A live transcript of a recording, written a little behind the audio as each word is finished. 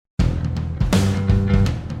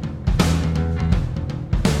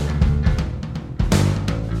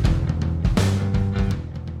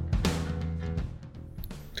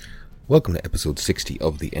Welcome to episode 60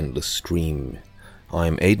 of The Endless Stream.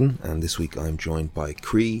 I'm Aidan, and this week I'm joined by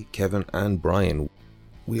Cree, Kevin and Brian.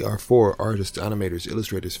 We are four artists, animators,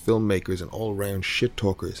 illustrators, filmmakers and all-round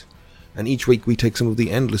shit-talkers. And each week we take some of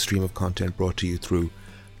the endless stream of content brought to you through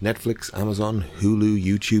Netflix, Amazon, Hulu,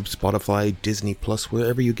 YouTube, Spotify, Disney+,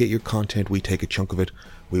 wherever you get your content, we take a chunk of it,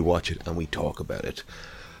 we watch it and we talk about it.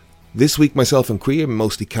 This week, myself and Cree are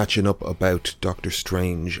mostly catching up about Doctor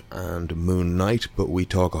Strange and Moon Knight, but we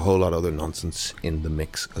talk a whole lot of other nonsense in the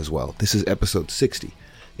mix as well. This is episode 60.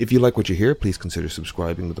 If you like what you hear, please consider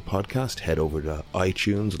subscribing to the podcast. Head over to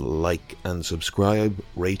iTunes, like and subscribe,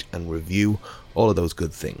 rate and review, all of those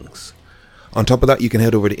good things. On top of that, you can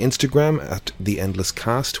head over to Instagram at The Endless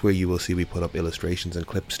Cast, where you will see we put up illustrations and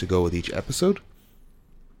clips to go with each episode.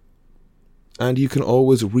 And you can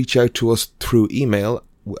always reach out to us through email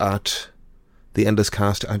at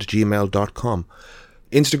theendlesscast@gmail.com.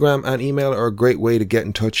 Instagram and email are a great way to get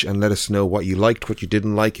in touch and let us know what you liked, what you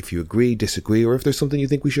didn't like, if you agree, disagree, or if there's something you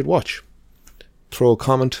think we should watch. Throw a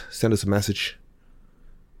comment, send us a message.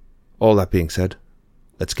 All that being said,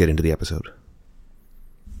 let's get into the episode.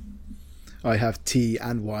 I have tea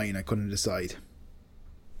and wine. I couldn't decide.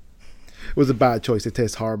 It was a bad choice. They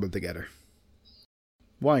taste horrible together.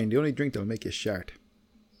 Wine, the only drink that'll make you shart.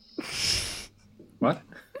 What?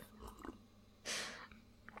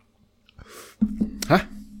 Huh?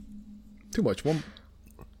 Too much. One.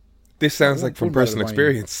 This sounds like from one bottle personal of wine.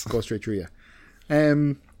 experience. Go straight through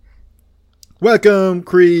you. Welcome,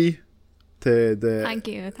 Cree, to the Thank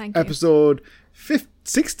you. episode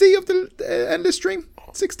 60 of the Endless Stream.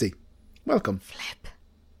 60. Welcome. Flip.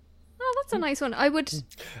 Oh, that's a nice one. I would.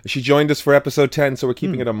 She joined us for episode 10, so we're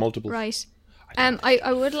keeping it on multiples. Right.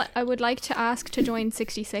 I would like to ask to join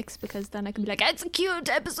 66 because then I can be like, execute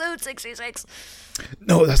episode 66.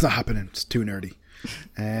 No, that's not happening. It's too nerdy.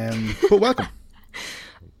 But welcome.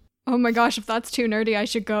 Oh my gosh, if that's too nerdy, I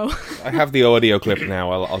should go. I have the audio clip now.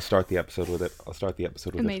 I'll start the episode with it.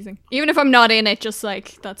 Amazing. Even if I'm not in it, just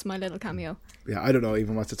like, that's my little cameo. Yeah, I don't know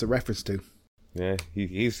even what it's a reference to. Yeah,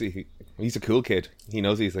 he's a cool kid. He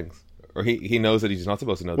knows these things. Or he knows that he's not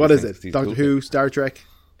supposed to know What these is things. it? He's a Doctor cool Who? kid. Star Trek?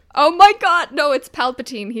 Oh my god, no, it's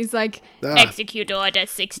Palpatine. He's like, execute order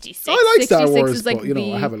 66. I like Star 66 Wars, is like but,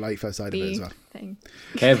 I have a life outside of it as well. Thing.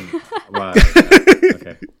 Kev. Wow.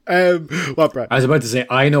 Okay. What, Brad? I was about to say,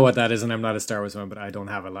 I know what that is, and I'm not a Star Wars fan, but I don't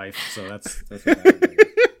have a life, so that's what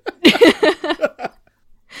that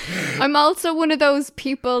is. I'm also one of those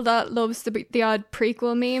people that loves the odd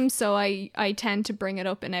prequel meme, so I tend to bring it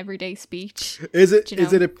up in everyday speech. Is it? Do you know?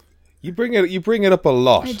 Is it a? You bring it up a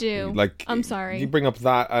lot. I do. Like, I'm sorry. You bring up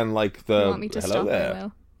that and like the You want me to hello stop? there. I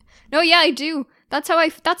will. No, yeah, I do. That's how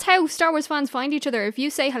Star Wars fans find each other. If you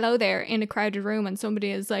say hello there in a crowded room and somebody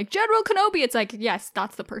is like, General Kenobi, it's like, yes,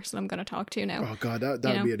 that's the person I'm going to talk to now. Oh god,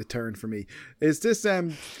 that'd be a deterrent for me. Is this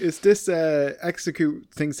Execute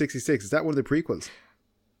Thing 66? Is that one of the prequels?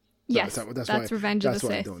 Yes, that's Revenge of the Sith.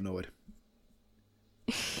 That's why I Sith. don't know it.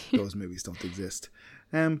 Those movies don't exist.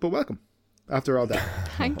 But welcome. After all that,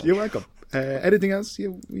 Thank you're welcome. Anything else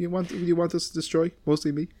you want us to destroy?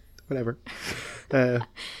 Mostly me. Whatever.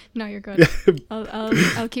 No, you're good.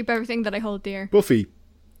 I'll keep everything that I hold dear. Buffy.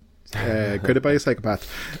 Created by a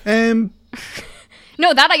psychopath. No,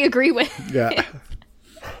 that I agree with. Yeah.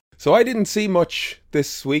 So I didn't see much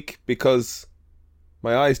this week because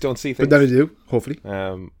my eyes don't see things. But then I do, hopefully.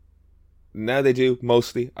 Now they do,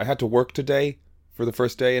 mostly. I had to work today for the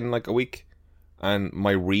first day in like a week, and my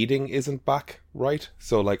reading isn't back right.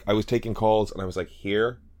 So like I was taking calls and I was like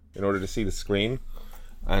here in order to see the screen,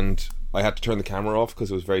 and I had to turn the camera off because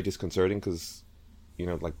it was very disconcerting because,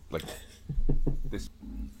 like this.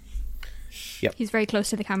 Yep. He's very close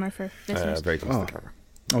to the camera for listeners. Very close to the camera.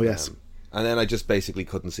 Oh, yes. And then I just basically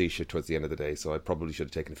couldn't see shit towards the end of the day, so I probably should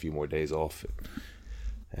have taken a few more days off.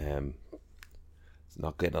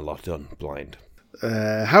 Not getting a lot done blind.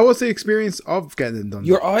 How was the experience of getting it done?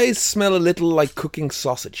 Your eyes smell a little like cooking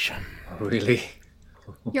sausage. Really?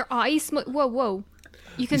 Your eyes whoa.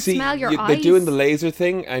 You can See, smell your eyes. They're doing the laser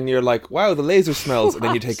thing, and you're like, wow, the laser smells. And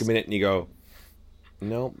then you take a minute and you go,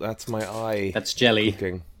 no, that's my eye. That's jelly.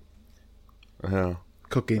 Cooking.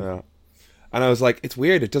 Cooking. And I was like, it's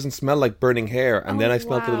weird. It doesn't smell like burning hair. And then I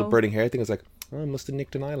smelled the little wow. burning hair thing. I was like, oh, I must have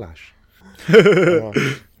nicked an eyelash.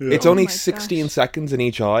 It's only my 16 gosh. seconds in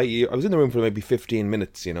each eye. I was in the room for maybe 15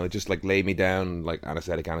 minutes, just like lay me down, like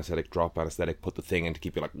anesthetic, drop anesthetic, put the thing in to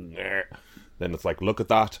keep you like, "Nah." Then it's like, look at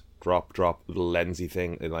that, drop, little lensy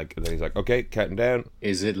thing, and then he's like, okay, counting down.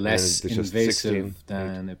 Is it less And it's just invasive 16.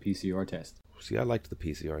 than a PCR test? See, I liked the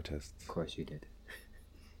PCR test. Of course you did.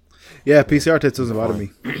 Yeah, PCR test doesn't bother me.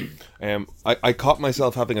 I caught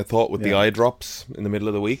myself having a thought with the eye drops in the middle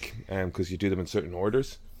of the week, because you do them in certain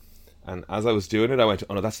orders. And as I was doing it, I went,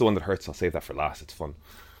 "Oh no, that's the one that hurts. I'll save that for last. It's fun."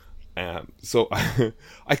 So I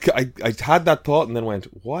had that thought, and then went,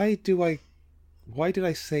 "Why did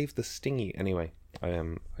I save the stingy anyway?"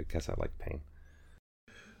 I guess I like pain.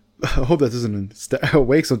 I hope that doesn't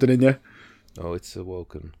wake something in you. Oh, it's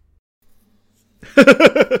awoken.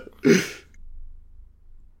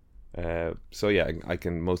 So yeah, I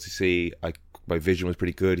can mostly see. My vision was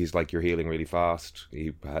pretty good. He's like, "You're healing really fast."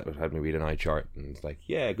 He had me read an eye chart, and it's like,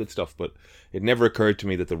 yeah, good stuff. But it never occurred to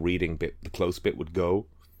me that the reading bit, the close bit, would go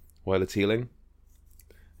while it's healing.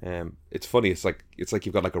 It's funny. It's like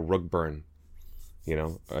you've got like a rug burn,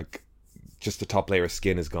 like just the top layer of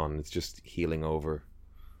skin is gone. It's just healing over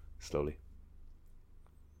slowly.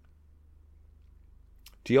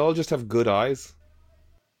 Do you all just have good eyes?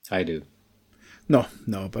 I do. No,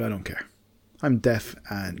 but I don't care. I'm deaf,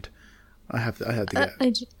 and I had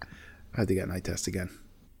to get an eye test again.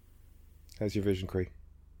 How's your vision, Cree?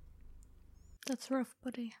 That's rough,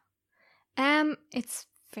 buddy. It's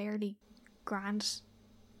fairly grand.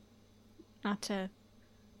 Not to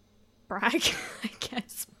brag, I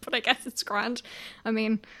guess, but I guess it's grand. I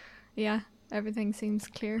mean, yeah, everything seems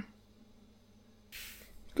clear.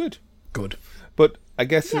 Good. But I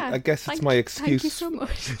guess it's my excuse. Thank you so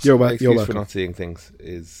much. My excuse for not seeing things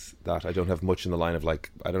is that I don't have much in the line of,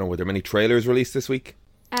 like, I don't know, were there many trailers released this week?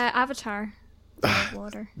 Avatar.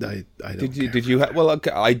 Water. I don't Did care. you well,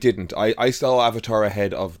 okay, I didn't. I saw Avatar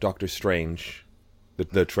ahead of Doctor Strange,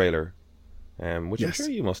 the trailer, which Yes. I'm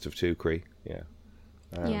sure you must have too, Cree. Yeah.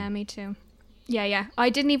 Yeah, me too. Yeah. I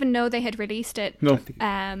didn't even know they had released it. No.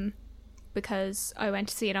 Because I went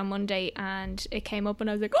to see it on Monday and it came up and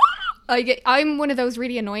I was like, I'm one of those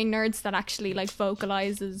really annoying nerds that actually like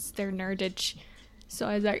vocalizes their nerdage. So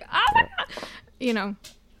I was like,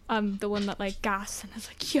 I'm the one that like gasps and I was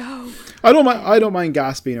like, yo. I don't mind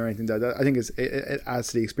gasping or anything. I think it adds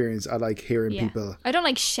to the experience. I like hearing Yeah. people. I don't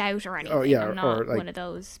like shout or anything. yeah, I'm not or, like, one of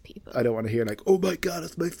those people. I don't want to hear like, "Oh my god,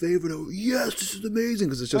 that's my favorite." Oh yes, this is amazing,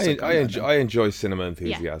 because it's just. I enjoy cinema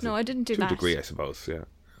enthusiasm. Yeah, no, I didn't do to that. a degree, I suppose. Yeah.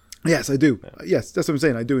 Yes, I do. Yes, that's what I'm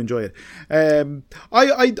saying. I do enjoy it.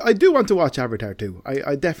 I do want to watch Avatar too.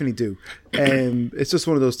 I definitely do. It's just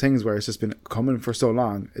one of those things where it's just been coming for so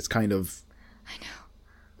long. It's kind of. I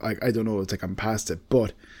know. I don't know. It's like I'm past it,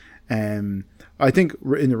 but I think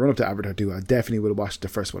in the run up to Avatar 2, I definitely will watch the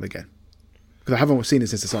first one again, because I haven't seen it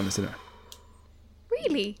since I saw it in the cinema.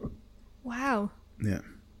 Really? Wow. Yeah,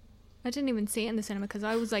 I didn't even see it in the cinema because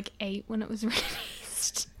I was like 8 when it was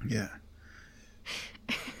released. yeah.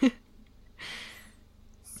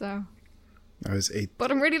 So. I was 8. But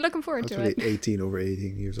I'm really looking forward to it. 18 over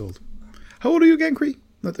 18 years old. How old are you again, Cree?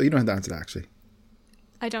 You don't have to answer that, actually.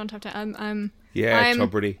 I don't have to. I'm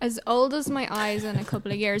Tubberty. as old as my eyes and a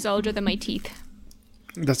couple of years older than my teeth.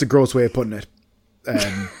 That's a gross way of putting it.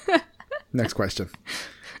 Next question.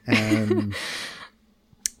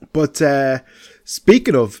 But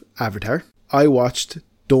speaking of Avatar, I watched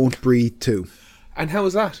Don't Breathe 2. And how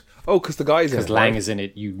was that? Oh, because the guy's in it. Because Lang is in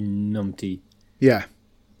it, you numpty. Yeah.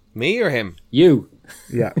 Me or him? You.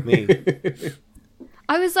 Yeah. Me.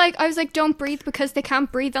 I was like, don't breathe because they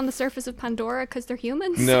can't breathe on the surface of Pandora because they're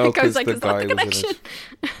humans. No, like, I was 'cause like, the is that guy the was in connection?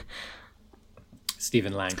 it.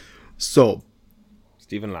 Stephen Lang. So,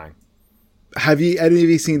 Stephen Lang. have any of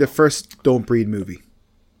you seen the first Don't Breathe movie?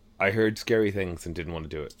 I heard scary things and didn't want to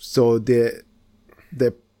do it. So the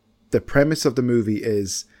premise of the movie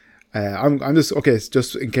is, I'm just okay. It's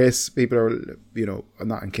just in case people are,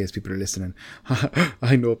 not in case people are listening.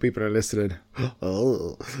 I know people are listening.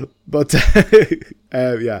 Oh, but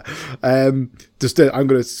yeah. Just I'm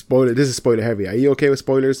going to spoil it. This is spoiler heavy. Are you okay with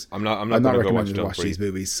spoilers? I'm not going to recommending watch these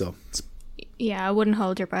movies. So Yeah, I wouldn't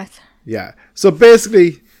hold your breath. yeah. So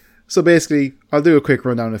basically, I'll do a quick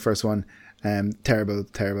rundown of the first one. Terrible.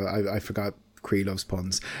 I forgot. Cree loves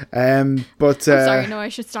puns. But I'm sorry, no, I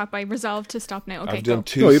should stop. I resolved to stop now. Okay, I've done go.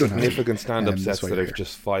 2 you don't have to. significant stand-up That's sets why that you're are here.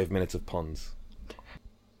 just 5 minutes of puns.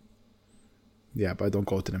 Yeah, but I don't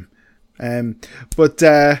go to them. But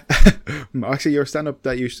actually, your stand-up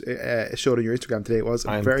that you showed on your Instagram today was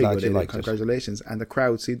I'm very glad good. you Aidan. liked it. Congratulations, and the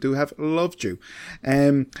crowd seem to have loved you.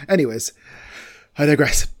 Anyways, I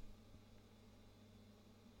digress.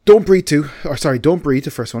 Don't Breathe,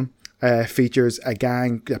 the first one, features a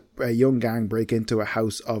young gang break into a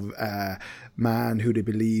house of man who they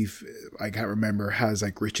believe, I can't remember, has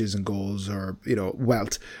like riches and goals or, you know,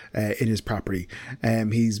 wealth in his property.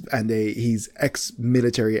 He's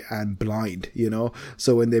ex-military and blind, you know.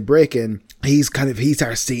 So when they break in, he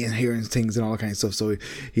starts seeing, hearing things and all that kind of stuff. So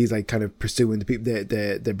he's like kind of pursuing the people,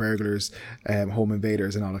 the burglars, home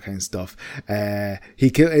invaders and all that kind of stuff.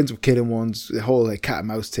 He ends up killing ones. The whole like cat and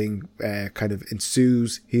mouse thing kind of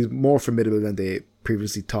ensues. He's more formidable than they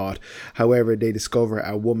previously thought. However, they discover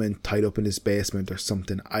a woman tied up in his basement or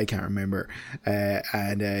something, I can't remember,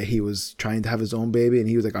 and he was trying to have his own baby, and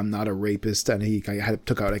he was like, I'm not a rapist, and he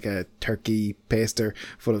took out like a turkey paster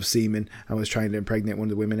full of semen and was trying to impregnate one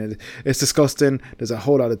of the women. And it's disgusting. There's a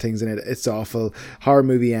whole lot of things in it. It's awful. Horror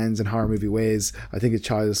movie ends in horror movie ways. I think a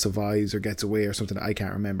child survives or gets away or something. I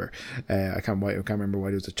can't remember. I can't remember why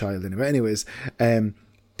there was a child in it. But anyways,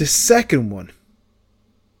 the second one,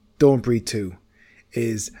 Don't Breathe 2,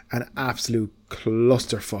 is an absolute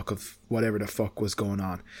clusterfuck of whatever the fuck was going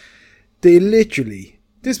on.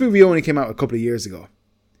 This movie only came out a couple of years ago.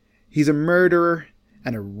 He's a murderer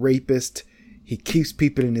and a rapist. He keeps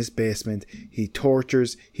people in his basement. He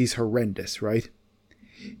tortures. He's horrendous, right?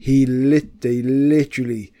 They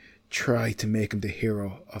literally try to make him the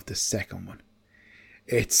hero of the second one.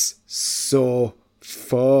 It's so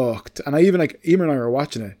fucked. And Emer and I were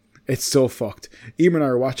watching it. It's so fucked. Emer and I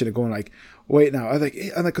were watching it going like, wait now, I don't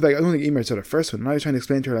think Emer saw the first one, and I was trying to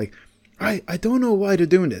explain to her like, I don't know why they're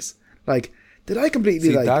doing this. Like, did I completely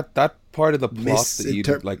that part of the plot that you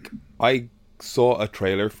like? I saw a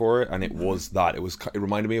trailer for it, and it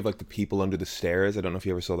reminded me of like The People Under the Stairs. I don't know if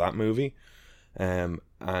you ever saw that movie. And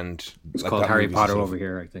it's called Harry Potter over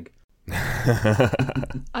here, I think.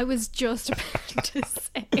 I was just about to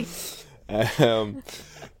say.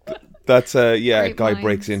 That's a Great guy minds.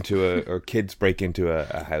 breaks into or kids break into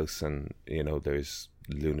a house, and you know there's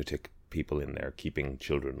lunatic people in there keeping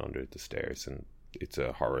children under the stairs, and it's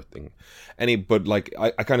a horror thing. But like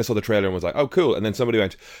I kind of saw the trailer and was like, oh cool, and then somebody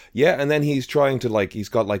went, yeah, and then he's trying to like, he's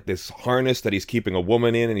got like this harness that he's keeping a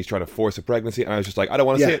woman in, and he's trying to force a pregnancy, and I was just like, I don't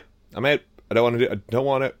want to see it. I'm out. I don't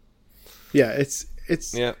want it. Yeah, it's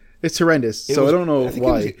horrendous. I don't know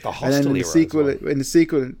why. And then in the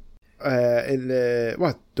sequel.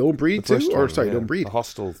 Don't Breathe 2? Don't Breathe. The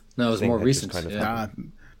Hostel. No, it was more recent.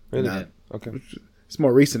 Really? Nah. Okay. It's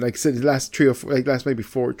more recent. Like I said, the last 3 or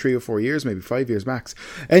 4 years, maybe 5 years max.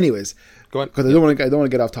 Anyways, go on. Because I don't want to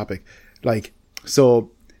get off topic. Like,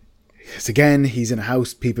 so it's again, he's in a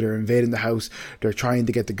house. People are invading the house. They're trying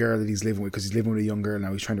to get the girl that he's living with, because he's living with a young girl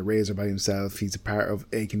now. He's trying to raise her by himself. He's a part of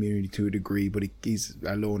a community to a degree, but he's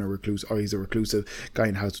a loner recluse, or he's a reclusive guy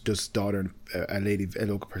in the house. Just his daughter and a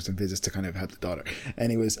local person visits to kind of help the daughter.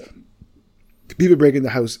 Anyways, the people breaking the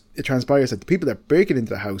house. It transpires that the people that break it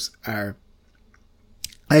into the house are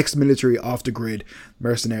ex-military, off-the-grid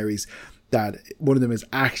mercenaries. That one of them is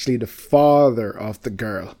actually the father of the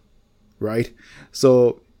girl, right?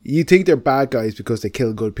 So you think they're bad guys because they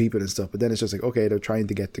kill good people and stuff, but then it's just like, okay, they're trying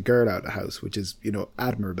to get the girl out of the house, which is, you know,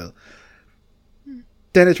 admirable.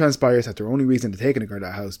 Then it transpires that their only reason to taking the girl out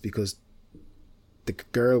of the house because the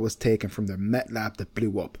girl was taken from their met lab that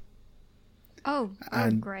blew up.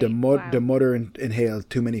 And great. the mother inhaled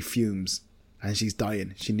too many fumes, and she's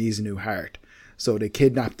dying. She needs a new heart. So they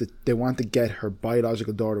kidnapped it. They want to get her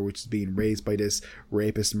biological daughter, which is being raised by this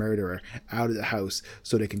rapist murderer, out of the house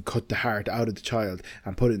so they can cut the heart out of the child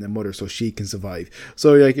and put it in the mother so she can survive.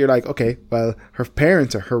 So you're like, okay, well, her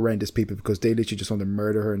parents are horrendous people because they literally just want to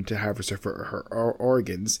murder her and to harvest her for her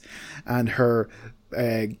organs. And her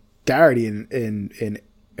guardian, in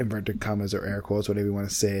inverted commas or air quotes, whatever you want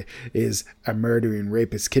to say, is a murdering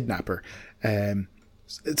rapist kidnapper.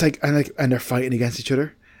 It's like, and they're fighting against each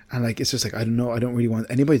other. And like, it's just like, I don't know, I don't really want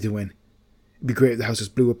anybody to win. It'd be great if the house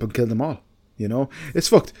just blew up and killed them all. You know? It's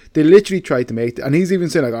fucked. They literally tried to make and he's even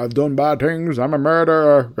saying like, I've done bad things, I'm a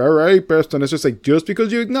murderer, a rapist, and it's just like, just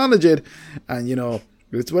because you acknowledge it, and you know,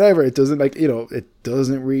 it's whatever, it doesn't like, you know, it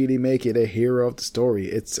doesn't really make it a hero of the story.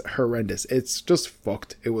 It's horrendous. It's just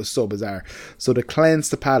fucked. It was so bizarre. So to cleanse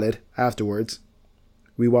the palate afterwards,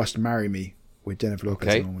 we watched Marry Me with Jennifer Lopez.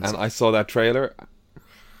 Okay, and I saw that trailer.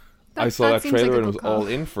 I saw that trailer and was all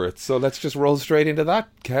in for it. So let's just roll straight into that,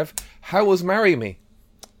 Kev. How was Marry Me?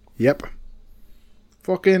 Yep.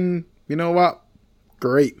 Fucking, you know what?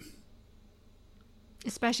 Great.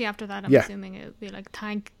 Especially after that, I'm assuming it would be like,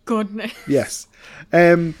 thank goodness. Yes.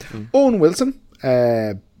 Owen Wilson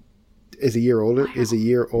is a year older. Wow. Is a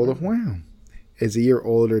year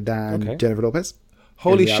older than Jennifer Lopez.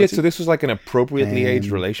 Holy shit, so this was like an appropriately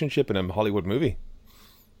aged relationship in a Hollywood movie.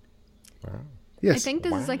 Wow. Yes. I think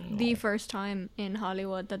this is like the first time in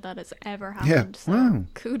Hollywood that has ever happened. So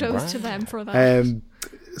kudos to them for that.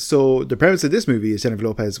 So the premise of this movie is Jennifer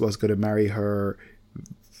Lopez was going to marry her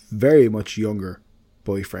very much younger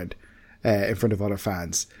boyfriend in front of other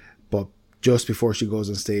fans, but just before she goes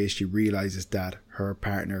on stage, she realizes that her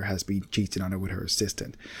partner has been cheating on her with her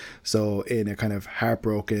assistant. So in a kind of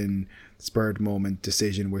heartbroken, spurred moment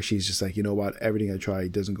decision where she's just like, you know what, everything I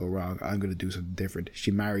tried doesn't go wrong, I'm going to do something different. She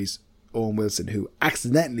marries Owen Wilson, who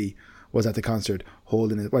accidentally was at the concert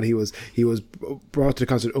holding it. Well, he was brought to the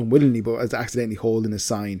concert unwillingly, but was accidentally holding a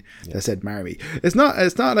sign that said "Marry Me." It's not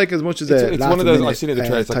like as much as it's one of those I've seen in the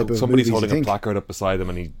trailer. It's type like of somebody's movies holding you a think. placard up beside them,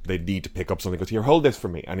 and they need to pick up something. Goes, "Here, hold this for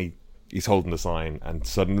me," and he's holding the sign, and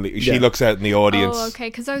suddenly she looks out in the audience. Oh, okay.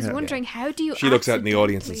 Because I was wondering, how do you? She looks out in the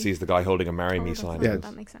audience and accidentally- sees the guy holding a "Marry Me" Oh, sign.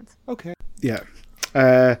 that makes sense. Okay. Yeah.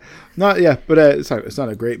 It's not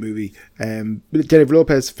a great movie. But Jennifer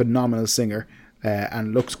Lopez, phenomenal singer,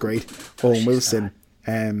 and looks great. Owen Wilson,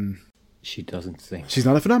 She doesn't sing. she's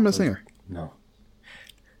not a phenomenal singer. No.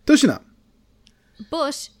 Does she not?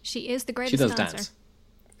 But she is the She greatest does dancer. dance.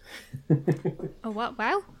 Oh, what?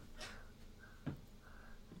 Wow.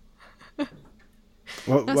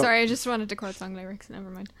 Well, I'm sorry, I just wanted to quote song lyrics. Never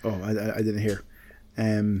mind. Oh, I didn't hear.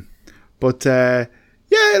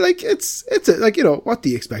 Yeah, like it's like, you know, what do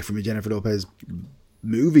you expect from a Jennifer Lopez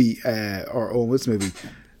movie or Owen Wilson movie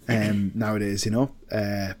nowadays? You know,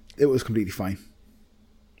 it was completely fine.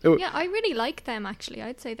 Yeah, I really like them. Actually,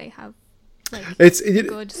 I'd say they have like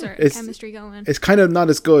good sort of it's- chemistry going. It's kind of not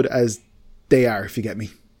as good as they are, if you get me.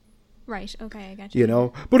 Right. Okay, I get you. You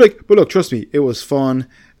know, but look, trust me, it was fun.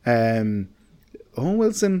 Owen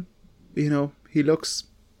Wilson, you know, he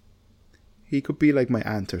could be like my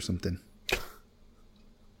aunt or something.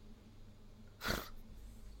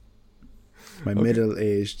 My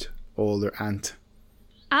middle-aged older aunt.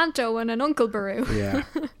 Aunt Owen and Uncle Baru. Yeah,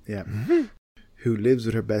 yeah. Who lives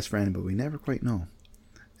with her best friend, but we never quite know.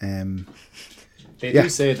 They Yeah, do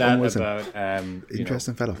say that Owen Wilson. about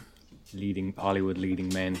Interesting fellow. Hollywood leading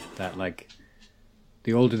men, that like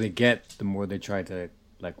the older they get, the more they try to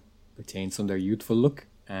like retain some of their youthful look,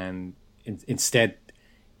 and instead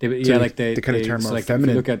they So they kind of turn so more like, feminine.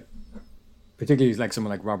 If you look at particularly like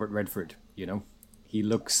someone like Robert Redford, you know, he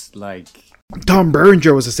looks like Tom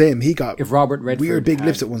Berenger was the same. He got if Robert Redford weird big had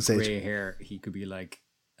lips at one stage. gray hair, he could be like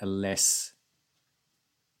a less.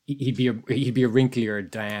 He'd be a wrinklier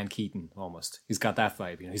Diane Keaton almost. He's got that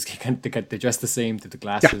vibe, you know. They're dressed the same, to the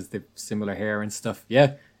glasses, the similar hair and stuff.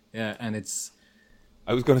 Yeah, and it's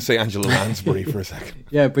I was going to say Angela Lansbury for a second.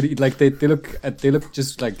 yeah, but they look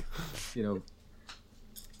just like, you know,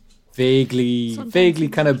 vaguely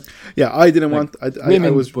kind of Yeah, I didn't like want. women,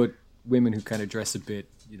 I was. but women who kind of dress a bit,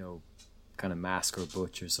 you know, kind of mask or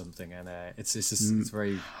butch or something, and it's just it's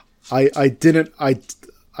very. I didn't. I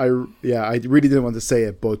really didn't want to say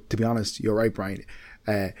it, but to be honest, you're right, Brian.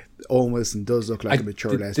 Owen Wilson does look like a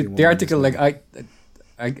mature lesbian. The article, like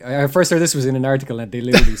I first heard this was in an article, and they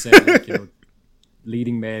literally said, like, you know,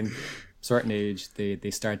 leading men, certain age,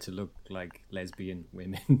 they start to look like lesbian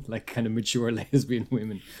women, like kind of mature lesbian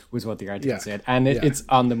women, was what the article said, and it's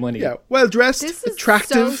on the money. Yeah, well dressed, This is attractive.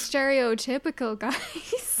 so stereotypical,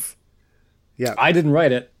 guys. Yeah, I didn't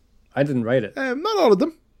write it. not all of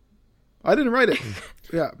them. I didn't write it.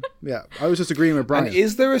 yeah. I was just agreeing with Brian. And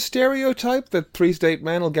is there a stereotype that three straight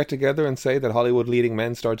men will get together and say that Hollywood leading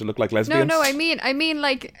men start to look like lesbians? No, I mean,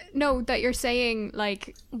 like, no, that you're saying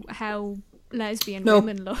like how lesbian No.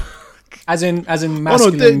 women look. As in Oh no,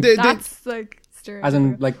 masculine, That's like stereotypical. as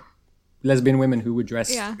in like lesbian women who would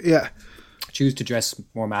dress, yeah. choose to dress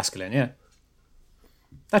more masculine. Yeah,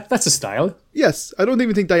 that's a style. Yes, I don't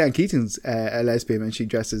even think Diane Keaton's a lesbian when she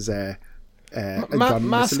dresses.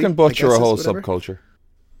 Mask and butch are a whole subculture.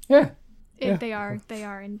 Yeah. They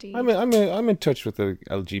are indeed. I'm in touch with the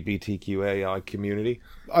LGBTQAI community.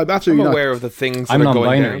 I'm I'm absolutely not. aware of the things that I'm are going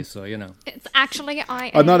non-binary, down. so you know. It's actually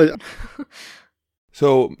I'm not a.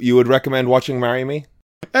 So you would recommend watching Marry Me?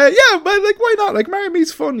 Yeah, but like, why not? Like, Marry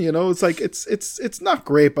Me's fun, you know. It's like it's not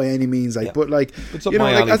great by any means, like, but like, It's up you know,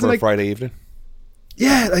 my like, alley as in, for a like, Friday evening.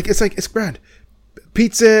 yeah, like it's grand.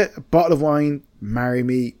 Pizza, a bottle of wine, Marry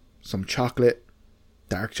Me, some chocolate,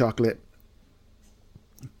 dark chocolate,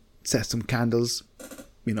 set some candles,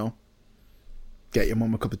 you know. Get your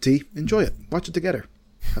mum a cup of tea, enjoy it, watch it together,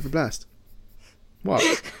 have a blast. What?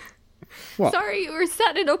 What? Sorry, you were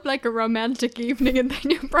setting it up like a romantic evening, and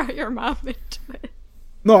then you brought your mom into it.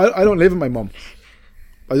 No, I don't live with my mum.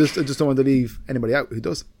 I just don't want to leave anybody out who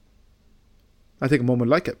does. I think a mum would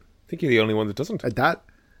like it. I think you're the only one that doesn't. A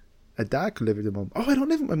dad could live with your mum. Oh, I don't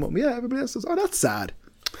live with my mum. Yeah, everybody else does. Oh, that's sad.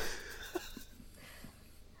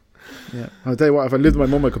 Yeah, I'll tell you what. If I lived with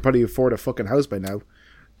my mum, I could probably afford a fucking house by now.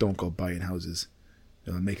 Don't go buying houses.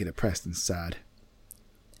 It'll make it depressed and sad.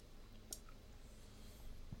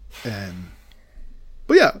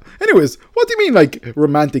 But yeah, anyways, what do you mean like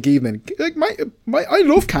romantic evening? Like my I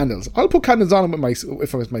love candles. I'll put candles on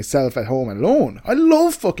if I was myself at home alone. I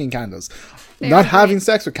love fucking candles. They Not are having great.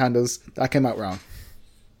 sex with candles, that came out wrong.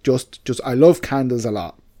 Just I love candles a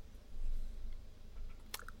lot.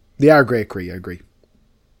 They are great, Cree, I agree.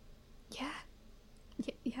 Yeah.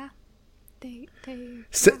 Yeah. They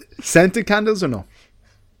Scented candles or no?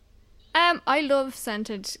 I love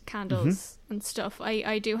scented candles and stuff.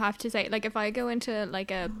 I do have to say, like, if I go into like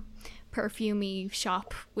a perfumey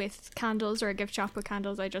shop with candles or a gift shop with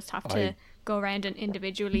candles, I just have to go around and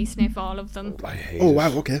individually sniff all of them. I hate Oh it.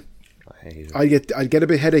 wow, okay. I hate it. I'd get a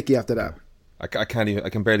bit headachy after that. I can't even. I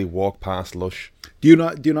can barely walk past Lush. Do you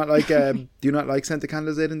not like scented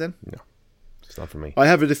candles, Aidan? Then No, it's not for me. I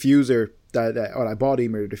have a diffuser that I bought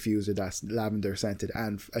Emer a diffuser that's lavender scented,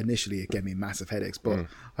 and initially it gave me massive headaches, but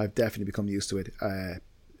I've definitely become used to it.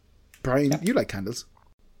 Brian, you like candles?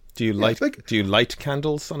 Do you Do you light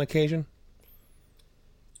candles on occasion?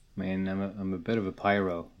 I mean, I'm a bit of a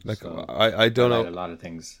pyro. Like so I don't light know. a lot of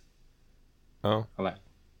things. Oh,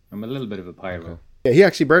 I'm a little bit of a pyro. Okay. Yeah, he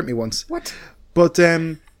actually burnt me once. What? But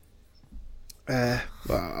well,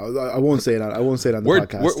 I won't say that. I won't say that on the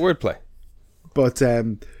podcast. Wordplay. But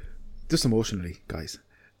just emotionally, guys.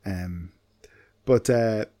 But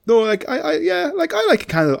no, like I like a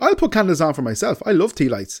candle. I'll put candles on for myself. I love tea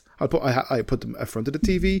lights. I put them in front of the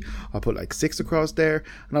TV. I'll put like 6 across there,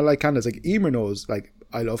 and I like candles. Like Emer knows, like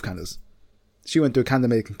I love candles. She went to a candle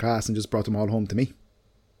making class and just brought them all home to me.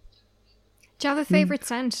 Do you have a favorite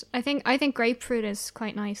scent? I think grapefruit is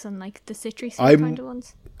quite nice, and like the citrusy I'm- kind of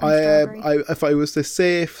ones. And strawberry. If I was to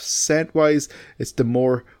say scent wise, it's the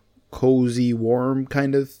more cozy, warm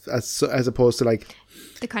kind of as opposed to like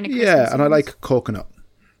the kind of yeah, Christmassy and I ones. like coconut.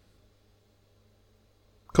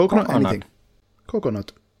 Coconut, Coconut. anything.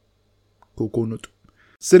 Coconut.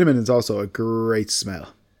 Cinnamon is also a great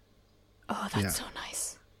smell. Oh, that's yeah. so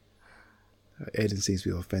nice. Aidan seems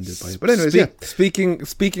to be offended by it, but anyways, yeah.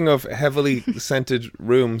 Speaking of heavily scented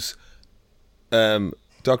rooms,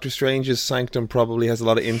 Doctor Strange's sanctum probably has a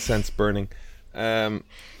lot of incense burning.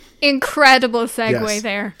 Incredible segue Yes.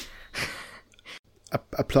 there.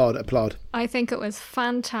 Applaud. I think it was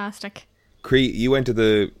fantastic. Cree, you went to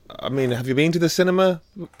the. I mean, have you been to the cinema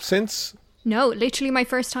since? No, literally my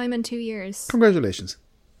first time in 2 years. Congratulations.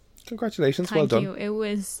 Congratulations, well Thank done. you.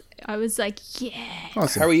 I was like, yeah.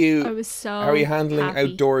 Awesome. How are you? I was so How are you handling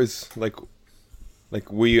happy. outdoors? Like,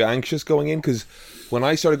 were you anxious going in? Because when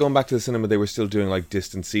I started going back to the cinema, they were still doing like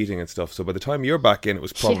distance seating and stuff. So by the time you're back in, it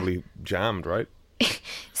was probably jammed, right?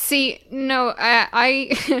 See, no,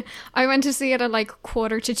 I I went to see it at like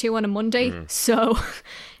 1:45 on a Monday, so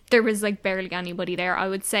there was like barely anybody there. I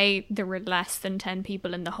would say there were less than 10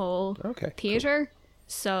 people in the whole Okay, theater.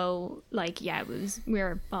 So like, yeah, we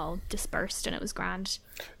were all dispersed and it was grand.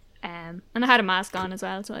 And I had a mask on as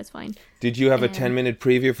well, so I was fine. Did you have a 10-minute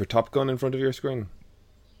preview for Top Gun in front of your screen?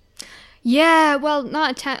 Yeah, well,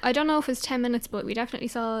 not 10. I don't know if it was 10 minutes, but we definitely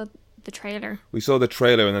saw the trailer. We saw the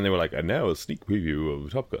trailer, and then they were like, "And now a sneak preview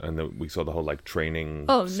of Top Gun," and then we saw the whole like training.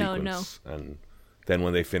 Oh, sequence. And then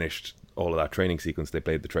when they finished all of that training sequence, they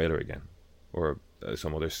played the trailer again, or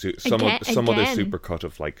some other some other Again. super cut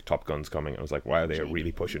of like Top Gun's coming. I was like, "Wow, they are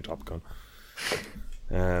really pushing Top Gun."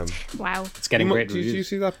 Wow. It's getting great Did reviews. you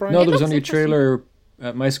see that, Brian? No, It there was looks only a interesting. trailer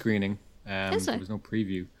at my screening. Is There it? was no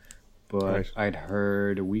preview, but Right. I'd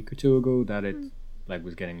heard a week or two ago that it like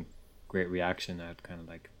was getting great reaction at kind of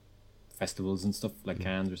like festivals and stuff like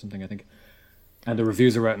Cannes or something, I think. And the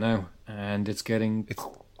reviews are out now, and it's getting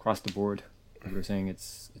across the board. People are saying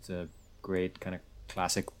it's a great kind of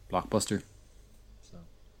classic blockbuster.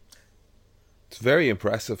 It's very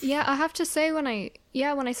impressive. Yeah, I have to say when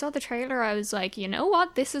I saw the trailer, I was like, you know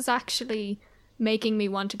what, this is actually making me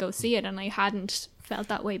want to go see it, and I hadn't felt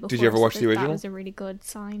that way before. you ever so watch the original? That was a really good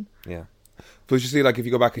sign. Yeah. Plus, you see, like if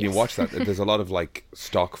you go back and you Yes. watch that, there's a lot of like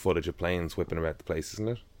stock footage of planes whipping about the place, isn't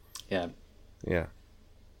it? Yeah. Yeah.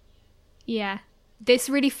 Yeah, this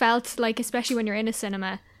really felt like, especially when you're in a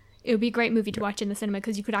cinema, it would be a great movie to watch in the cinema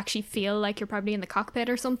because you could actually feel like you're probably in the cockpit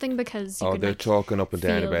or something, because you Oh, could, they're like, talking up and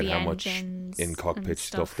down feel about the how much engines in cockpit and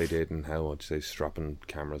stuff they did and how much they strapping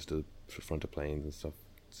cameras to the front of planes and stuff.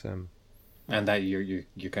 It's, And that you're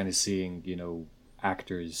kind of seeing, you know,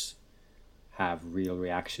 actors have real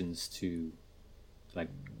reactions to like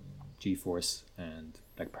G-force, and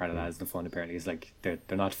like part of that is the fun. Apparently, is like they're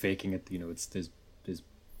not faking it. You know, there's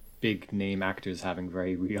big name actors having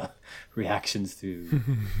very real reactions to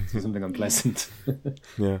something unpleasant,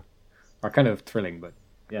 yeah. or kind of thrilling. But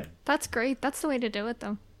yeah, That's great. That's the way to do it,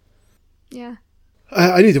 though. Yeah.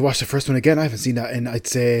 I need to watch the first one again. I haven't seen that in, I'd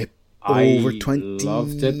say, over 20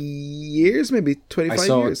 loved it. years, maybe 25 I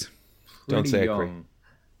saw years. Don't say it, Craig. young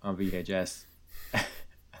on VHS.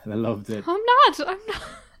 And I loved it. I'm not.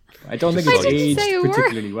 I don't think I it's didn't aged say a word.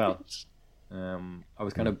 particularly well. I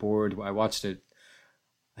was kind of bored. I watched it.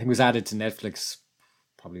 I think it was added to Netflix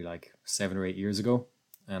probably like 7 or 8 years ago,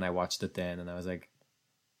 and I watched it then, and I was like,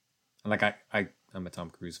 I'm a Tom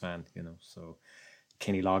Cruise fan, you know, so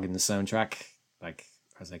Kenny Loggins soundtrack, like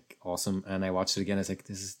I was like awesome, and I watched it again. I was like,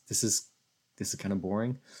 this is kind of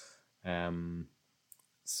boring.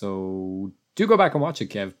 So do go back and watch it,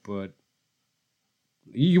 Kev, but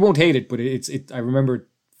you won't hate it. But I remember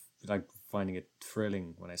like finding it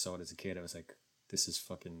thrilling when I saw it as a kid. I was like, this is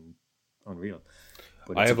fucking unreal.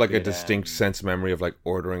 But I it's have like a bit, distinct sense memory of like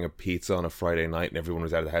ordering a pizza on a Friday night and everyone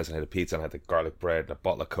was out of the house and I had a pizza and I had the garlic bread and a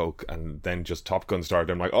bottle of Coke and then just Top Gun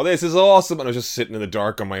started. I'm like, oh, this is awesome. And I was just sitting in the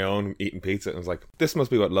dark on my own eating pizza and I was like, this must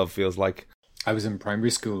be what love feels like. I was in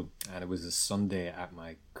primary school and it was a Sunday at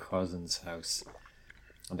my cousin's house,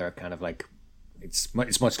 and they're kind of like, it's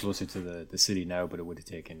much closer to the city now, but it would have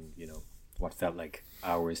taken, you know, what felt like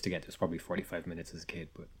hours to get. It was probably 45 minutes as a kid,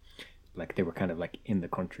 but like they were kind of like in the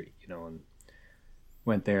country, you know, and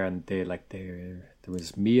went there and there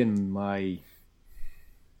was me and my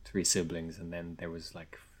 3 siblings, and then there was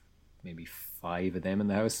like maybe 5 of them in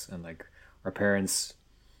the house, and like our parents,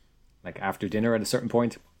 like after dinner at a certain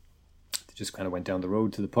point, they just kind of went down the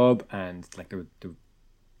road to the pub, and like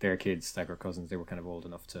their kids, like our cousins, they were kind of old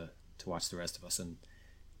enough to watch the rest of us, and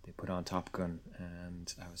they put on Top Gun,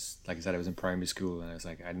 and I was, like I said, I was in primary school, and I was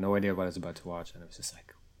like, I had no idea what I was about to watch, and I was just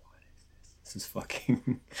like, what is this? This is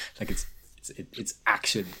fucking like it's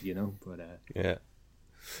action, you know. But yeah,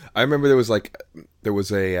 I remember there was a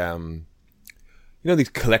you know, these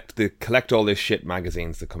collect all this shit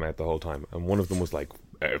magazines that come out the whole time, and one of them was like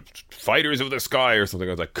Fighters of the Sky or something.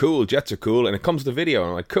 I was like, cool, jets are cool, and it comes to video, and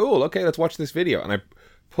I'm like, cool, okay, let's watch this video, and I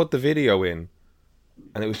put the video in,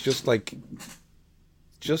 and it was just like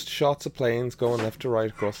shots of planes going left to right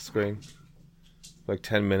across the screen, like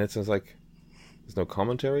 10 minutes, and I was like, there's no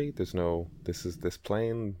commentary, there's no this is this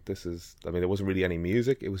plane, this is, I mean, there wasn't really any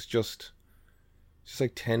music, it was just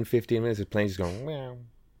like 10-15 minutes of planes just going meow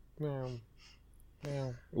meow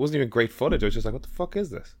meow. It wasn't even great footage. I was just like, what the fuck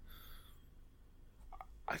is this?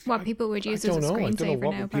 What people would use as a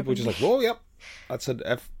screensaver now. People were just like, oh yep, that's an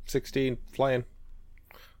F-16 flying,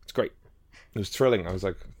 it's great. It was thrilling. I was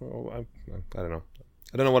like, oh, I don't know.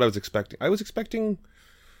 I don't know what I was expecting. I was expecting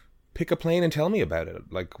pick a plane and tell me about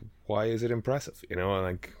it. Like, why is it impressive? You know,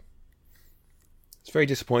 like, it's very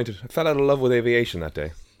disappointed. I fell out of love with aviation that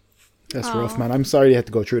day. That's rough, man. I'm sorry you had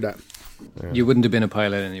to go through that. Yeah. you wouldn't have been a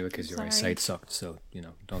pilot anyway because your eyesight sucked. So, you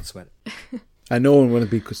know, don't sweat it. And no one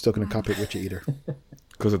wouldn't be stuck in a cockpit with you either.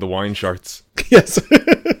 Because of the wine shorts. Yes.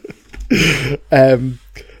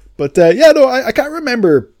 But yeah, no, I can't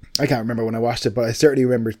remember. I can't remember when I watched it, but I certainly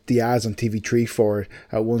remember the ads on TV3 for it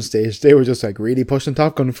at one stage. They were just like really pushing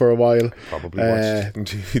Top Gun for a while. Probably watched on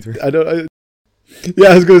TV3.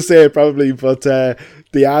 I was going to say it probably, but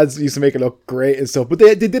the ads used to make it look great and stuff. But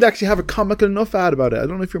they did actually have a comical enough ad about it. I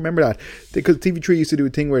don't know if you remember that. Because TV3 used to do a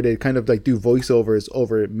thing where they kind of like do voiceovers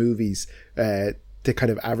over movies to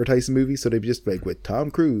kind of advertise the movie. So they'd be just like with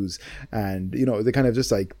Tom Cruise, and you know, they kind of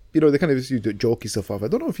just like, you know, they kind of just do jokey stuff off. I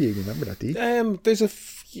don't know if you even remember that, do you? There's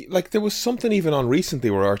there was something even on recently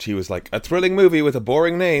where Archie was like, a thrilling movie with a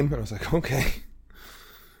boring name, and I was like, okay.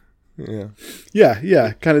 Yeah.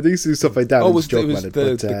 Kind of, they used to do stuff like that. Oh, it was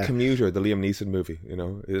the Commuter, the Liam Neeson movie, you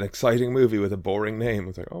know, an exciting movie with a boring name. I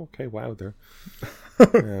was like, oh, okay, wow, they're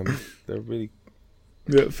really...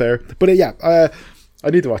 Yeah, fair. But yeah, I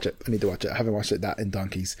need to watch it. I haven't watched it that in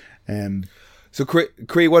donkeys. So,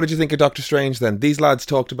 Cree, what did you think of Doctor Strange then? These lads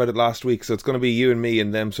talked about it last week, so it's going to be you and me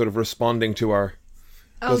and them sort of responding to our...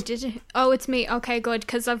 Oh, did you? Oh, it's me. Okay, good,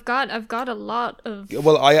 because I've got a lot of.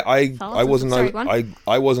 Well, I wasn't Sorry,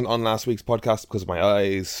 I wasn't on last week's podcast because of my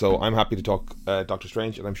eyes, so I'm happy to talk Doctor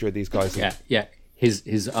Strange, and I'm sure these guys. Yeah.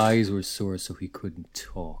 His eyes were sore, so he couldn't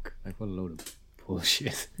talk. Like, what a load of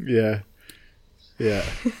bullshit. Yeah.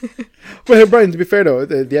 Well, Brian, to be fair though,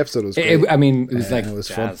 the episode was great. It was like it was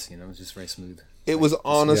jazz, fun. you know, it was just very smooth. It was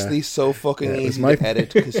honestly so fucking easy my... to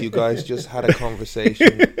edit because you guys just had a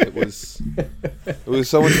conversation. It was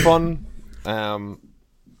so much fun. I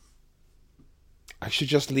should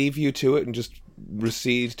just leave you to it and just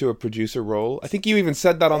recede to a producer role. I think you even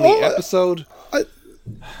said that on the episode.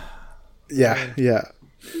 Yeah. No.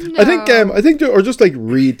 I think, or just like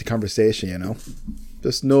read the conversation, you know,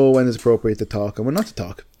 just know when it's appropriate to talk and when not to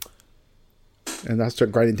talk, and that's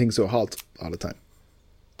grinding things to a halt all the time.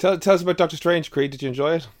 Tell us about Doctor Strange, Creed. Did you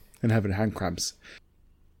enjoy it? And having hand cramps.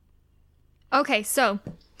 Okay, so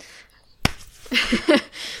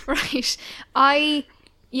Right. I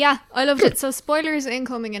loved it. So spoilers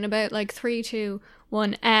incoming in about like 3, 2,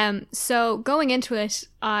 1. So going into it,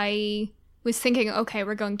 I was thinking, okay,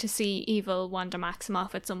 we're going to see evil Wanda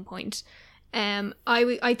Maximoff at some point.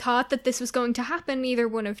 I thought that this was going to happen either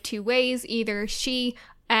one of two ways. Either she,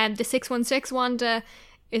 the 616 Wanda,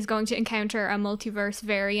 is going to encounter a multiverse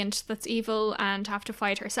variant that's evil and have to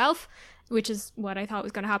fight herself, which is what I thought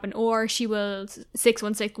was going to happen, or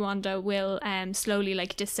 616 Wanda will slowly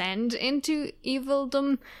like descend into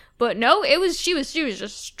evildom. But no, she was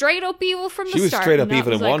just straight up evil from the start. She was straight up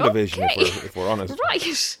evil in like, WandaVision, okay. if we're honest.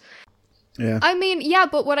 Right. Yeah. I mean, yeah,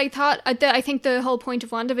 but what I thought, I think the whole point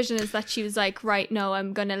of WandaVision is that she was like, right, no,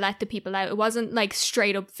 I'm going to let the people out. It wasn't like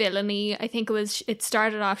straight up villainy. I think it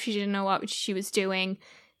started off, she didn't know what she was doing.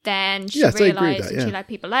 Then she realized and she let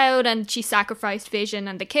people out and she sacrificed Vision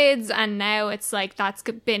and the kids. And now it's like that's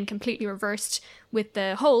been completely reversed with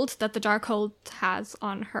the hold that the Darkhold has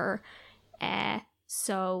on her.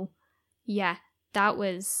 So, yeah, that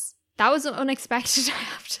was unexpected, I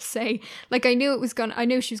have to say. Like, I knew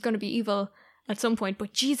she was going to be evil at some point,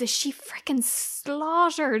 but Jesus, she freaking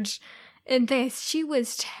slaughtered in this. She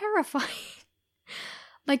was terrifying.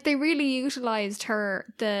 Like, they really utilized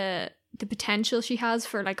the potential she has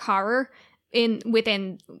for like horror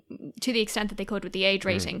within to the extent that they could with the age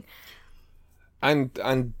rating.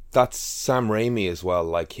 And that's Sam Raimi as well,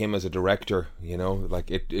 like him as a director, you know, like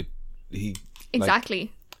he exactly.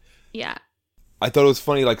 Like, yeah. I thought it was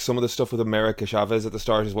funny, like some of the stuff with America Chavez at the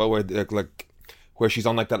start as well, where like where she's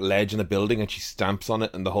on like that ledge in the building and she stamps on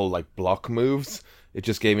it and the whole like block moves. It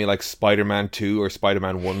just gave me like Spider-Man 2 or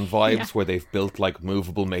Spider-Man 1 vibes, where they've built like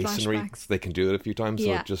movable masonry so they can do it a few times.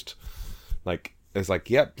 So it just like it's like,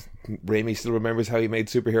 yep, Raimi still remembers how he made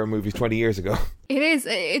superhero movies 20 years ago. It is.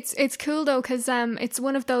 It's cool though, because it's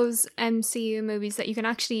one of those MCU movies that you can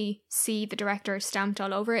actually see the director stamped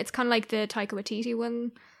all over it. It's kind of like the Taika Waititi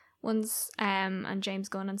ones and James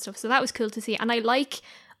Gunn and stuff. So that was cool to see. And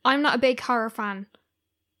I'm not a big horror fan,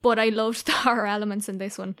 but I loved the horror elements in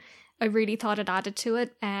this one. I really thought it added to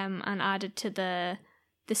it and added to the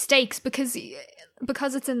stakes because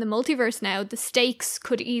it's in the multiverse now. The stakes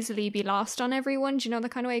could easily be lost on everyone. Do you know that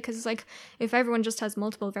kind of way? Because it's like if everyone just has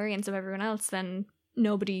multiple variants of everyone else, then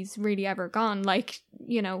nobody's really ever gone. Like,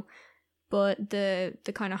 you know. But the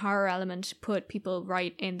kind of horror element put people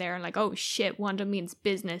right in there and like, oh shit, Wanda means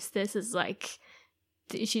business. This is like,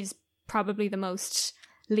 she's probably the most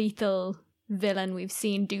lethal villain we've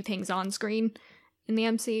seen do things on screen in the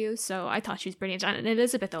MCU. So I thought she was brilliant. And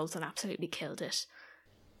Elizabeth Olsen absolutely killed it,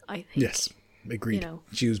 I think. Yes, agreed. You know,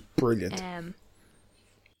 she was brilliant.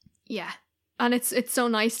 Yeah. And it's so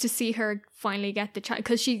nice to see her finally get the chance.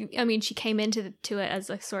 Because she came into it as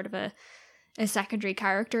a sort of a secondary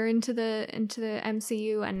character into the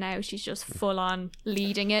MCU, and now she's just full on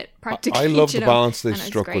leading it practically. I love the balance they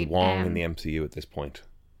struck with Wong in the MCU at this point,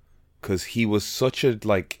 because he was such a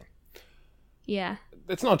like. Yeah.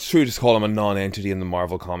 It's not true to call him a non-entity in the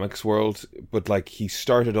Marvel Comics world, but like he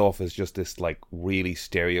started off as just this like really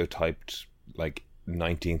stereotyped like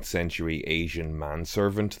 19th century Asian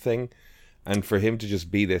manservant thing, and for him to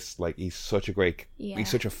just be this like he's such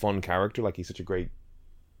a fun character, like he's such a great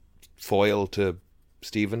foil to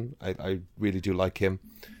Stephen. I really do like him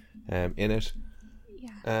in it.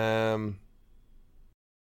 Yeah.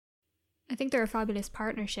 I think they're a fabulous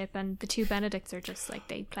partnership, and the two Benedicts are just like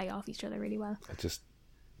they play off each other really well. I just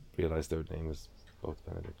realised their name was both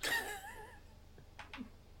Benedict.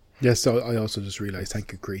 Yes, so I also just realised.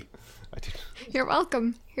 Thank you, Cree. I did. You're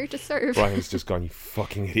welcome. Here to serve. Brian's just gone, you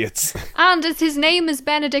fucking idiots. And his name is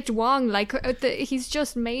Benedict Wong. Like he's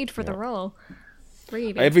just made for the role.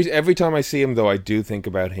 Really. Every time I see him, though, I do think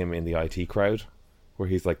about him in the IT Crowd, where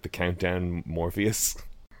he's like the countdown Morpheus.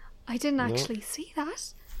 I didn't actually see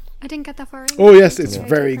that. I didn't get that far in. Oh yes, it's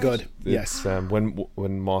very good. It's, yes,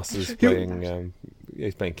 when Moss is playing,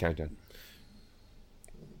 he's playing Countdown.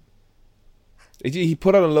 He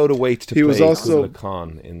put on a load of weight to play Kublai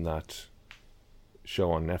Khan in that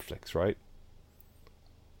show on Netflix, right?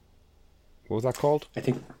 What was that called? I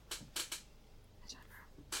think.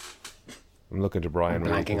 I'm looking to Brian. I'm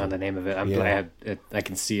blanking on the name of it. I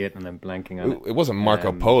can see it and I'm blanking on it. It wasn't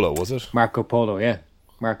Marco Polo, was it? Marco Polo, yeah.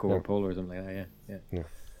 Marco Polo or something like that, yeah.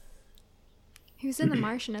 He was in The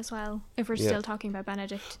Martian as well, if we're still talking about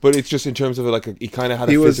Benedict. But it's just in terms of like he kind of had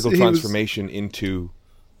a physical transformation into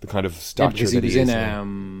the kind of stature that he is. He was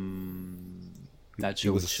in that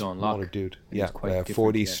show with Sean Locke. Dude. Yeah,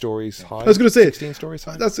 40 stories high. I was going to say 16 stories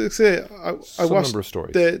high. That's say I watched number of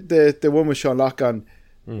stories. The one with Sean Locke on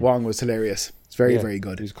Wong was hilarious. It's very very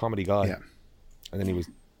good. He's a comedy guy. Yeah, and then he was.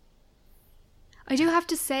 I do have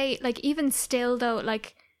to say, like, even still though,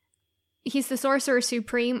 like, he's the Sorcerer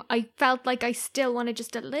Supreme. I felt like I still wanted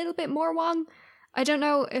just a little bit more Wong. I don't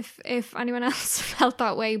know if anyone else felt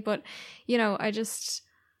that way, but, you know,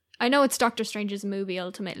 I know it's Doctor Strange's movie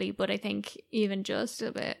ultimately, but I think even just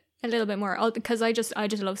a little bit more, because I just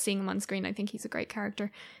love seeing him on screen. I think he's a great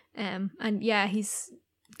character. And yeah, he's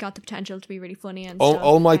got the potential to be really funny and stuff.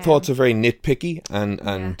 All my thoughts are very nitpicky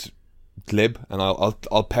and glib, and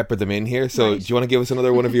I'll pepper them in here. So do you want to give us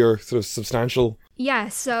another one of your sort of substantial? Yeah,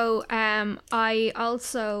 so I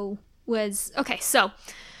also was so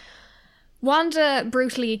Wanda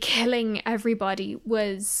brutally killing everybody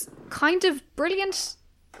was kind of brilliant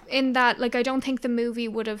in that, like, I don't think the movie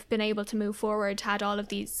would have been able to move forward had all of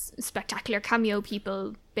these spectacular cameo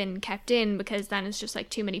people been kept in, because then it's just like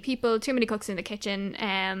too many people, too many cooks in the kitchen,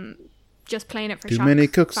 just playing it for too shock many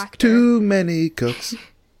cooks, factor. too many cooks.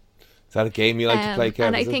 Is that a game you like to play, Kev?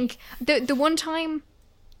 And I think the one time...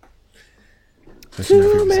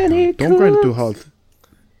 Too many cooks. Don't grind it to a halt.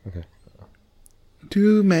 Okay.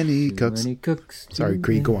 Too many cooks. Many cooks. Sorry,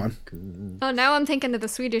 Cree, go on. Oh, now I'm thinking of the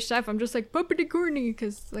Swedish chef. I'm just like, Puppety Gurney,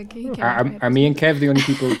 because, like, he can't... Are me and Kev the only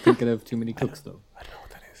people thinking of too many cooks, though? I don't know what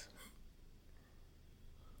that is.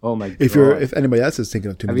 Oh my god. If anybody else is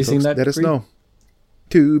thinking of too Have many you seen cooks, that, let us Cree? know.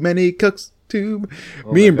 Too many cooks. Me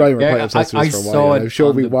my and Brian God. were Yeah, quite obsessed with I this for a saw while. it I'm sure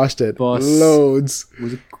on we the watched it bus. loads.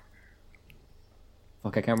 Was it...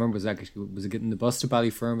 Fuck, I can't remember. Was it getting the bus to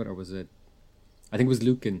Ballyfermot, or was it... I think it was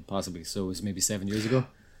Lucan, possibly. So it was maybe 7 years ago.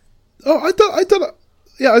 Oh, I thought.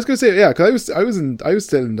 Yeah, I was going to say, yeah, because I was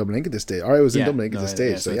still in Dublin at this stage, or I was in Dublin at this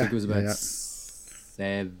stage. So I yeah, think it was about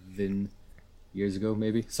 7 years ago,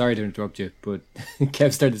 maybe. Sorry to interrupt you, but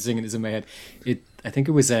Kev started singing this in my head. I think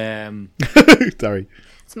it was. Sorry.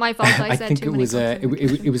 It's my fault. I I said think too it many was. cooks in the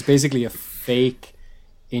kitchen. It was basically a fake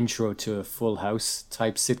intro to a Full House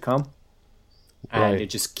type sitcom, and Right. it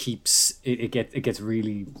just keeps. It gets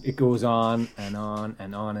really. It goes on and on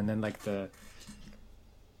and on, and then like the.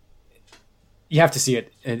 You have to see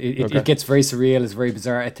it. It gets very surreal. It's very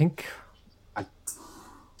bizarre. I think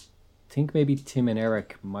maybe Tim and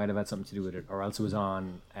Eric might have had something to do with it, or else it was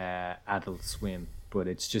on Adult Swim. But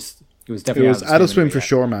it was It definitely was Adult Swim anyway, for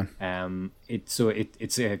sure, man. It's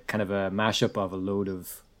a kind of a mashup of a load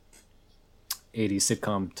of 80s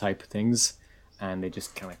sitcom type things, and it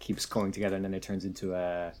just kind of keeps going together, and then it turns into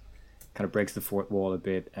a kind of breaks the fourth wall a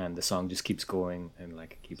bit, and the song just keeps going, and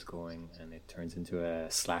like it keeps going, and it turns into a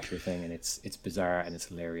slasher thing, and it's bizarre and it's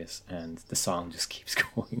hilarious, and the song just keeps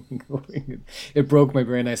going and going. It broke my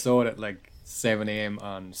brain. I saw it at like 7 a.m.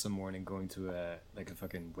 on some morning going to a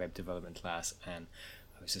fucking web development class, and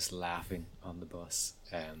I was just laughing on the bus.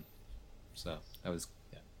 So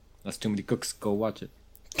that's Too Many Cooks. Go watch it.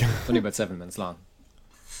 It's only about 7 minutes long.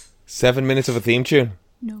 7 minutes of a theme tune.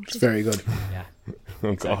 No, It's very good. Yeah.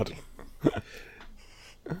 Oh God.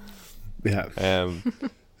 Yeah. So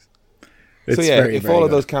It's yeah, very, if very all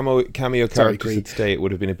of good. those cameo Sorry, characters Cree. had stayed, it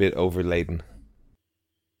would have been a bit overladen.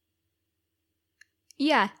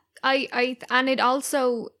 Yeah, I and it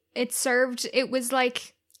also it served. It was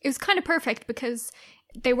kind of perfect because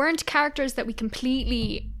they weren't characters that we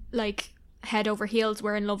completely like head over heels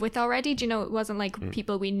were in love with already. Do you know, it wasn't like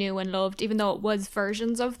people we knew and loved, even though it was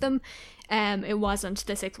versions of them. It wasn't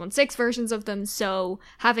the 616 versions of them, so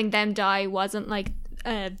having them die wasn't like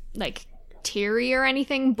teary or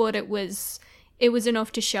anything, but it was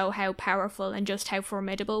enough to show how powerful and just how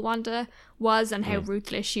formidable Wanda was, and how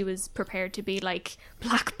ruthless she was prepared to be. Like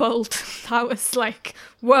Black Bolt, that was like,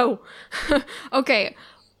 whoa. Okay,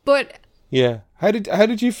 but Yeah. How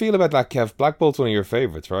did you feel about that, Kev? Black Bolt's one of your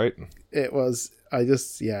favourites, right? It was. I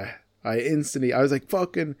was like,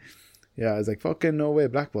 fucking. Yeah, I was like, fucking no way,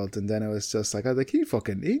 Black Bolt. And then I was like,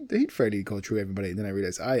 he'd fairly go through everybody. And then I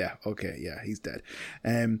realized, he's dead.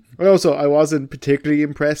 But also, I wasn't particularly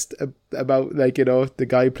impressed about, like, you know, the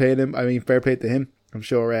guy playing him. I mean, fair play to him. I'm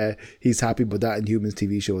sure he's happy, but that Inhumans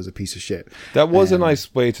TV show was a piece of shit. That was a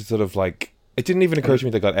nice way to sort of like... It didn't even occur to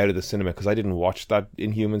me they got out of the cinema, because I didn't watch that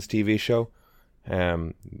Inhumans TV show.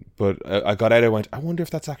 But I got out, I went, I wonder if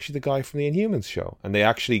that's actually the guy from the Inhumans show. And they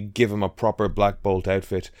actually give him a proper Black Bolt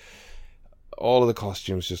outfit. All of the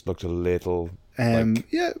costumes just looked a little...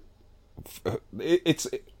 Yeah. It's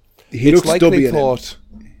He looks like stubby they in it. thought,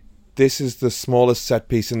 this is the smallest set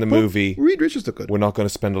piece in the movie. Reed Richards looked good. We're not going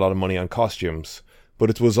to spend a lot of money on costumes. But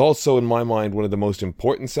it was also, in my mind, one of the most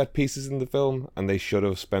important set pieces in the film, and they should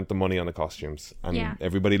have spent the money on the costumes. And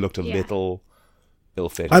everybody looked a little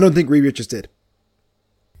ill-fitted. I don't think Reed Richards did.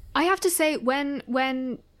 I have to say, when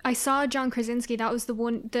I saw John Krasinski. That was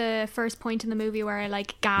the first point in the movie where I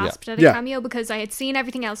like gasped at a Yeah. cameo, because I had seen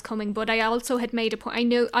everything else coming, but I also had made a point.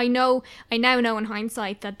 I now know in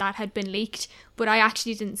hindsight that had been leaked, but I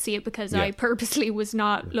actually didn't see it because I purposely was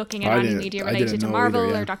not looking at I any didn't- media I didn't related to know Marvel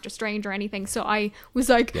either, yeah. or Doctor Strange or anything. So I was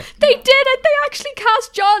like, they did it! They actually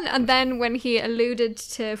cast John! And then when he alluded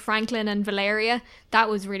to Franklin and Valeria, that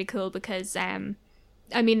was really cool because, I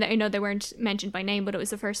mean, I know they weren't mentioned by name, but it was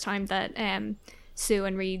the first time that Sue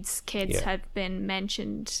and Reed's kids had been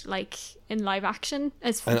mentioned, like, in live action,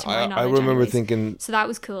 as far And to my I knowledge. remember anyways. thinking, So that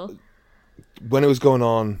was cool. when it was going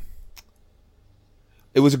on,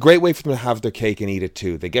 it was a great way for them to have their cake and eat it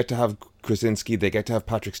too. They get to have Krasinski, they get to have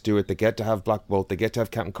Patrick Stewart, they get to have Black Bolt, they get to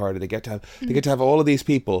have Captain Carter, they get to have all of these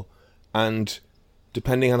people, and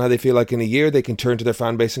depending on how they feel like in a year, they can turn to their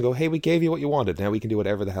fan base and go, "Hey, we gave you what you wanted. Now we can do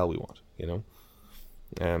whatever the hell we want." You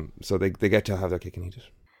know, so they get to have their cake and eat it.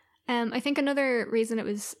 I think another reason it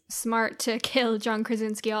was smart to kill John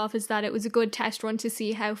Krasinski off is that it was a good test run to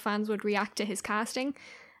see how fans would react to his casting,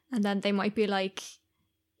 and then they might be like,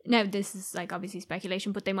 now this is like obviously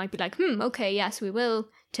speculation, but they might be like, okay, yes, we will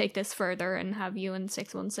take this further and have you in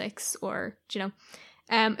 616, or, you know.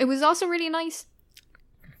 It was also really nice.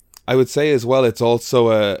 I would say as well, it's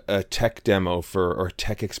also a tech demo or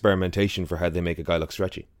tech experimentation for how they make a guy look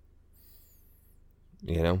stretchy.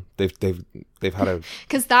 You know, they've had a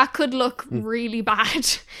Because that could look really bad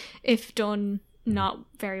if done not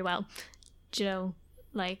very well. Do you know,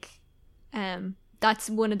 like, that's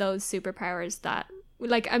one of those superpowers that,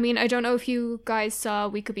 like, I mean, I don't know if you guys saw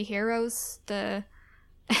We Could Be Heroes, the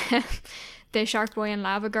the Shark Boy and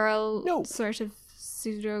Lava Girl sort of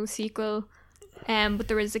pseudo sequel. But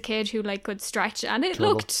there was a kid who like could stretch, and it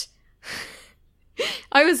looked.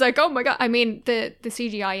 I was like, oh my god! I mean, the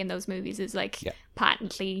CGI in those movies is like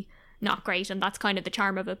patently not great, and that's kind of the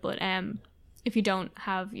charm of it. But if you don't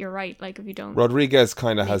have, you're right. Like if you don't, Rodriguez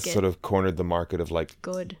kind of has it sort of cornered the market of like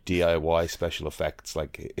good DIY special effects.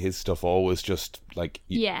 Like his stuff always just like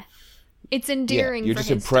it's endearing. You're for just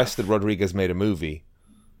his impressed stuff. that Rodriguez made a movie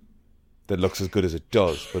that looks as good as it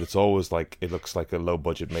does, but it's always like it looks like a low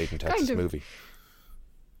budget made in Texas Kind of. movie.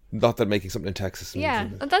 Not that making something in Texas. Yeah,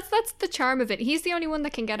 that's the charm of it. He's the only one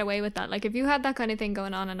that can get away with that. Like, if you had that kind of thing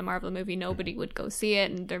going on in a Marvel movie, nobody would go see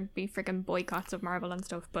it, and there'd be freaking boycotts of Marvel and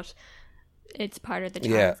stuff. But it's part of the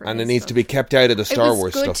charm. Yeah, for and his it needs stuff. to be kept out of the Star was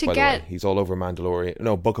Wars good stuff, to by the get- way. He's all over Mandalorian.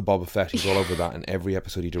 No, Book of Boba Fett. He's all over that, and every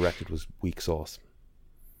episode he directed was weak sauce.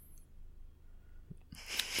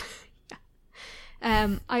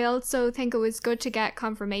 I also think it was good to get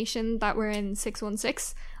confirmation that we're in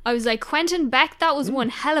 616. I was like, Quentin Beck, that was one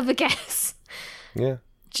hell of a guess. Yeah.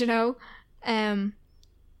 Do you know? And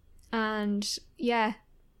yeah,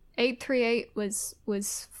 838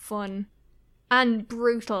 was fun and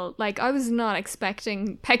brutal. Like, I was not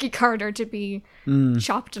expecting Peggy Carter to be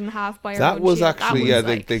chopped in half by her That own was shield. actually, That was, yeah,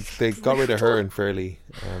 like, they got rid of her and fairly...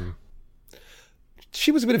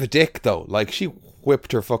 she was a bit of a dick, though. Like, she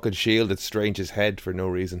whipped her fucking shield at Strange's head for no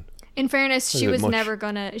reason. in fairness, she a bit was much.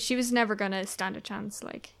 never gonna stand a chance.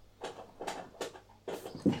 Like,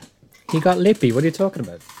 He got lippy. What are you talking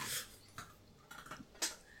about?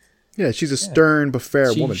 Yeah, she's a stern but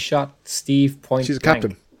fair She woman. shot Steve point She's a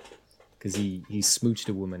captain. because he smooched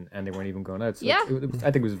a woman and they weren't even going out. So Yeah.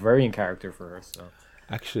 I think it was very in character for her. So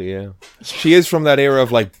Actually, yeah. She is from that era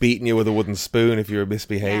of, like, beating you with a wooden spoon if you're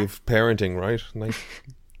misbehaved parenting, right? Like,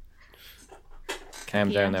 calm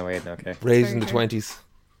Yeah. down now, Aiden. Okay, raised in the Very 20s.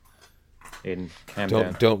 Aiden, calm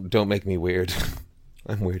down. Don't make me weird.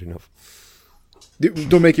 I'm weird enough.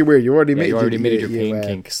 Don't make it weird. You already Yeah, made you already admitted your you, pain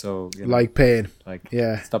kink, so you know, like pain. like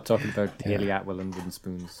Yeah. stop talking about Haley Atwell and wooden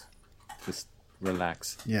spoons. Just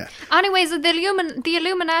relax. Yeah. anyways, the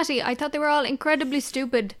Illuminati, I thought they were all incredibly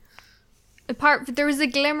stupid. There was a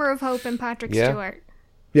glimmer of hope in Patrick Yeah. Stewart.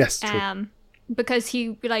 Yes. True. Because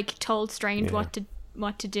he like told Strange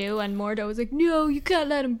what to do, and Mordo was like, no, you can't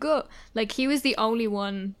let him go. Like, he was the only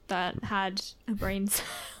one that had a brain cell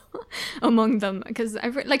among them, because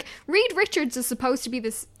like Reed Richards is supposed to be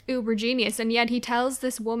this uber genius, and yet he tells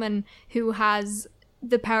this woman who has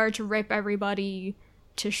the power to rip everybody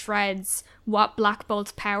to shreds what Black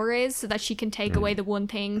Bolt's power is, so that she can take away the one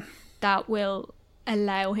thing that will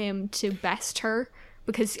allow him to best her.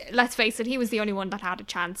 Because let's face it, he was the only one that had a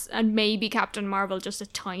chance, and maybe Captain Marvel just a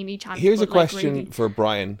tiny chance. Here's a but, like, question really- for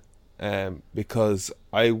Brian, because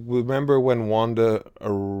I remember when Wanda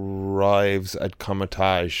arrives at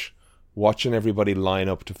Comatage, watching everybody line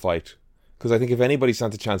up to fight. Because I think if anybody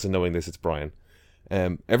stands a chance of knowing this, it's Brian.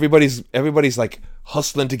 Everybody's like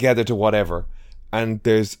hustling together to whatever, and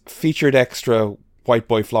there's featured extra white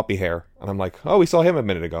boy floppy hair, and I'm like, oh, we saw him a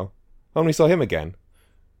minute ago. Oh, and we saw him again.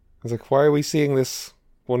 was like, why are we seeing this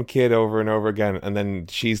one kid over and over again? And then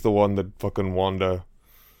she's the one that fucking Wanda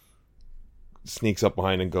sneaks up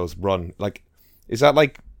behind and goes, run. Like, is that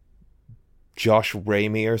like Josh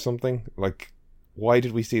Raimi or something? Like, why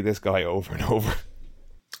did we see this guy over and over?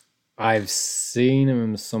 I've seen him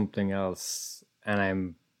in something else,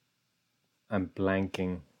 and I'm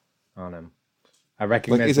blanking on him. I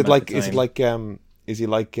recognize. Like, is him it like? at the Is it time. like? Is he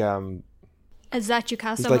like? Is that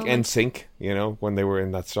Jukasa He's like moment? NSYNC, you know, when they were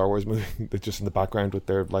in that Star Wars movie, they're just in the background with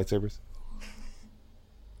their lightsabers.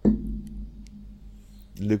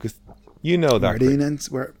 Lucas, you know that. Chris. Guardians,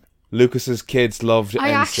 where Lucas's kids loved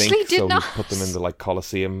I actually NSYNC, did so not. he put them in the like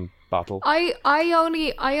Colosseum battle. I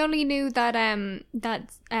only knew that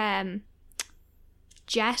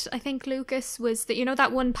Jet, I think Lucas was the, you know,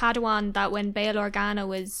 that one Padawan that when Bail Organa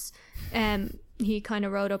was he kind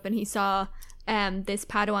of rode up and he saw this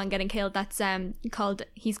Padawan getting killed. That's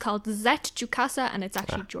he's called Zet Jukasa, and it's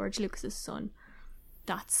actually George Lucas's son.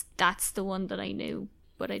 That's the one that I knew,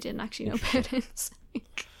 but I didn't actually know about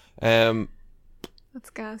NSYNC. That's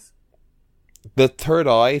gas. The third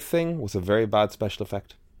eye thing was a very bad special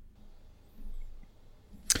effect.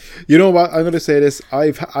 You know what? I'm going to say this.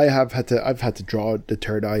 I've had to draw the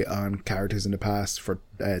third eye on characters in the past for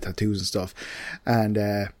tattoos and stuff, and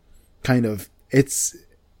kind of it's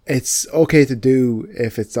okay to do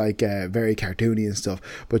if it's like very cartoony and stuff,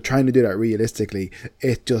 but trying to do that realistically,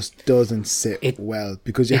 it just doesn't sit well,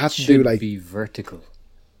 because you have to do like be vertical.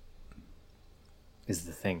 Is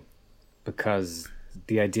the thing, because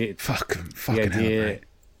the idea fucking the idea hell, right?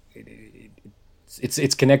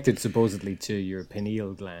 it's connected supposedly to your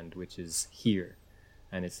pineal gland, which is here,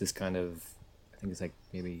 and it's this kind of, I think it's like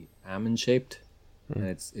maybe almond shaped, and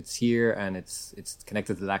it's here, and it's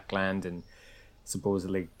connected to that gland, and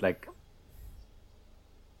supposedly like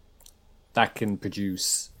that can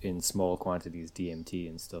produce in small quantities DMT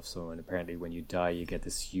and stuff. So, and apparently when you die you get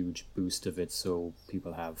this huge boost of it, so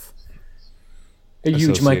people have a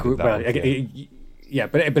huge Associated micro that, yeah,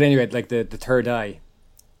 but anyway, like the third eye,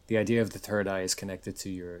 the idea of the third eye is connected to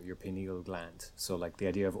your pineal gland. So like the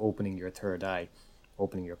idea of opening your third eye,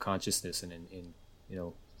 opening your consciousness, and in you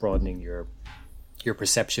know, broadening your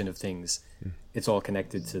perception of things, it's all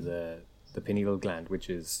connected to the pineal gland, which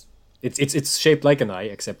is it's shaped like an eye,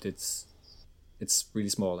 except it's really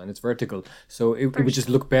small and it's vertical. So it would just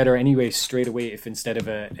look better anyway straight away if instead of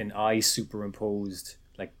an eye superimposed,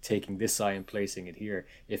 like taking this eye and placing it here,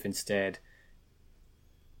 if instead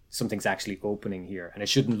something's actually opening here, and it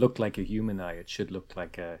shouldn't look like a human eye, it should look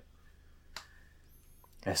like a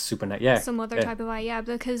some other type of eye,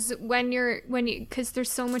 because because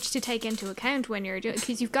there's so much to take into account when you're doing,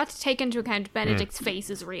 because you've got to take into account Benedict's face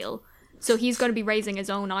is real, so he's going to be raising his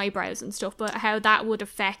own eyebrows and stuff, but how that would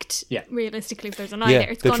affect realistically if there's an eye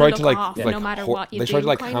there, it's going to look off no matter what you do. They tried to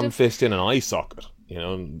like ham fist in an eye socket, you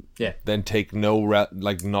know, and then take not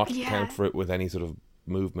account for it with any sort of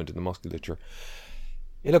movement in the musculature.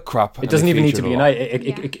 It looked crap. It doesn't even need to be an eye.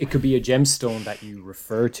 It could be a gemstone that you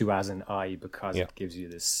refer to as an eye, because it gives you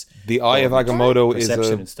this. The Eye of Agamotto is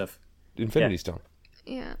a and stuff. Infinity Stone.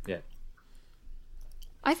 Yeah. Yeah.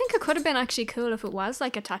 I think it could have been actually cool if it was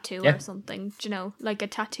like a tattoo or something, you know, like a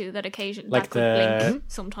tattoo that that could blink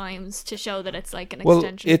sometimes to show that it's like an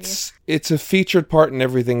extension. Well, it's a featured part in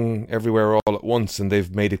everything, everywhere, all at once, and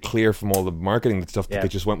they've made it clear from all the marketing and stuff that they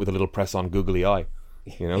just went with a little press-on googly eye.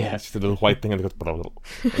 You know, it's just a little white thing, and it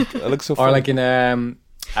looks so. Or like in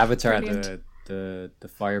Avatar, the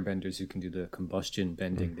firebenders who can do the combustion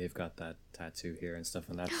bending, they've got that tattoo here and stuff,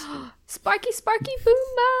 and that's cool. Sparky Boom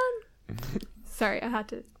Man. Sorry, I had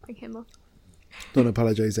to bring him up. Don't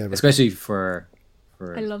apologize ever. Especially for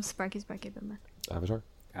I love Sparky Boom Man.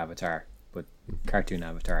 Avatar, but cartoon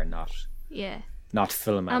Avatar, not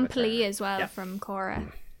film Avatar. And Plee as well from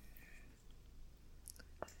Korra.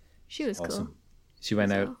 She was awesome. cool. She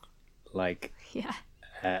went out like she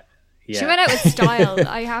went out with style.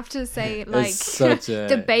 I have to say, like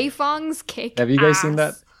the Beifongs kick. Have you guys seen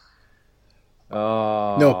that?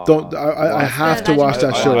 Oh no! Don't. I have to watch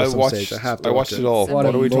that show. I watched it all. What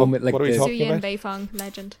are we talking about? Suyin Beifong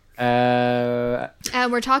legend.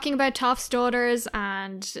 We're talking about Toph's daughters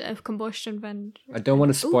and combustion bend. I don't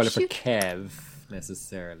want to spoil it for Kev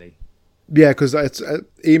necessarily. Yeah, because it's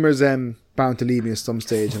Emer's bound to leave me at some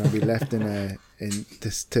stage, and I'll be left I've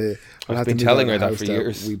been telling her that for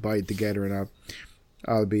years. We buy it together, and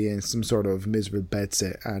I'll be in some sort of miserable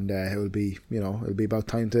bedsit, and it'll be about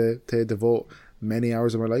time to devote many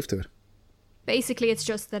hours of my life to it. Basically, it's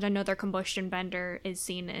just that another combustion bender is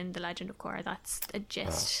seen in The Legend of Korra. That's the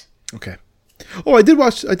gist. Okay. Oh, I did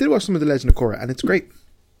watch some of The Legend of Korra, and it's great.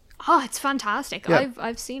 Oh, it's fantastic. Yeah.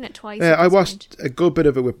 I've seen it twice. Yeah, at I this watched point. a good bit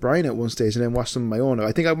of it with Brian at one stage, and then watched some of my own.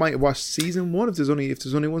 I think I might have watched season 1 if there's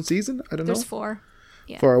only one season. I don't know. There's 4.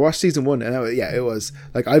 Yeah. I watched season 1, and it was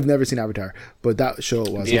like, I've never seen Avatar, but that show was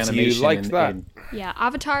The If you animation liked and- that. and- Yeah,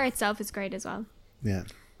 Avatar itself is great as well. yeah.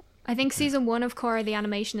 I think season 1 of Korra, the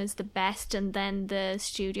animation is the best, and then the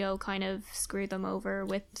studio kind of screwed them over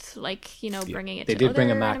with, like, you know, bringing it They to did other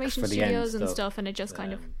bring a Mac animation for the end, studios and though. stuff, and it just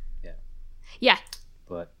kind of yeah, yeah,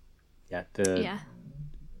 but yeah,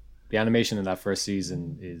 the animation in that first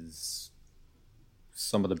season is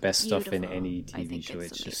some of the best stuff in Beautiful. any I TV think show.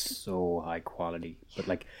 it's It's amazing. just so high quality. But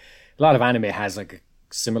like a lot of anime has like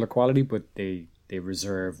a similar quality, but they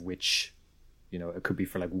reserve which, you know, it could be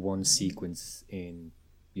for like one sequence in,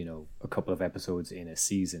 you know, a couple of episodes in a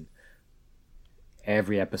season.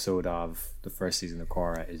 Every episode of the first season of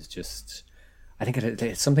Korra is just, I think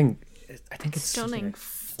it's something something Stunning. like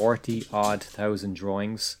 40,000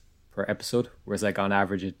 drawings per episode, whereas like on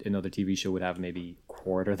average another TV show would have maybe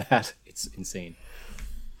quarter that. It's insane.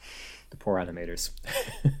 The poor animators.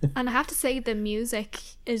 and I have to say the music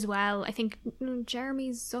as well. I think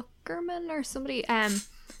Jeremy Zuckerman or somebody,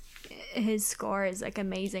 his score is like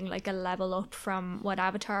amazing, like a level up from what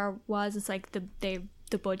Avatar was. It's like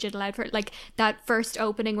the budget allowed for it. Like that first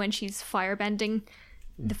opening when she's firebending,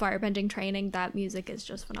 the firebending training, that music is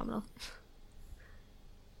just phenomenal.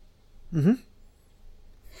 But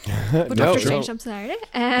No, Doctor no. Strange, I'm sorry.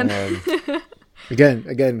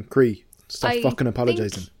 Again, Cree, stop I fucking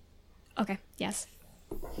apologizing. Okay, yes.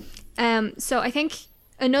 So I think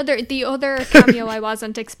the other cameo I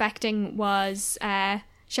wasn't expecting was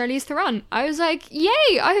Charlize Theron. I was like,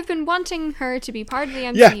 yay! I have been wanting her to be part of the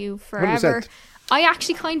MCU forever. 100%. I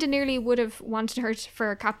actually kind of nearly would have wanted her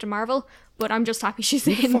for Captain Marvel, but I'm just happy she's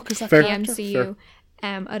in fuck is that the character? MCU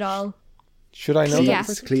at all. Should I know Clea. that?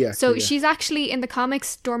 first? Clea. So Clea. she's actually in the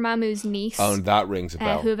comics Dormammu's niece. Oh, and that rings a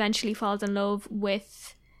bell. Who eventually falls in love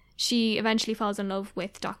with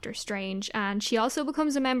Doctor Strange, and she also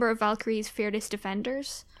becomes a member of Valkyrie's Fearless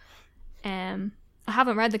Defenders. I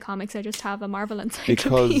haven't read the comics, I just have a Marvel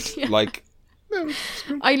encyclopedia. Because, like,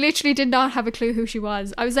 I literally did not have a clue who she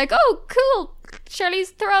was. I was like, oh, cool, Charlize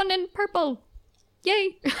Theron in purple.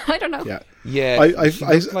 Yay. I don't know. Yeah. yeah, I- she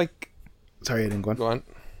looks I- like. Sorry, I didn't go on. Go on.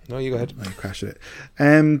 No, you go ahead. I crashed it.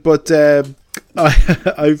 But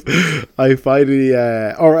I finally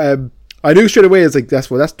I knew straight away. It's like that's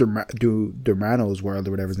Dormano's world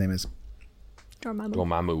or whatever his name is. Dormammu.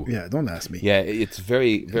 Dormammu. Yeah, don't ask me. Yeah, it's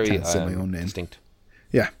very, very can't say my own name. distinct.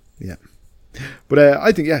 Yeah. But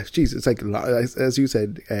I think, yeah, geez, it's like, as you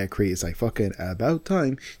said, Cree, it's like fucking about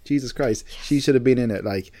time. Jesus Christ. She should have been in it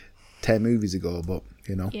like 10 movies ago, but,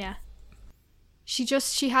 you know. Yeah.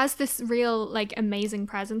 She has this real, like, amazing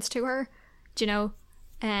presence to her, do you know?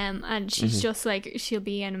 And she's just like, she'll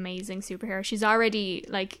be an amazing superhero. She's already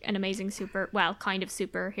like an amazing kind of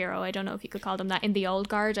superhero. I don't know if you could call them that in the Old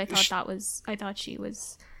Guard. I thought she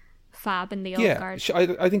was fab in the Old Yeah, Guard.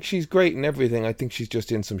 I think she's great and everything. I think she's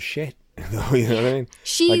just in some shit. You know what I mean?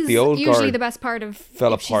 She's like the Old usually Guard the best part of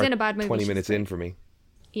fell if she's apart in a bad movie. 20 she's minutes great. in for me.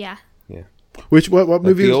 Yeah. Yeah. What Like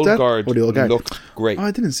movie the was Old that? Guard Oh, the Old Guard. looked great. Oh,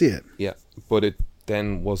 I didn't see it. Yeah, but it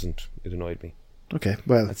then wasn't. It annoyed me. Okay,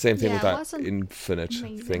 well, The same thing Yeah, with it that wasn't Infinite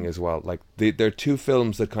amazing. thing as well. Like there are two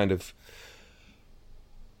films that kind of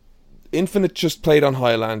Infinite just played on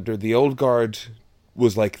Highlander. The Old Guard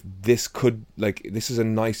was like this is a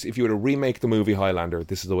nice, if you were to remake the movie Highlander,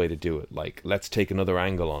 this is the way to do it. Like, let's take another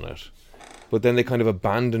angle on it. But then they kind of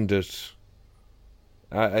abandoned it.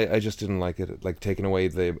 I just didn't like it, like taking away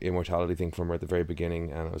the immortality thing from her at the very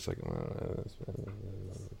beginning, and I was like,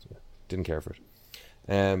 didn't care for it.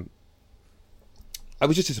 I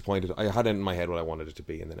was just disappointed. I had it in my head what I wanted it to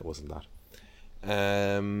be, and then it wasn't that.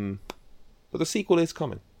 But the sequel is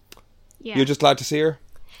coming. Yeah. You're just glad to see her?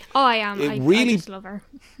 Oh, I am. I just love her.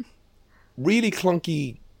 Really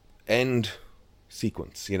clunky end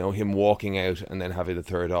sequence, you know, him walking out and then having the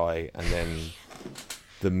third eye, and then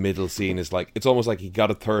the middle scene is like, it's almost like he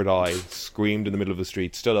got a third eye, screamed in the middle of the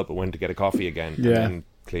street, stood up and went to get a coffee again, Yeah. and then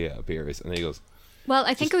Clea appears, and then he goes, Well,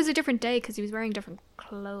 I think it was a different day because he was wearing different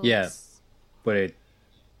clothes. Yeah. But it,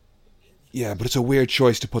 yeah, but it's a weird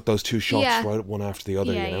choice to put those two shots Yeah. right one after the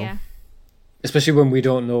other, Yeah, you know? yeah. especially when we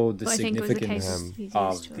don't know the But I think it was the significance case he's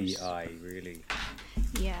of used to the it. eye, really.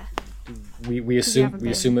 Yeah. We assume haven't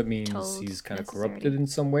it been means told he's kind of necessarily. corrupted in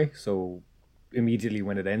some way. So immediately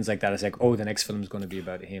when it ends like that, it's like, oh, the next film is going to be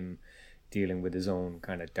about him dealing with his own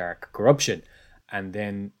kind of dark corruption. And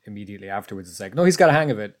then immediately afterwards, it's like, no, he's got a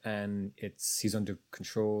hang of it, and he's under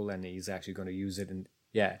control, and he's actually going to use it. And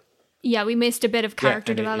yeah, Yeah, we missed a bit of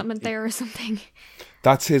character and it- development there or something.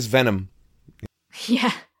 That's his Venom.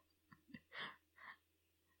 Yeah.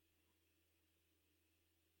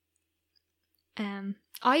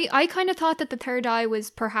 I kind of thought that the third eye was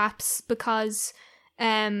perhaps because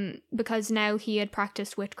now he had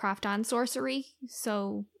practiced witchcraft and sorcery.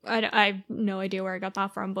 So I have no idea where I got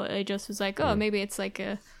that from, but I just was like, oh, maybe it's like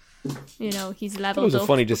a, he's leveled up. It was a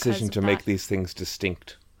funny decision because to of make that. these things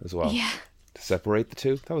distinct as well. Yeah. To separate the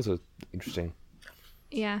two. That was interesting.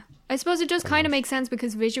 Yeah, I suppose it does kind of make sense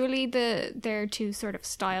because visually their two sort of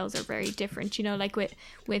styles are very different. Like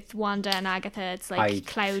with Wanda and Agatha, it's like I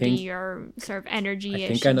cloudy think- or sort of energy-ish. I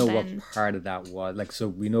think I know and what then, part of that was. Like, so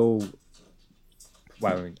we know.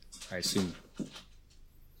 Well, I assume.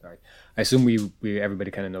 Sorry, I assume we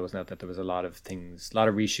everybody kind of knows now that there was a lot of things, a lot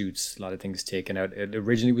of reshoots, a lot of things taken out. It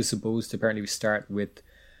originally was supposed to apparently start with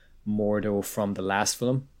Mordo from the last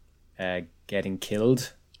film, getting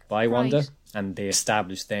killed by Wanda, Right. and they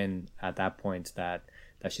established then at that point that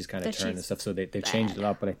she's kind of That turned and she's stuff. So they changed a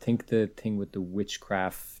lot. But I think the thing with the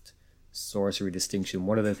witchcraft sorcery distinction,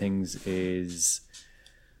 one of the things is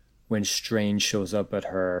when Strange shows up at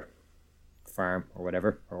her farm or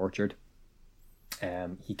whatever, or orchard,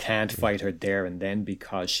 he can't fight her there and then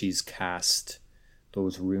because she's cast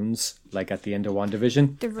those runes like at the end of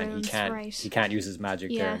WandaVision. The And runes, right. he can't use his magic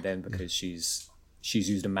there Yeah. and then because she's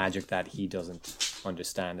used a magic that he doesn't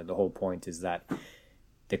understand, and the whole point is that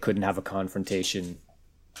they couldn't have a confrontation.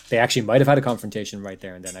 They actually might have had a confrontation right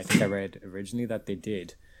there and then. I think I read originally that they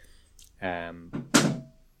did,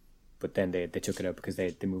 but then they took it out because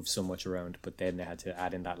they moved so much around. But then they had to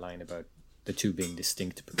add in that line about the two being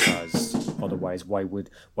distinct because otherwise, why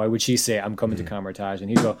would she say I'm coming to Camartage and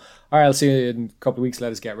he'd go, all right, I'll see you in a couple of weeks.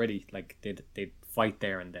 Let us get ready. Like they'd fight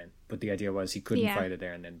there and then. But the idea was he couldn't Yeah. fight her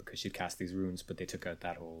there and then because she'd cast these runes. But they took out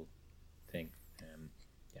that whole thing.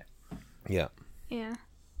 Yeah. yeah.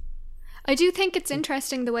 I do think it's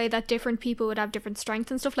interesting the way that different people would have different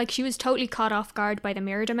strengths and stuff. Like, she was totally caught off guard by the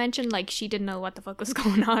mirror dimension. Like, she didn't know what the fuck was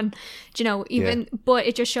going on. But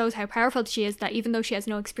it just shows how powerful she is, that even though she has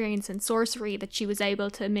no experience in sorcery, that she was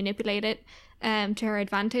able to manipulate it to her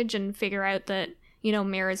advantage and figure out that,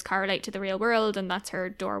 mirrors correlate to the real world and that's her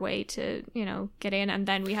doorway to, get in. And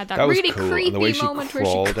then we had that That was really cool. creepy And the way she moment where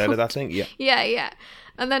she crawled out of that thing. Yeah. yeah.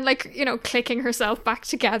 And then, clicking herself back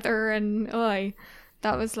together and,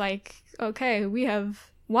 that was like, okay,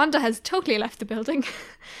 Wanda has totally left the building.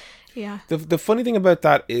 Yeah. The funny thing about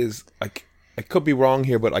that is, like, I could be wrong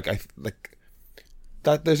here, but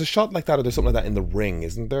that there's a shot like that, or there's something like that in The Ring,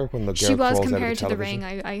 isn't there? When the girl She was crawls compared out of to the The television.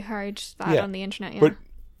 Ring. I heard that Yeah. on the internet, yeah. But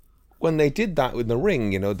when they did that in The Ring,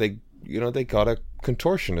 they got a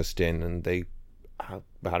contortionist in and they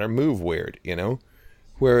had her move weird,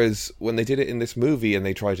 Whereas when they did it in this movie and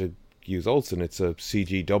they tried to use Olsen, it's a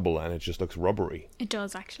CG double and it just looks rubbery. It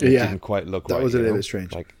does, actually. Yeah. Didn't quite look That right. was a you little know?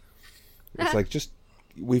 strange. Like, it's like, just,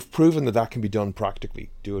 we've proven that can be done practically.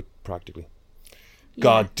 Do it practically.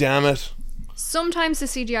 God damn it. Sometimes the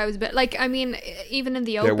CGI was a bit, even in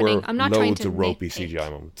the There opening, were I'm not trying loads to of ropey nitpick. CGI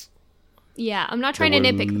moments. Yeah, I'm not trying There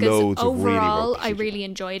to were nitpick because loads of really overall ropey I CGI. really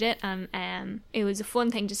enjoyed it and it was a fun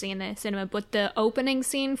thing to see in the cinema. But the opening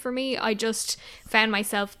scene for me, I just found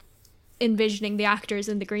myself envisioning the actors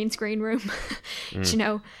in the green screen room.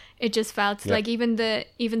 It just felt like even the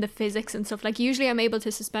physics and stuff. Like, usually I'm able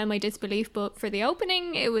to suspend my disbelief, but for the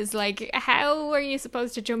opening, it was like, how are you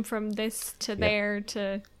supposed to jump from this to there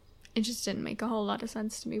to? It just didn't make a whole lot of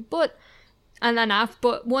sense to me. But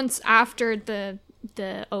once after the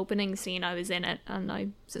opening scene, I was in it and I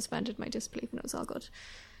suspended my disbelief and it was all good.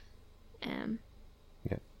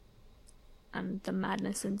 Yeah. And the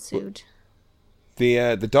madness ensued.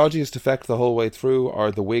 The dodgiest effect the whole way through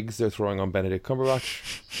are the wigs they're throwing on Benedict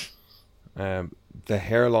Cumberbatch. The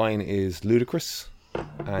hairline is ludicrous,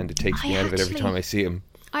 and it takes me out of it every time I see him.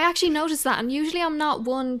 I actually noticed that, and usually I'm not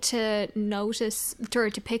one to notice or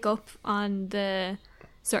to pick up on the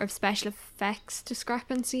sort of special effects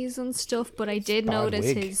discrepancies and stuff, but I did bad notice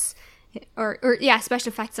wig. his special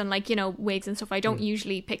effects on wigs and stuff. I don't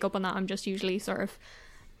usually pick up on that. I'm just usually sort of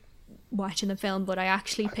watching the film, but I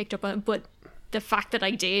actually picked up on it. But the fact that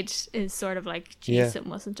I did is sort of like, geez, it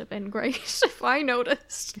mustn't have been great if I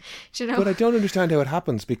noticed, But I don't understand how it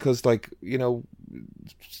happens because, the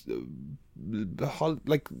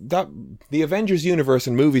Avengers universe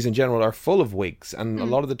and movies in general are full of wigs, and a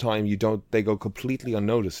lot of the time they go completely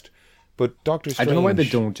unnoticed. But Doctor Strange, I don't know why they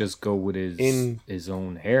don't just go with his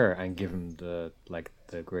own hair and give him the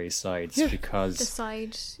grey sides because the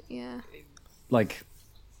side,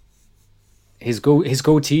 his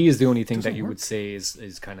goatee is the only thing that you would say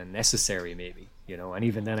is kind of necessary, maybe, and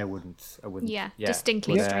even then I wouldn't. Yeah,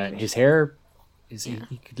 distinctly strange. His hair is he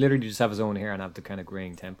could literally just have his own hair and have the kind of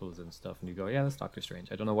graying temples and stuff, and you go, yeah, that's Doctor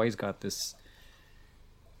Strange. I don't know why he's got this.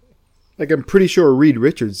 Like, I'm pretty sure Reed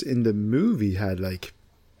Richards in the movie had, like,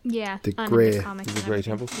 Yeah, The and grey- in the comics the and grey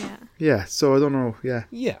everything. temples? Yeah. yeah, so I don't know, yeah.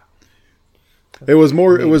 Yeah. It was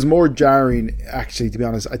more jarring, actually, to be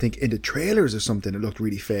honest. I think in the trailers or something, it looked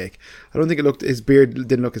really fake. I don't think his beard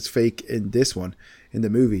didn't look as fake in this one, in the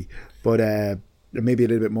movie, but maybe a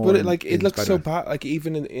little bit more. But in it looked so Spider-Man. bad. Like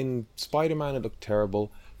even in Spider-Man, it looked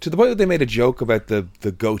terrible. To the point that they made a joke about the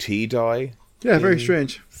goatee dye. Yeah, very in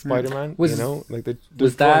strange. Spider-Man, Was- you know, like they're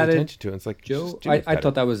was drawing that a attention to it. It's like Joe, just do I it better.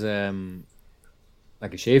 thought that was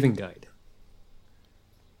like a shaving guide.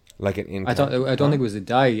 like an in. I don't think it was a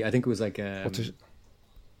dye. I think it was like What's it?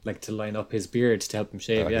 like to line up his beard to help him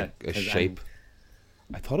shave. Like yeah, a 'Cause- shape.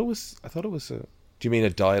 I thought it was a. Do you mean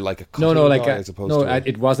a dye like a No, cutting like dye as opposed to?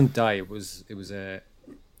 it wasn't dye. It was a. It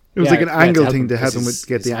was yeah, like an yeah, angle to thing to help because him with,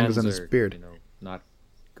 get the angles on hands his are, beard. You know, not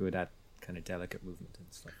good at kind of delicate movement and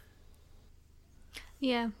stuff.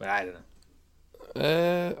 Yeah. But I don't know.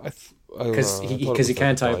 Because I thought it he was can't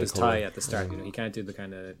like a tie up his colour. tie at the start. You know, he can't do the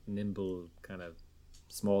kind of nimble, kind of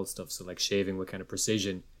small stuff. So like shaving with kind of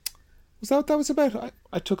precision. Was that what that was about?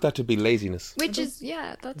 I took that to be laziness Which is,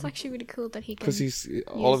 yeah, that's actually really cool that he can. because he's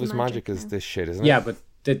all of use his magic is now. this shit, isn't Yeah, it?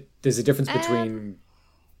 but there's a difference between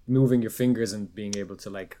moving your fingers and being able to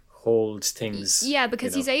like hold things. Yeah,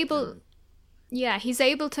 because you know, he's able. Yeah, he's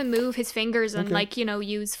able to move his fingers and Okay. like, you know,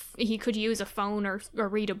 he could use a phone or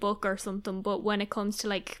read a book or something, but when it comes to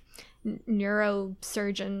like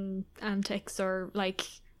neurosurgeon antics or like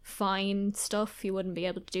fine stuff, he wouldn't be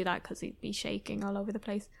able to do that because he'd be shaking all over the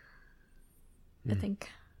place. I think.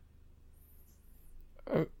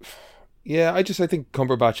 Yeah, I think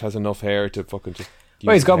Cumberbatch has enough hair to fucking just.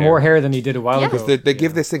 Well, he's use got hair. more hair than he did a while Yeah. ago. Because they you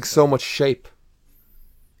give know. this thing so much shape.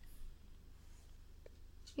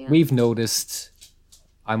 Yeah. We've noticed.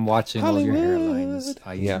 I'm watching all your Hollywood.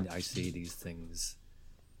 hairlines. Yeah. I see these things.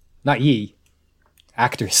 Not ye,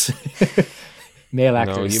 actors, male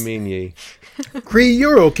actors. No, you mean ye. Cree,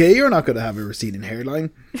 you're okay. You're not going to have a receding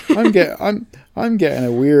hairline. I'm getting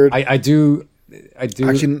a weird. I do.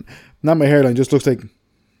 Actually, not my hairline. Just looks like.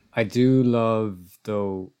 I do love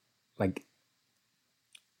though, like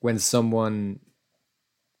when someone's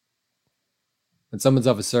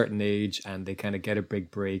of a certain age and they kind of get a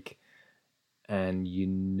big break, and you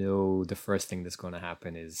know the first thing that's going to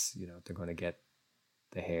happen is, you know, they're going to get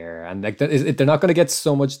the hair, and like they're not going to get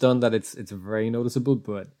so much done that it's very noticeable,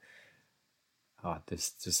 but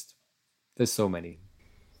there's so many.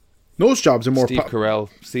 Nose jobs are more. Steve Carell,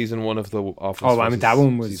 season 1 of The Office. Oh, I mean that versus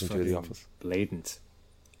one was season 2 of The fucking Office. blatant,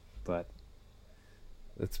 but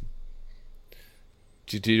It's.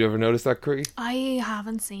 Did you ever notice that, Cree? I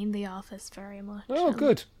haven't seen The Office very much. Oh,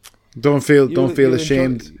 good. Don't feel You enjoy-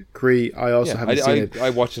 ashamed, Cree. I also Yeah, haven't seen it. I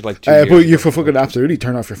watched it like 2 years But you ago. for fucking absolutely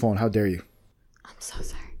turn off your phone. How dare you? I'm so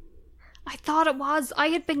sorry. I thought it was. I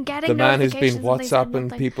had been getting The man who's been notifications and they said WhatsApping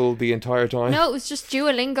nothing. people the entire time. No, it was just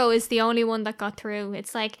Duolingo is the only one that got through.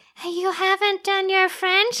 It's like, hey, you haven't done your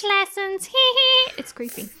French lessons. Hee hee. It's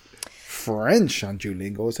creepy. French on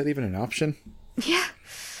Duolingo, is that even an option? Yeah.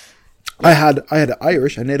 I had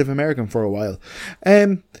Irish and Native American for a while.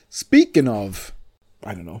 Speaking of,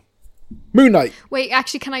 I don't know, Moon Knight. Wait,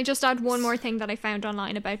 actually, can I just add one more thing that I found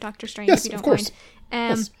online about Doctor Strange? Yes, if you of don't course.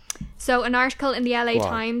 mind. Yes. So an article in the LA Go on.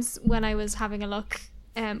 Times when I was having a look,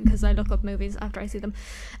 because I look up movies after I see them.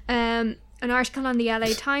 An article on the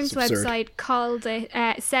LA Times It's absurd. website called it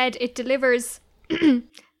said it delivers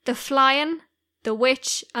the Flying, the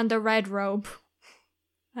Witch, and the Red Robe.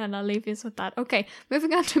 And I'll leave you with that. Okay,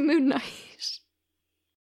 moving on to Moon Knight.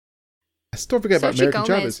 Yes, don't forget about Sophie American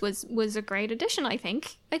Gomez Chavez. was a great addition, I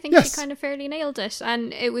think. I think Yes. she kind of fairly nailed it.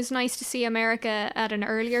 And it was nice to see America at an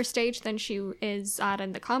earlier stage than she is at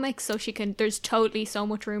in the comics. So there's totally so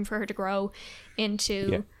much room for her to grow into.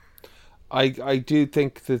 Yeah. I do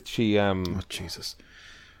think that she Oh, Jesus.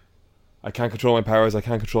 I can't control my powers. I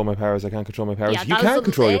can't control my powers. I can't control my powers. Yeah, you that was can a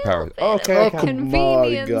control your little powers. bit Okay, of I a can.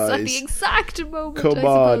 convenience at guys. the exact moment. Come I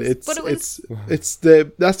on, suppose. But it was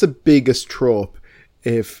that's the biggest trope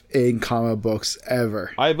if in comic books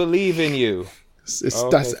ever. I believe in you. Okay,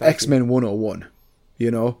 That's thank X-Men 101.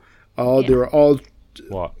 You know, Yeah. they were all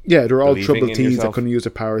What? they're all Believing troubled in teens that yourself. couldn't use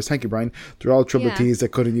their powers. Thank you, Brian. They're all troubled Yeah. teens that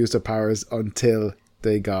couldn't use their powers until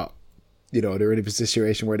they got, you know, they were in a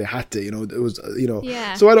situation where they had to. You know, it was, you know.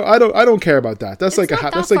 Yeah. So I don't care about that. That's It's like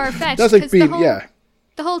not that's that like far-fetched, that's like 'cause the being whole-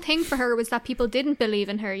 the whole thing for her was that people didn't believe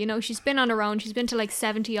in her. You know, she's been on her own. She's been to like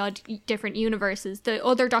 70 odd different universes. The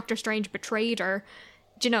other Doctor Strange betrayed her.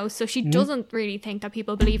 Do you know, so she doesn't really think that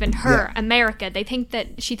people believe in her, Yeah. America. They think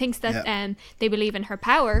that she thinks that Yeah. they believe in her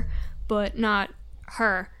power, but not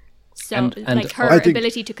her. So And like her I think-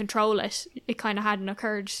 ability to control it, it kind of hadn't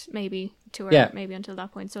occurred maybe to her Yeah. maybe until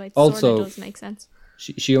that point. So it Also- sort of does make sense.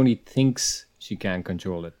 She only thinks she can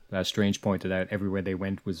control it. As Strange pointed out, everywhere they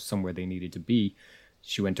went was somewhere they needed to be.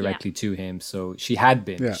 She went directly to him, so she had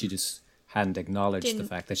been. Yeah. She just hadn't acknowledged the Didn't.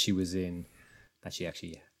 fact that she was in, that she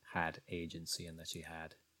actually had agency and that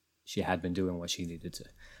she had been doing what she needed to.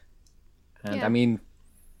 And Yeah. I mean,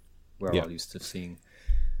 we're Yeah. all used to seeing,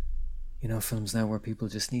 films now where people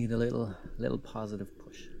just need a little positive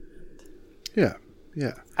push. Yeah,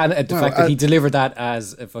 yeah. And the Well, fact that he delivered that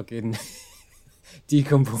as a fucking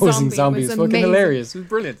decomposing Zombie zombie was is fucking amazing. hilarious. It was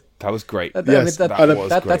brilliant. That was great. That- Yes, I mean, that was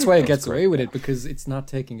that's great. why That it was gets great. away with it, because it's not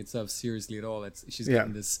taking itself seriously at all. She's getting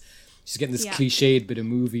Yeah. this Yeah. cliched bit of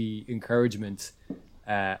movie encouragement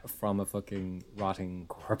from a fucking rotting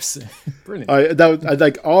corpse. Brilliant. I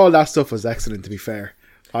like all that stuff was excellent. To be fair,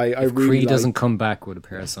 I if really Cree liked- doesn't come back with a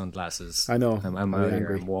pair of sunglasses, I know. I'm I'll out be here.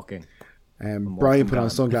 angry. I'm walking. Brian walking put on down.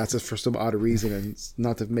 sunglasses for some odd reason, and it's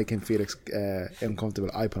not to make him feel uncomfortable.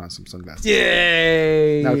 I put on some sunglasses.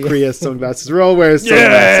 Yay! Now Cree has sunglasses. We're all wearing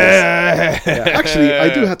sunglasses. Yeah, actually,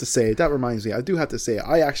 I do have to say, that reminds me,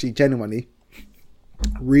 I actually genuinely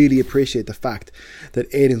really appreciate the fact that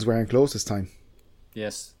Aiden's wearing clothes this time.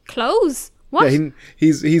 Yes. Clothes? What? Yeah,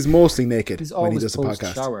 he's mostly naked He's when he always does the post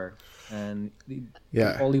podcast. shower, and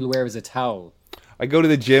Yeah. all he'll wear is a towel. I go to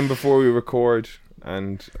the gym before we record,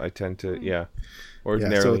 and I tend to, Yeah,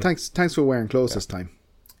 ordinarily. so thanks for wearing clothes this time.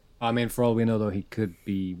 I mean, for all we know, though, he could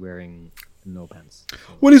be wearing no pants.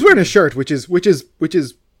 Well, he's wearing a shirt, which is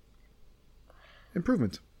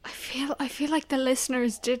improvement. I feel like the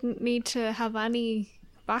listeners didn't need to have any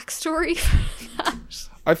backstory for that.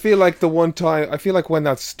 I feel like when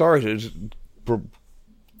that started,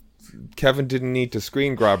 Kevin didn't need to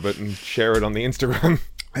screen grab it and share it on the Instagram.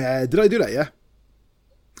 Did I do that? Yeah,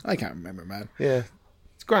 I can't remember, man. Yeah,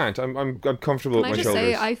 it's grand. I'm comfortable Can I with my just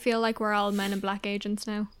shoulders. say, I feel like we're all Men in Black agents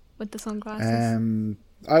now with the sunglasses.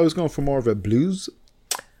 I was going for more of a blues.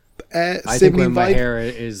 I think Sydney when my vibe. hair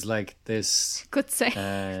is like this Good say.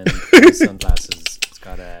 and the sunglasses, it's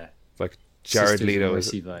got a Like Jared Sisters of Leto.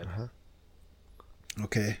 Mercy vibe.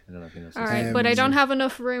 Okay. I don't know if you know. All right, but I don't have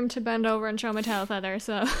enough room to bend over and show my tail feather,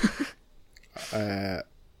 so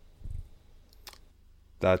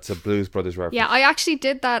That's a Blues Brothers reference. yeah, I actually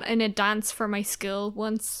did that in a dance for my school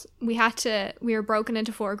once. We were broken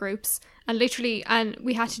into 4 groups, and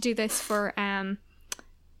we had to do this for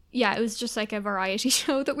it was just like a variety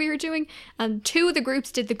show that we were doing, and 2 of the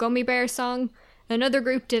groups did the Gummy Bear song, another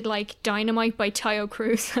group did like Dynamite by Tayo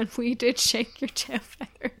Cruz, and we did Shake Your Tail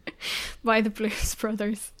Feather by the Blues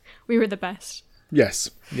Brothers. We were the best.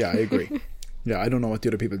 Yes. Yeah, I agree. Yeah, I don't know what the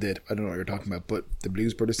other people did. I don't know what you're talking about, but the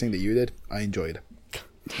Blues Brothers thing that you did, I enjoyed.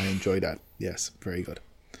 I enjoyed that. Yes, very good.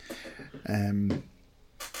 It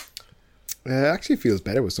actually feels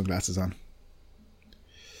better with sunglasses on.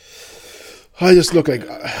 I just look like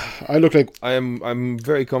I'm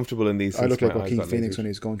very comfortable in these. I look since like my eyes Joaquin got Phoenix lasered. when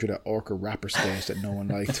he's going through that Orca rapper stage that no one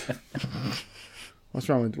liked. What's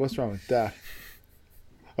wrong with that?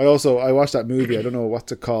 I watched that movie. I don't know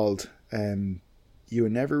what's it called. You Were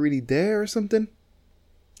Never Really There or something.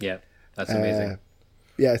 Yeah, that's amazing.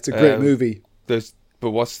 Yeah, it's a great movie. But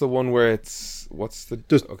what's the one where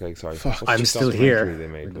okay, sorry. Fuck. What's I'm the still documentary here. They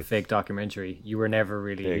made The with- fake documentary. You Were Never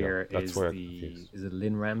Really There you go. Here. That's Is where I'm the confused. is it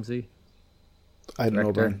Lynn Ramsey? I don't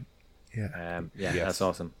know, Director. Brian. Yeah, Yeah, Yes. that's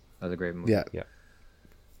awesome. That's a great movie. yeah,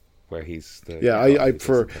 where he's the yeah. I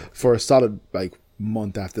for a solid like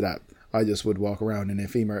month after that, I just would walk around, and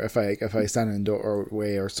if I stand in the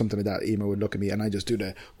doorway or something like that, Emer would look at me, and I just do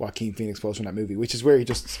the Joaquin Phoenix pose from that movie, which is where he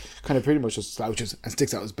just kind of pretty much just slouches and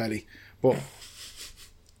sticks out his belly, but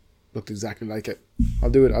looked exactly like it.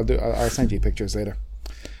 I'll send you pictures later.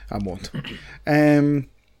 I won't.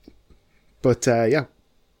 But yeah,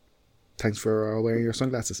 thanks for wearing your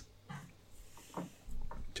sunglasses.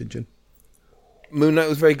 Chin chin. Moon Knight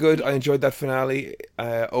was very good. I enjoyed that finale.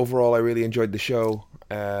 Overall, I really enjoyed the show.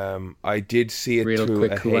 I did see it Real through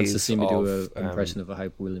quick, a who wants to haze see me do of, an impression of a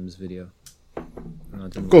Hype Williams video? No,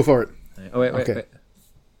 it didn't Go work. for it. Oh, wait. Okay.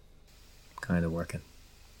 Kind of working.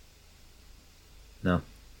 No.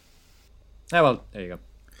 Ah, well, there you go.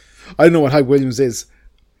 I don't know what Hype Williams is.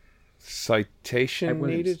 citation Hype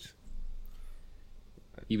Williams. needed.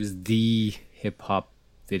 He was the hip-hop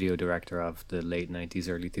video director of the late 90s,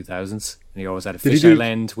 early 2000s. And he always had a Did he fisheye do-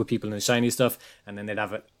 lens with people in the shiny stuff. And then they'd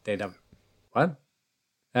have what?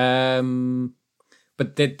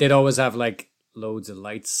 But they'd always have like loads of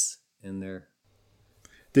lights in there.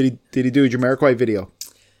 Did he do a Jamiroquai video?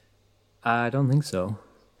 I don't think so.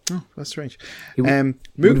 Oh, that's strange. He would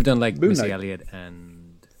Moon- have done like Moon Missy Knight. Elliott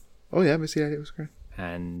and Oh yeah, Missy Elliott was great.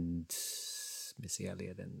 Missy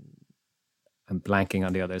Elliott and I'm blanking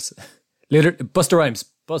on the others. Later, Buster Rhymes.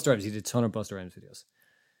 Buster Rhymes. He did a ton of Buster Rhymes videos.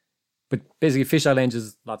 But basically, fisheye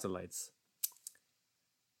lenses, lots of lights.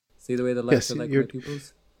 See the way the lights Yes, are like you're- my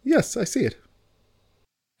pupils? Yes, I see it.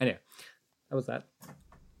 Anyway, that was that.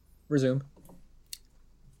 Resume.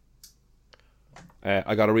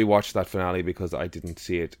 I got to rewatch that finale because I didn't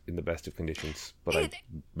see it in the best of conditions. But I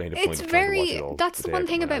made a point It's of trying to watch very. it all. That's the day one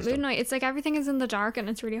after thing my about house done. Moon Knight. It's like everything is in the dark and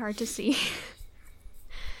it's really hard to see.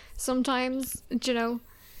 Sometimes, you know,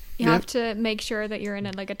 you Yeah. have to make sure that you're in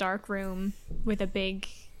a dark room with a big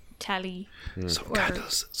telly. Some Or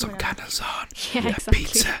candles, some whatever. candles on. Yeah, yeah, exactly.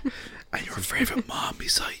 pizza, and your favorite mom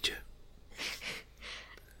beside you.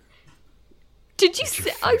 Did you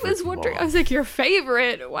say? I was wondering. I was like, your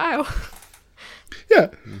favorite? Wow. Yeah.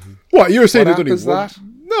 What you were saying? What There's only app is one.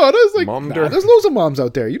 that? No, there's like Momder. there's loads of moms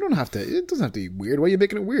out there. You don't have to. It doesn't have to be weird. Why are you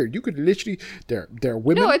making it weird? You could literally. They're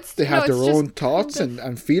women. They have it's their just own thoughts kind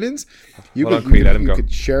and feelings. You Hold could on, Creed, let him you go.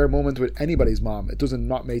 could share a moment with anybody's mom. It doesn't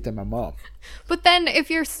not make them a mom. But then, if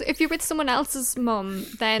you're with someone else's mum,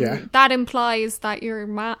 then Yeah. that implies that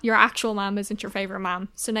your actual mum isn't your favorite mum.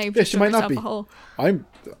 So now you've Yeah, just she dug might not yourself be. a hole.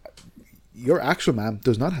 Your actual mom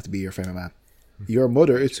does not have to be your favorite mom. Your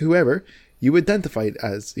mother, it's whoever you identified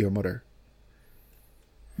as your mother.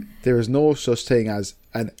 There is no such thing as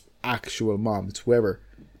an actual mom. It's whoever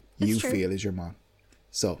you true. feel is your mom.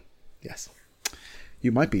 So, yes,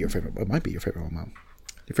 you might be your favorite. It might be your favorite mom.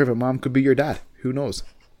 Your favorite mom could be your dad. Who knows?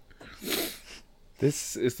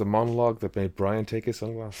 This is the monologue that made Brian take his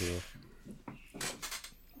sunglasses off.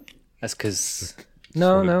 That's because...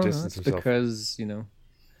 No, wanted to no, distance it's himself. because, you know,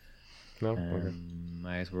 No? Okay.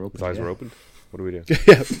 my eyes were open. His eyes yeah. were open? What do we do?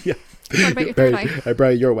 yeah, yeah. What about your third eye?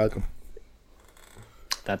 Brian, you're welcome.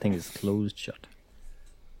 That thing is closed shut.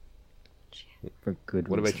 For good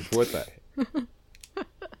What about reason. your fourth eye?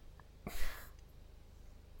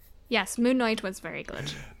 Yes, Moon Knight was very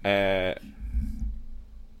good.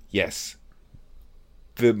 Yes.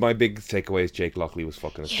 My big takeaway is Jake Lockley was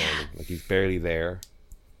fucking astounding. Like, he's barely there.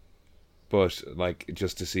 But, like,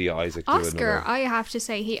 just to see Isaac do Oscar, another... I have to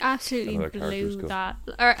say, he absolutely another character was blew cool. that.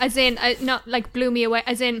 Or as in, not like blew me away.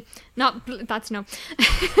 As in, not that's no.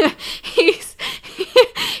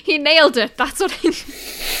 He nailed it. That's what I.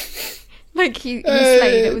 Like he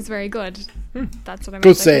slayed. It was very good. That's what I meant.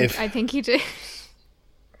 Good save. I think he did.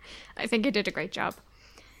 I think he did a great job.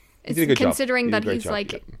 He did a good job. Considering He did a that great he's job,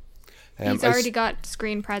 like. yeah. He's I s- already got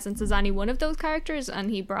screen presence as any one of those characters, and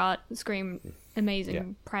he brought screen amazing Yeah.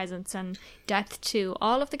 presence and depth to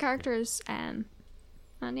all of the characters. And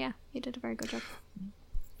yeah, he did a very good job.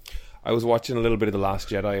 I was watching a little bit of The Last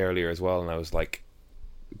Jedi earlier as well, and I was like,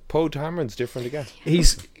 Poe Dameron's different again.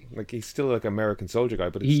 He's Still like American soldier guy,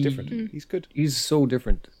 but it's different. He's good. he's so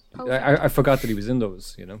different. I forgot that he was in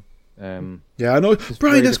those, you know. Yeah, I know. very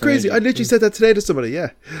Brian, that's different crazy. I agent. literally said that today to somebody. Yeah.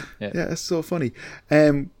 Yeah. Yeah, that's so funny. Quick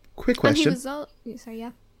And he question. was all. Sorry,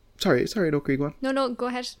 yeah. Sorry, no, Krieg, one. No, go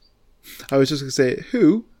ahead. I was just going to say,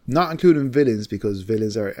 who, not including villains, because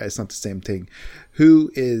villains it's not the same thing,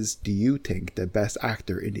 who is, do you think, the best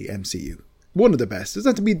actor in the MCU? One of the best. It's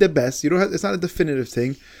not to be the best. You don't have, it's not a definitive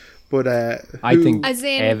thing, but I who- think As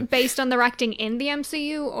in, Ev- based on their acting in the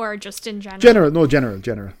MCU or just in general?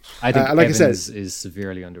 general. I think like I Evans said, is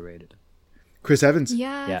severely underrated. Chris Evans.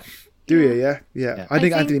 Yeah. Yeah. Do you? Yeah. I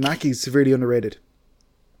think I Anthony think- Mackie's severely underrated.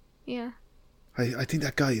 Yeah. I think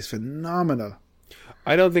that guy is phenomenal.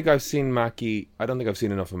 I don't think I've seen Mackie. I don't think I've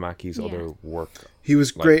seen enough of Mackie's Yeah. other work. He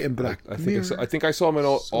was Like, great in Black I think Mirror. I think I saw him in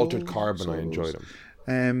Altered Souls, Carbon. I enjoyed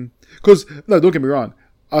him. Because no, don't get me wrong,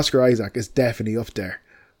 Oscar Isaac is definitely up there.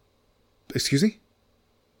 Excuse me.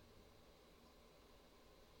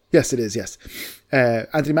 Yes, it is. Yes,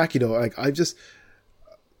 Anthony Mackie though, like I've just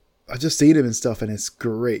seen him and stuff, and it's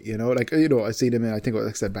great. You know, like I've seen him in, I think, like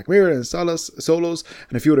I said, Black Mirror and Solos,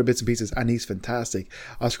 and a few other bits and pieces, and he's fantastic.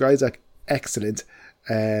 Oscar Isaac, excellent.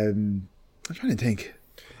 I'm trying to think.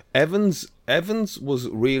 Evans was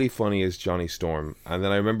really funny as Johnny Storm, and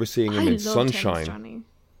then I remember seeing him I in loved him as Sunshine, Johnny.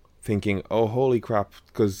 thinking, "Oh, holy crap!"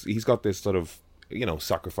 Because he's got this sort of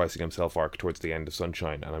sacrificing himself arc towards the end of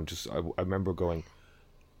Sunshine, and I remember going,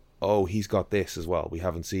 "Oh, he's got this as well." We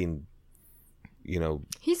haven't seen,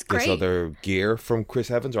 He's this great. other gear from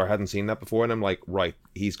Chris Evans, or I hadn't seen that before, and I'm like, right,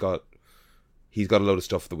 he's got a load of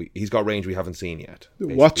stuff he's got range we haven't seen yet.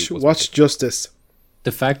 basically, was my Watch take. Justice.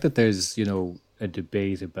 The fact that there's, a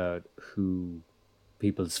debate about who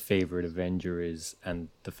people's favorite Avenger is, and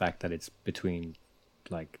the fact that it's between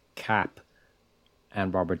like Cap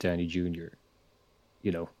and Robert Downey Jr.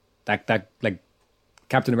 That like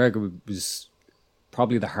Captain America was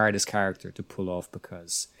probably the hardest character to pull off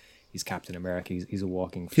because he's Captain America. He's a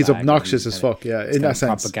walking. He's flag, obnoxious and as kinda- fuck. Yeah, it's in that kind of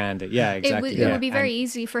sense. propaganda. Yeah, exactly. It would be very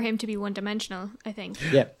easy for him to be one-dimensional, I think.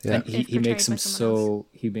 Yeah, Yeah. and he If makes him portrayed by someone so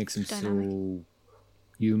Dynamic.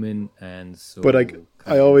 human and so. But, like, kind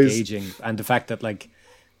I of always- engaging, and the fact that like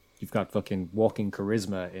you've got fucking walking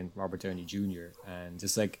charisma in Robert Downey Jr. and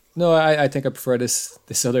just like no, I think I prefer this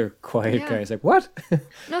other quiet Yeah. guy. It's like what?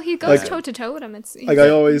 No, he goes Like- toe-to-toe with him. It's Like I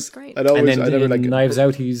always, he's great. I'd always, And then I never in like Knives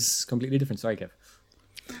Out, he's completely different. Sorry, Kev.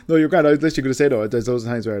 No, you're grand. I was literally going to say though, there's those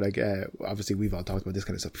times where like, obviously we've all talked about this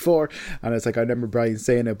kind of stuff before, and it's like I remember Brian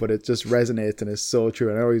saying it, but it just resonates and it's so true.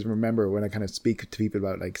 And I always remember when I kind of speak to people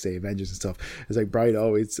about like say Avengers and stuff, it's like Brian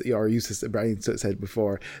always, or used to, Brian said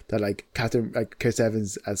before that like Chris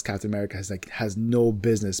Evans as Captain America has no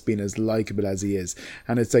business being as likable as he is,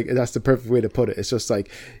 and it's like that's the perfect way to put it. It's just like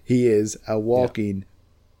he is a walking.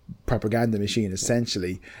 Propaganda machine,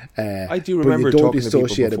 essentially. I do but remember you don't talking to people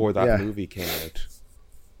associate before him- that yeah. movie came out.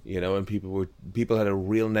 You know, and people had a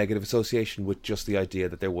real negative association with just the idea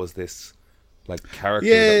that there was this like character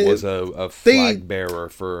Yeah, that was a they- flag bearer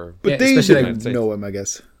for. But Yeah, they especially, didn't like- know him, I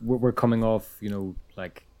guess. We're coming off,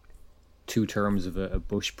 like 2 terms of a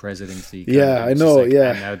Bush presidency. Yeah, I It's know, just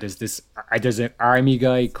yeah. And now there's an army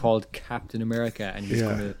guy called Captain America, and he's Yeah.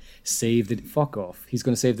 gonna save the fuck off. He's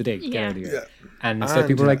gonna save the day. Get Yeah. out of here. Yeah. And so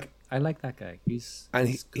people are like, I like that guy. He's And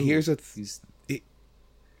he's cool. here's He's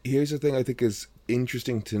here's the thing I think is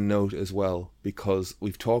interesting to note as well, because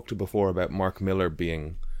we've talked before about Mark Miller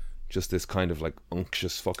being just this kind of like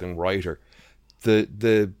unctuous fucking writer.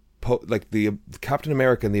 The Captain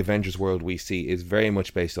America and the Avengers world we see is very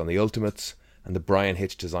much based on the Ultimates and the Brian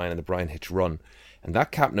Hitch design and the Brian Hitch run, and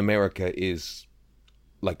that Captain America is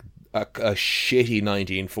like a shitty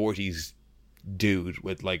 1940s dude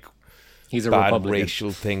with like he's a bad Republican.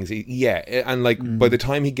 racial things. And like by the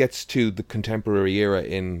time he gets to the contemporary era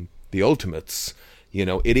in the Ultimates, you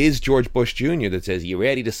know, it is George Bush Jr. that says, "You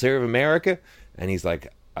ready to serve America?" And he's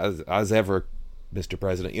like, "As ever, Mr.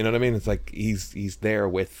 President." You know what I mean? It's like he's there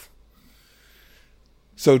with.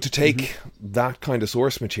 So to take that kind of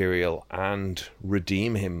source material and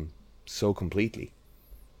redeem him so completely,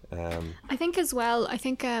 I think as well,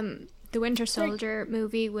 the Winter Soldier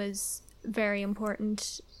movie was very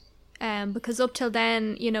important. Because up till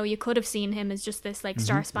then, you know, you could have seen him as just this like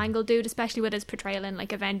Star Spangled dude, especially with his portrayal in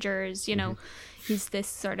like Avengers. You know, he's this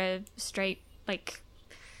sort of straight like,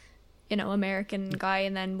 you know, American guy,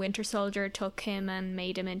 and then Winter Soldier took him and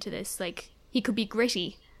made him into this like he could be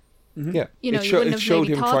gritty. yeah, You know, it, you wouldn't it have showed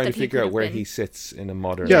maybe him thought trying to that he figure could out have where been. he sits in a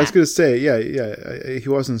modern. Yeah, I was going to say, he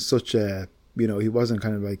wasn't such a, you know, he wasn't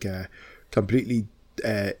kind of like completely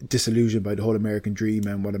disillusioned by the whole American dream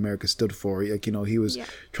and what America stood for. Like, you know, he was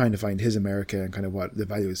trying to find his America and kind of what the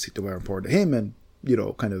values that were important to him, and, you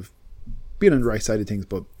know, kind of being on the right side of things,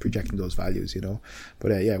 but projecting those values, you know.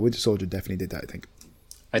 But Winter Soldier definitely did that, I think.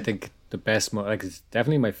 I think the best like it's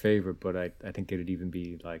definitely my favorite, but I think it'd even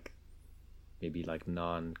be like maybe like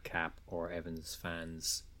non-Cap or Evans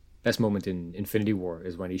fans. Best moment in Infinity War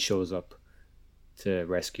is when he shows up to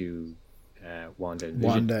rescue Wanda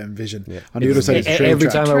and Vision. Yeah. On the other side of the train Every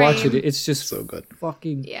track. time I watch it, Train. it's just So good.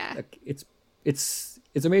 fucking Yeah. like, it's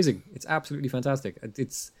amazing. It's absolutely fantastic.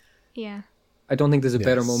 Yeah. I don't think there's a Yeah,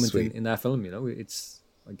 better it's moment sweet. in that film. You know, it's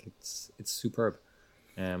superb.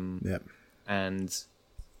 Yeah. And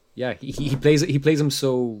yeah, he plays him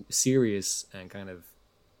so serious and kind of,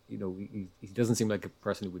 you know, he doesn't seem like a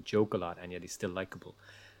person who would joke a lot, and yet he's still likable.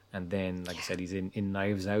 And then, like I said, he's in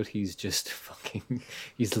Knives Out. He's just fucking,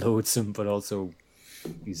 he's loathsome, but also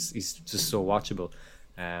he's just so watchable.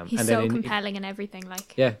 He's and so then compelling and everything.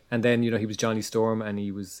 Like, yeah, and then, you know, he was Johnny Storm, and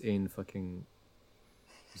he was in fucking.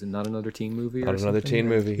 Was it Not Another Teen Movie? Not or another something? teen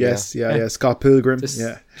movie. Yes, yeah. Scott Pilgrim. Just-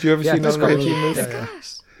 yeah. Did you ever Yeah, see Not just Another got- Teen oh, Movie?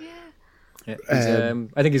 Scott. Yeah. Yeah,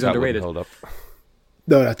 I think he's That wouldn't underrated. hold up.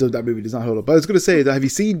 No, that movie does not hold up. But I was going to say that, have you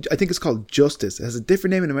seen, I think it's called Justice. It has a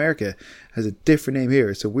different name in America, has a different name here.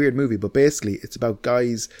 It's a weird movie, but basically it's about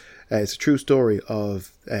guys, it's a true story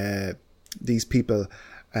of these people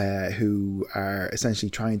who are essentially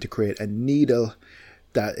trying to create a needle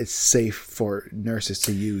that is safe for nurses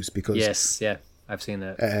to use because Yes, yeah, I've seen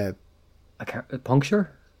that. I can't,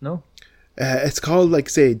 puncture? No, it's called, like,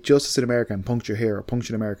 say, Justice in America and Puncture here, or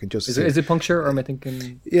Puncture in America and Justice here. is it puncture, or am I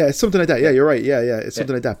thinking? Yeah, it's something like that. Yeah, you're right. Yeah, it's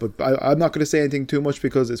something like that. But I'm not going to say anything too much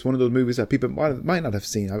because it's one of those movies that people might not have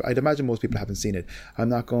seen. I'd imagine most people haven't seen it. I'm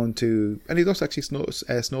not going to, and he looks actually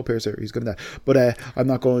Snowpiercer. He's good at that. But I'm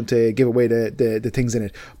not going to give away the things in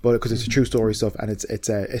it. But because it's a true story stuff and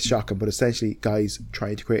it's shocking. But essentially, guys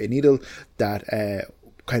trying to create a needle that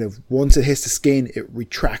kind of, once it hits the skin, it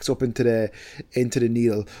retracts up into the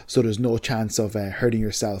needle, so there's no chance of hurting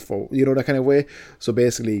yourself, or, you know, that kind of way. So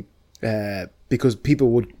basically, because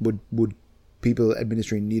people would people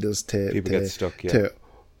administering needles to People get stuck, to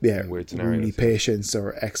in weird scenarios, wounded patients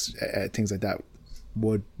or things like that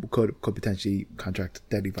could potentially contract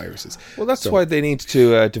deadly viruses. Well, that's why they need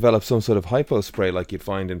to develop some sort of hypo spray like you'd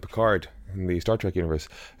find in Picard in the Star Trek universe.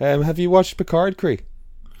 Have you watched Picard, Cree?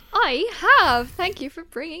 I have. Thank you for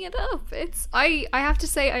bringing it up. I have to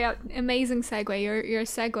say, amazing segue. Your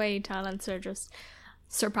segue talents are just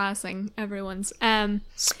surpassing everyone's.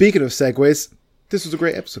 Speaking of segues, this was a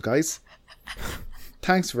great episode, guys.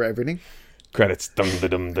 Thanks for everything. Credits.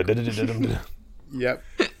 Dum-da-dum-da-da-da-da-dum-da. Yep,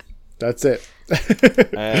 that's it.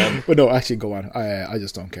 But no, actually, go on. I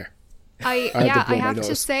just don't care. I blow my have to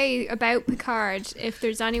nose. say about Picard, if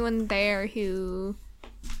there's anyone there who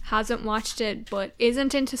hasn't watched it but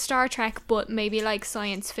isn't into Star Trek but maybe like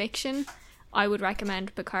science fiction, I would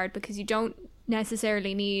recommend Picard, because you don't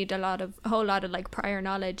necessarily need a whole lot of like prior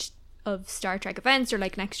knowledge of Star Trek events or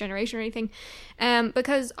like Next Generation or anything,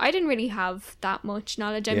 because I didn't really have that much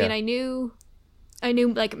knowledge. I mean, I knew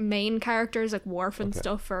like main characters like Worf and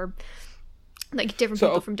stuff, or like different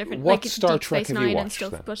people from different, what like Star Deep Trek Space have you Nine and watched,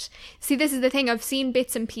 stuff. then? But see, this is the thing. I've seen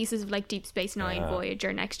bits and pieces of like Deep Space Nine,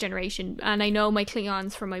 Voyager, Next Generation, and I know my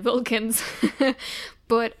Klingons from my Vulcans,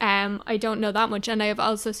 but I don't know that much. And I have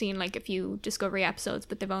also seen like a few Discovery episodes,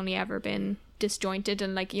 but they've only ever been disjointed,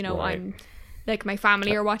 and like, you know, Right. I'm like, my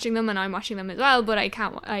family are watching them and I'm watching them as well, but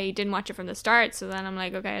I didn't watch it from the start, so then I'm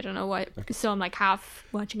like, okay, I don't know what, so I'm like half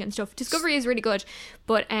watching it and stuff. Discovery is really good,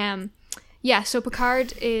 but yeah, so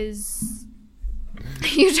Picard is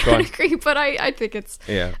you don't agree, but I think it's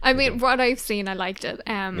I mean, what I've seen, I liked it.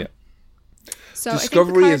 So I think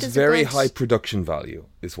Discovery Picard is a very good- high production value,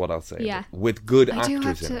 is what I'll say. Yeah. With good I do have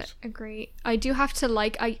actors in to it. agree. I do have to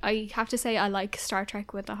like. I have to say I like Star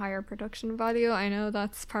Trek with a higher production value. I know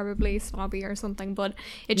that's probably snobby or something, but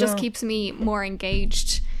it just keeps me more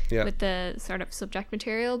engaged with the sort of subject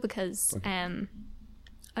material, because I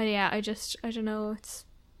don't know.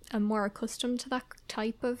 I'm more accustomed to that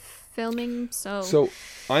type of filming. So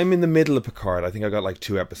I'm in the middle of Picard. I think I got like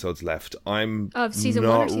 2 episodes left. I'm Of season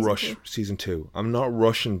not 1 or season rush 2? Season 2. I'm not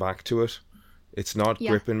rushing back to it. It's not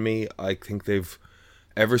gripping me. I think they've,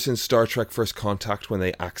 ever since Star Trek First Contact, when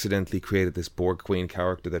they accidentally created this Borg Queen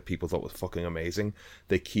character that people thought was fucking amazing,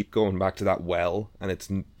 they keep going back to that well, and it's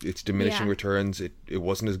diminishing returns. It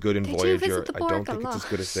wasn't as good in They do Voyager. visit the I don't Borg a think it's as lot.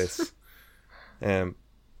 good as this.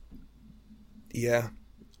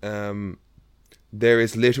 There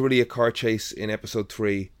is literally a car chase in episode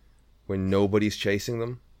 3 where nobody's chasing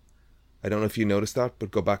them. I don't know if you noticed that,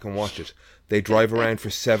 but go back and watch it. They drive around for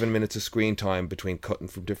 7 minutes of screen time between cutting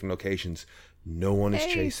from different locations. No one is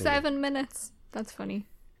chasing them. 7 minutes. That's funny.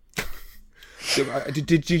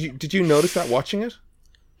 Did you notice that watching it?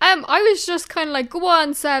 I was just kind of like, go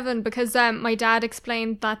on, 7, because my dad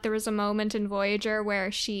explained that there was a moment in Voyager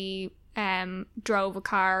where she drove a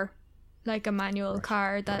car, like a manual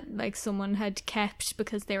car that like someone had kept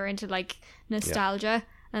because they were into like nostalgia,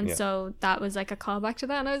 and so that was like a callback to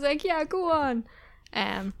that, and I was like, yeah, go on.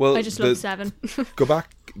 Well, I just love 7. Go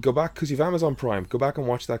back, because you've Amazon Prime. Go back and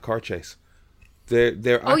watch that car chase.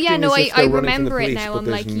 They're Oh, yeah, acting no, as if I they're running from the remember it police, now. but I'm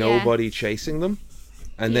there's like, nobody chasing them.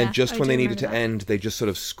 And then Yeah, just I when do they needed to remember that. end, they just sort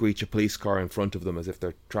of screech a police car in front of them as if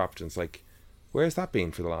they're trapped. And it's like, where's that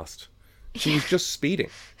been for the last? She was just speeding.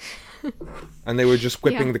 And they were just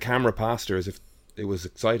whipping Yeah. the camera past her as if it was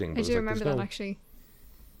exciting. But I it was do like, remember there's that no- actually.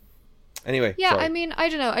 Anyway, Yeah, sorry. I mean, I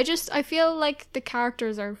don't know. I feel like the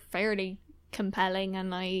characters are fairly compelling,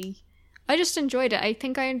 and I just enjoyed it. I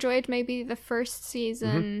think I enjoyed maybe the first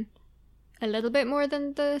season a little bit more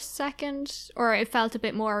than the second, or it felt a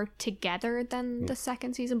bit more together than the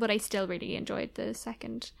second season, but I still really enjoyed the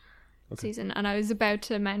second season. And I was about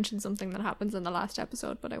to mention something that happens in the last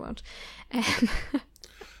episode, but I won't.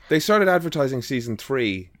 They started advertising season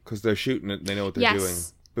 3 because they're shooting it and they know what they're Yes. doing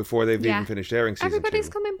before they've Yeah. even finished airing season 2. Everybody's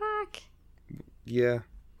coming back, Yeah.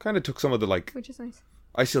 Kind of took some of the like... which is nice.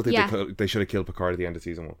 I still think Yeah. they should have killed Picard at the end of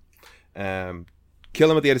season 1. Kill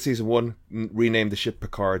him at the end of season 1, rename the ship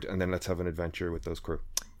Picard, and then let's have an adventure with those crew.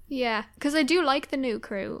 Yeah, because I do like the new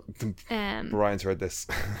crew. Brian's heard this.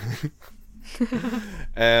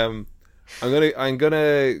 I'm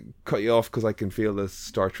gonna cut you off because I can feel the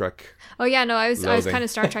Star Trek Oh yeah, no, I was Loathing. kind of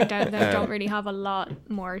Star Trek out there. I don't really have a lot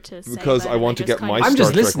more to say because about I it. want to just get kind my of- I'm Star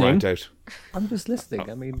just Trek listening. rant out. I'm just listening.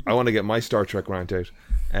 I mean, I want to get my Star Trek rant out.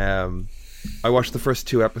 I watched the first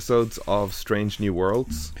 2 episodes of Strange New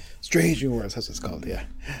Worlds. Strange New Worlds, that's what it's called. Yeah.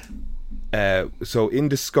 So in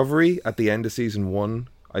Discovery at the end of season 1,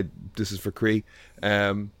 this is for Cree.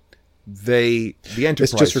 The Enterprise.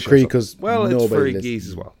 It's just for shows Cree up. 'cause well, it's for nobody Geese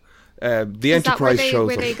as well. The Is that where Enterprise shows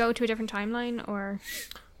where up. they go to a different timeline, or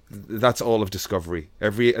that's all of Discovery.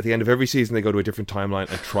 At the end of every season, they go to a different timeline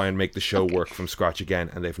and try and make the show work from scratch again,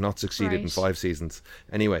 and they've not succeeded in 5 seasons.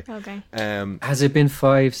 Anyway, Okay. Has it been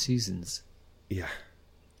 5 seasons? Yeah.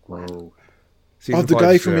 Whoa. Season the 5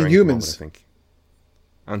 guy is from airing at the moment, Inhumans. I think.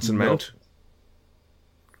 Anson Mount.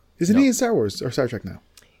 Isn't No. he in Star Wars or Star Trek now?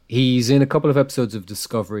 He's in a couple of episodes of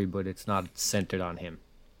Discovery, but it's not centered on him.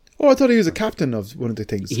 Oh, I thought he was a captain of one of the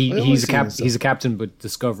things. I always He's see him as he's a captain, but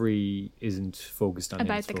Discovery isn't focused on him.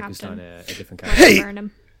 About It's the focused captain. on a different character. Hey!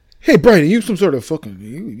 Burnham. Hey, Brian, are you some sort of fucking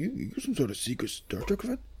you some sort of secret Star Trek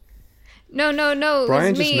fan? No.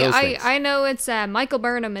 Brian It's just me. knows things. I know it's Michael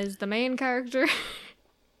Burnham is the main character.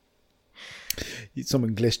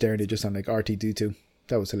 Someone glitched there and they just sound like RT-D2.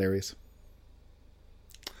 That was hilarious.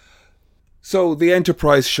 So the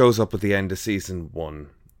Enterprise shows up at the end of season 1,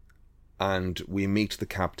 and we meet the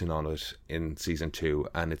captain on it in season 2,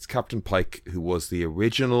 and it's Captain Pike, who was the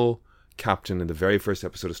original captain in the very first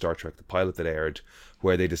episode of Star Trek, the pilot that aired,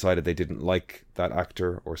 where they decided they didn't like that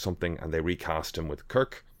actor or something, and they recast him with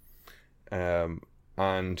Kirk.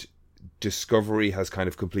 And Discovery has kind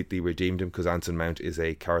of completely redeemed him because Anson Mount is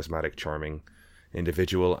a charismatic, charming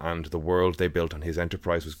individual, and the world they built on his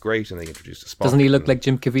Enterprise was great, and they introduced a Spock. Doesn't he look and- like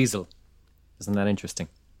Jim Caviezel? Isn't that interesting?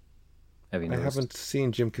 Have you I noticed? haven't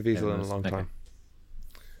seen Jim Caviezel in a long Okay.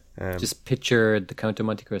 time. Just picture the Count of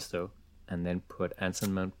Monte Cristo and then put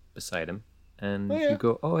Anson Mount beside him, and yeah. you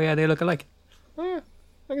go, "Oh yeah, they look alike." Oh, yeah,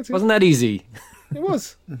 I can see Wasn't that easy? it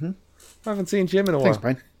was. I haven't seen Jim in a while. Thanks,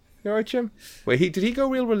 Brian. You alright, Jim? Wait, did he go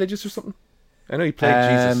real religious or something? I know he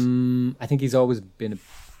played Jesus. I think he's always been a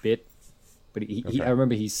bit, but I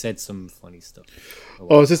remember he said some funny stuff.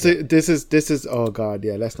 Oh, this is oh god,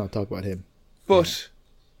 yeah, let's not talk about him. But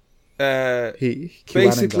QAnon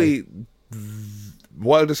basically, guy.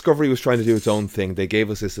 while Discovery was trying to do its own thing, they gave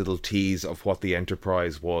us this little tease of what the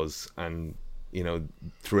Enterprise was, and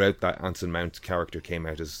throughout that, Anson Mount character came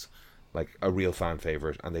out as like a real fan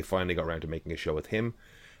favorite, and they finally got around to making a show with him,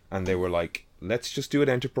 and they were like, let's just do an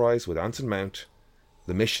Enterprise with Anson Mount.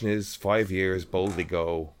 The mission is 5 years, boldly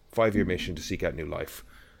go, 5-year mission to seek out new life.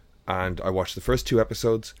 And I watched the first 2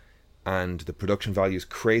 episodes, and the production value is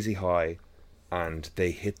crazy high, and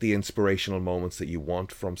they hit the inspirational moments that you want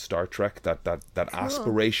from Star Trek, that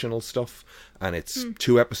aspirational stuff. And it's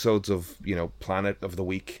 2 episodes of Planet of the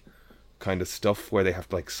Week kind of stuff where they have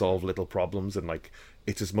to like solve little problems, and like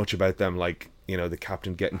it's as much about them like the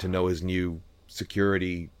captain getting to know his new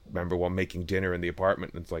security member while making dinner in the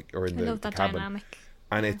apartment, and it's like, or in I the love that cabin. dynamic.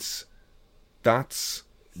 And that's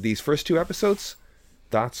these first 2 episodes,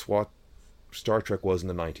 that's what Star Trek was in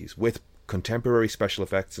the 90s, with contemporary special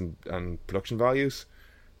effects and production values.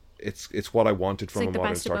 It's what I wanted from like a the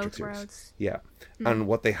modern best of Star Trek both series. worlds. Yeah. And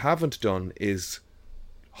what they haven't done is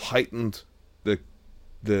heightened the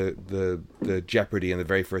jeopardy in the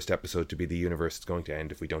very first episode to be the universe is going to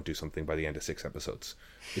end if we don't do something by the end of 6 episodes.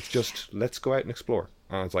 It's just, let's go out and explore.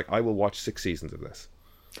 And it's like, I will watch 6 seasons of this.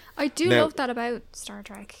 I do Now- love that about Star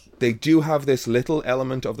Trek. They do have this little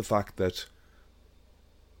element of the fact that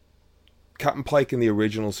Captain Pike in the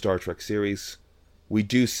original Star Trek series, we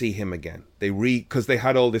do see him again. Because they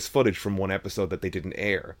had all this footage from one episode that they didn't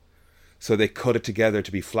air, so they cut it together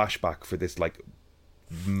to be flashback for this like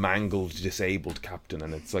mangled, disabled captain,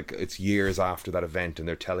 and it's years after that event, and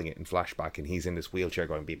they're telling it in flashback, and he's in this wheelchair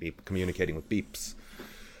going beep beep, communicating with beeps.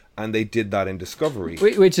 And they did that in Discovery.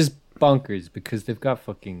 Which is bonkers because they've got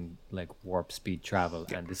fucking like warp speed travel,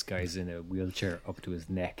 and this guy's in a wheelchair up to his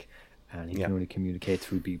neck, and he can only communicate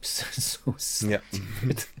through beeps. So Yeah.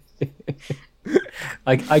 stupid.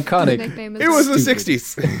 Like iconic. Nickname is It was the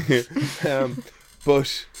Stupid. 60s.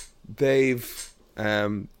 But they've,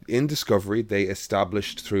 in Discovery, they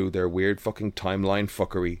established through their weird fucking timeline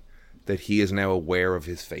fuckery that he is now aware of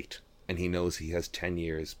his fate. And he knows he has 10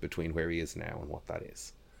 years between where he is now and what that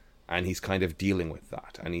is. And he's kind of dealing with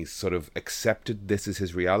that. And he's sort of accepted this is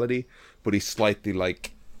his reality, but he's slightly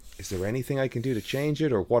like, is there anything I can do to change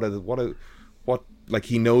it? Or what, like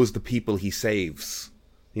he knows the people he saves.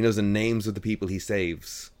 He knows the names of the people he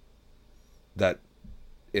saves that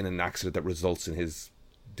in an accident that results in his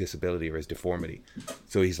disability or his deformity.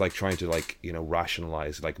 So he's like trying to like,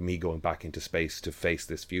 rationalize, like, me going back into space to face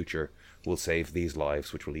this future will save these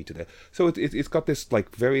lives, which will lead to that. So it's got this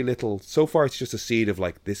like very little, so far it's just a seed of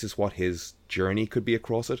like, this is what his journey could be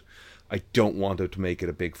across it. I don't want it to make it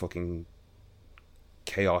a big fucking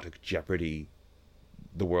chaotic Jeopardy,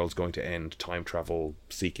 the world's going to end, time travel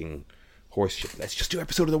seeking horse shit. Let's just do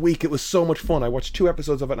episode of the week. It was so much fun. I watched 2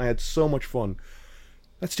 episodes of it and I had so much fun.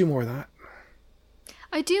 Let's do more of that.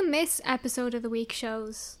 I do miss episode of the week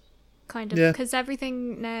shows, kind of, Yeah. because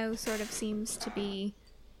everything now sort of seems to be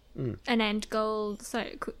an end goal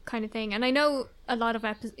kind of thing. And I know a lot of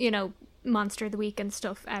Monster of the Week and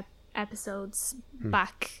stuff episodes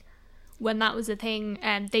back when that was a thing,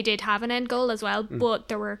 and they did have an end goal as well, but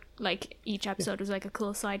there were like each episode was like a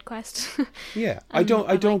cool side quest. Yeah,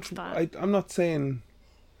 liked I'm not saying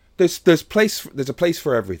there's a place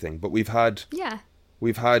for everything, but we've had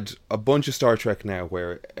a bunch of Star Trek now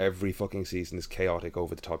where every fucking season is chaotic,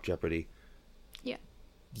 over the top Jeopardy. Yeah.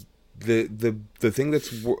 The thing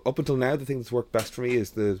that's up until now, the thing that's worked best for me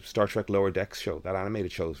is the Star Trek Lower Decks show. That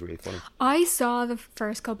animated show is really funny. I saw the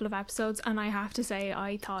first couple of episodes, and I have to say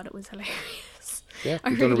I thought it was hilarious. Yeah,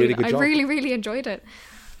 you've done a really good job. I really, really enjoyed it.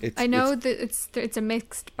 I know that it's a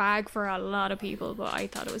mixed bag for a lot of people, but I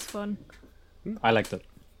thought it was fun. I liked it.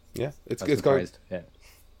 Yeah, it's surprised. Yeah.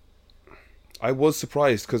 I was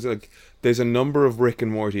surprised because like there's a number of Rick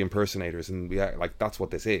and Morty impersonators, and like that's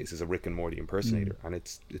what this is a Rick and Morty impersonator, and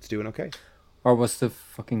it's doing okay. Or was the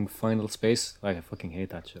fucking Final Space? I fucking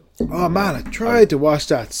hate that show. Oh man, I tried to watch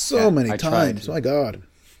that so many times. My God.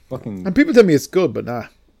 Fucking. And people tell me it's good, but nah.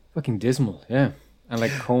 Fucking dismal. Yeah. And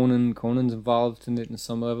like Conan's involved in it in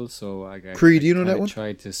some level, so I Creed, you know that one? I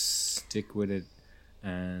tried to stick with it,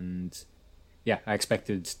 and yeah, I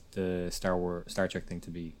expected the Star Trek thing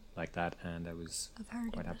to be like that, and I was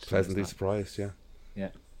quite happy. Pleasantly surprised, yeah. Yeah.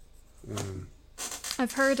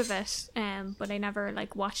 I've heard of it, but I never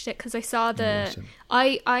like watched it because I saw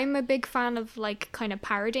I'm a big fan of like kind of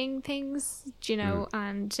parodying things, you know,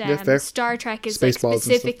 and Star Trek is like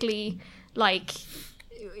specifically like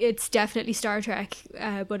it's definitely Star Trek,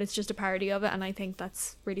 but it's just a parody of it, and I think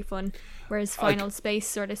that's really fun. Whereas Final Space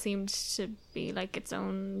sort of seemed to be like its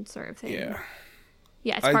own sort of thing.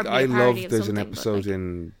 Yeah, it's probably a parody of there's something. An episode like,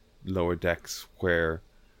 in Lower Decks where,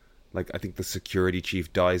 like, I think the security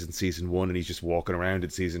chief dies in season 1, and he's just walking around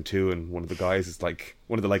in season 2, and one of the guys is like,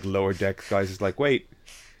 one of the like Lower Decks guys is like, wait,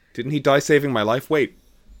 didn't he die saving my life? Wait,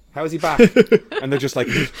 how is he back? And they're just like,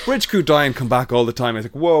 bridge crew die and come back all the time. I was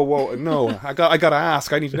like, whoa, no, I gotta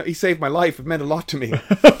ask. I need to know. He saved my life. It meant a lot to me.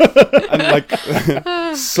 And like,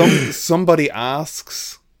 somebody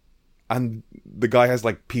asks, and the guy has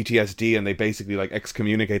like PTSD, and they basically like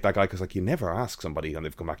excommunicate that guy because like you never ask somebody, and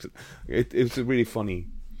they've come back to it. It was a really funny.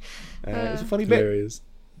 It's a funny bit. Hilarious.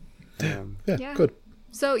 Yeah, good.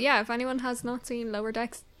 So yeah, if anyone has not seen Lower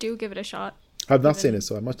Decks, do give it a shot. I've not seen it,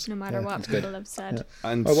 so I must. No matter what people have said.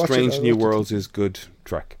 Yeah. And Strange New Worlds is good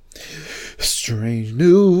Trek. Strange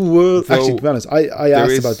New Worlds. So, actually, to be honest, I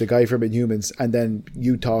asked about the guy from Inhumans, and then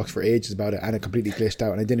you talked for ages about it, and it completely glitched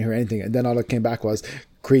out, and I didn't hear anything. And then all that came back was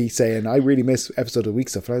Cree saying, "I really miss episode of the week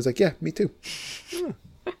stuff," and I was like, "Yeah, me too."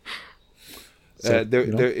 So,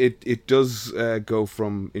 it does go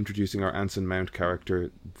from introducing our Anson Mount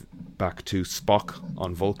character back to Spock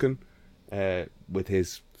on Vulcan with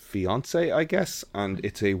his fiance, I guess, and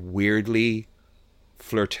it's a weirdly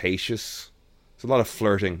flirtatious. There's a lot of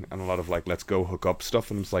flirting and a lot of like, let's go hook up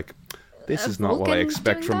stuff, and it's like, this is not what I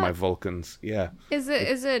expect from my Vulcans. Yeah. Is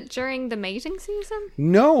it during the mating season?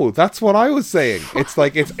 No, that's what I was saying. It's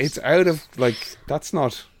like it's out of like that's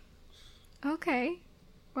not. Okay,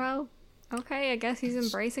 well, okay. I guess he's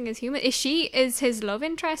embracing his human. Is his love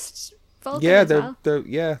interest Vulcan? Yeah,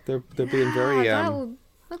 they're being very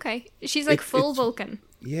okay. She's like full Vulcan.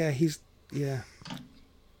 Yeah,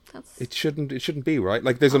 It shouldn't be, right?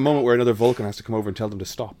 Like, there's a moment where another Vulcan has to come over and tell them to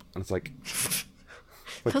stop, and it's like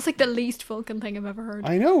that's like the least Vulcan thing I've ever heard.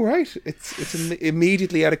 I know, right? It's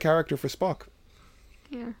immediately out of character for Spock.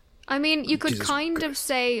 Yeah, I mean, you could of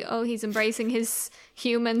say, oh, he's embracing his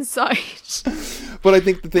human side. But I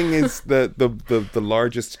think the thing is that the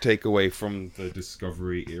largest takeaway from the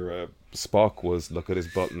Discovery era Spock was look at his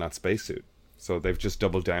butt in that spacesuit. So they've just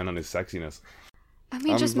doubled down on his sexiness. I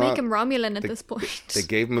mean, make him Romulan at this point. They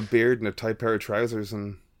gave him a beard and a tight pair of trousers,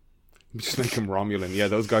 and just make him Romulan. Yeah,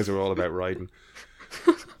 those guys are all about riding.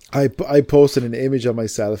 I posted an image of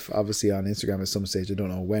myself, obviously on Instagram at some stage, I don't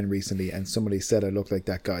know when recently, and somebody said I look like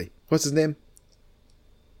that guy. What's his name?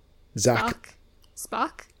 Spock?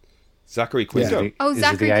 Zachary Quinto. Yeah. Oh,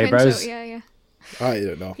 Zachary Quinto. Yeah. I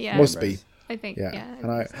don't know. Yeah. Must be. I think. Yeah. And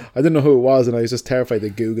I didn't know who it was, and I was just terrified to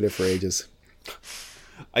Google it for ages.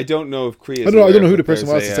 I don't know if Cree is I don't know who the person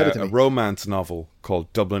was who said it to me. A romance novel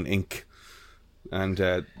called Dublin Inc. And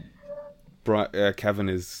Kevin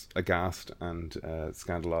is aghast and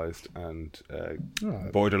scandalised and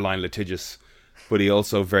borderline litigious, but he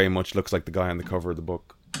also very much looks like the guy on the cover of the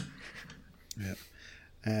book. Yeah.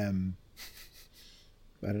 I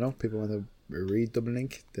don't know. People want to read Dublin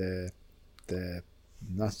Inc. The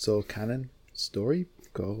not so canon story.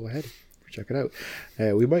 Go ahead. Check it out.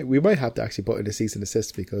 We might have to actually put in a cease and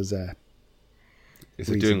desist because is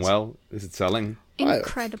it doing well? Is it selling?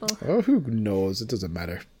 Incredible. Oh, who knows? It doesn't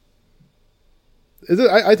matter.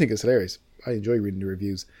 I think it's hilarious. I enjoy reading the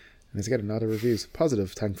reviews, and it's getting a lot of reviews,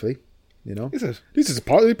 positive, thankfully. You know, Is it? This is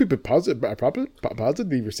positive. People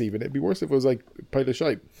positively receiving it. It'd be worse if it was like a pile of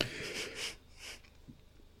shite.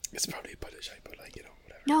 It's probably a pile of shite, but like, you know,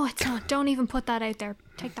 whatever. No, it's not. Don't even put that out there.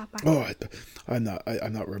 Take that back. Oh, I'm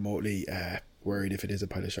not remotely worried if it is a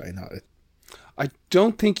pile of shite or not. I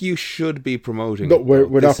don't think you should be promoting. No, it, we're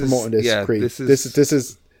though. not promoting this. Yeah, Creed.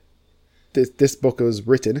 This book was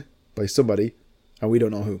written by somebody, and we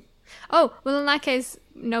don't know who. Oh, well, in that case,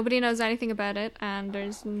 nobody knows anything about it, and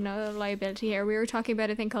there's no liability here. We were talking about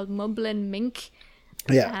a thing called Mumblin' Mink.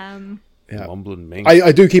 Yeah, yeah. Mumbling mink.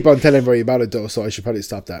 I do keep on telling everybody about it though, so I should probably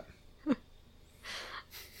stop that.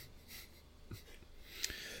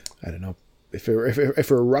 I don't know if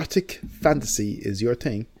erotic fantasy is your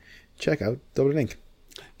thing, check out Dublin Ink.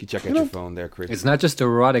 You check out your phone there, Chris. It's not just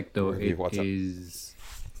erotic though. Review It WhatsApp. is.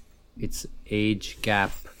 It's age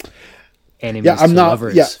gap. Enemies Yeah, I'm to not.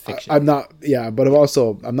 lovers Yeah, fiction. I'm not. Yeah, but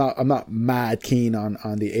I'm not mad keen on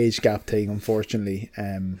the age gap thing. Unfortunately,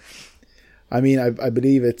 I mean, I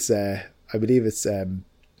believe it's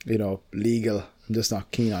you know, legal. I'm just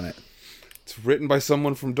not keen on it. It's written by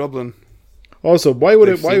someone from Dublin. Also, why would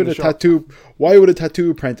They've seen the shop. a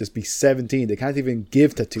tattoo apprentice be 17? They can't even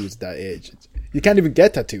give tattoos at that age. You can't even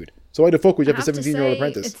get tattooed. So why the fuck would you have a 17-year-old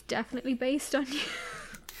apprentice? It's definitely based on you.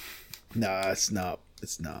 No, it's not.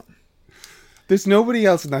 It's not. There's nobody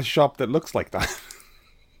else in that shop that looks like that.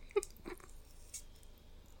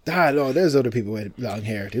 Ah, no, there's other people with long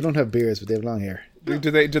hair. They don't have beards, but they have long hair. Do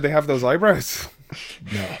they have those eyebrows?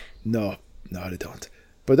 No, they don't.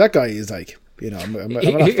 But that guy is like, you know, I'm not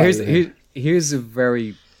fan of him. Here's a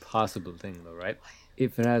very possible thing, though, right?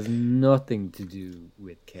 If it has nothing to do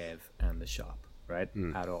with Kev and the shop, right,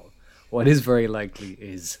 at all, what is very likely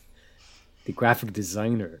is the graphic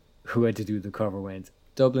designer who had to do the cover went,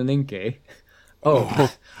 Dublin Ink, eh?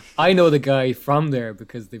 Oh, I know the guy from there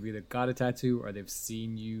because they've either got a tattoo or they've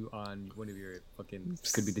seen you on one of your fucking,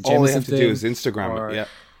 could be the All they Jameson have to do is Instagram or- it. Yeah.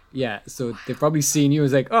 Yeah, so they've probably seen you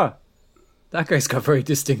as like, oh, that guy's got very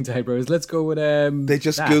distinct eyebrows. Let's go with They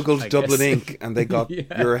just that, googled I Dublin guess. Ink and they got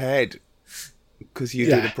Yeah. your head because you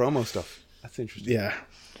do the promo stuff. That's interesting. Yeah.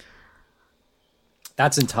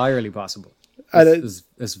 That's entirely possible. And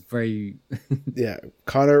It's very. yeah.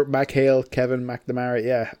 Connor McHale, Kevin McNamara.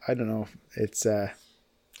 Yeah, I don't know. It's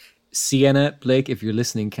Sienna, Blake, if you're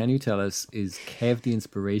listening, can you tell us, is Kev the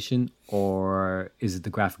inspiration or is it the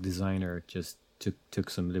graphic designer just took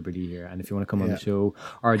some liberty here? And if you want to come on the show,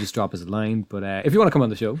 or just drop us a line. But if you want to come on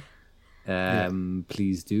the show,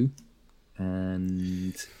 please do.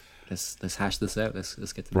 And let's hash this out. Let's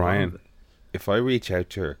get to the bottom of Brian, it. if I reach out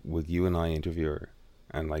to her, would you and I interview her?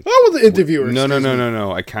 And like, I was the interviewer.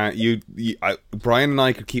 No. I can't. Brian and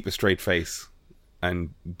I could keep a straight face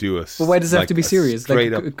and do us. But why does it have to be serious?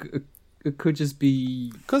 Straight Like, up. it could just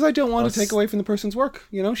be. Because I don't want us. to take away from the person's work.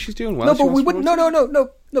 You know, she's doing well. No, She but we wants to wouldn't.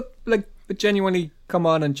 promote No. Like, but genuinely come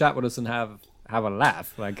on and chat with us and have a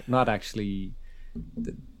laugh. Like, not actually.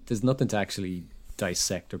 There's nothing to actually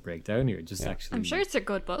dissect or break down here. Just actually. I'm sure it's a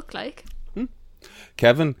good book, like.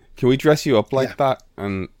 Kevin, can we dress you up like that?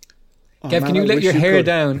 And Kev, man, can you I let wish your you hair could.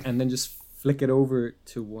 down and then just flick it over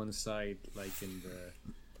to one side, like in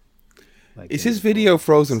the. Like is in his the- video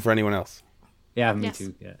frozen for anyone else? Yeah, me Yes.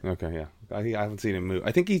 too. Yeah. Okay, yeah. I haven't seen him move.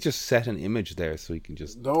 I think he just set an image there so he can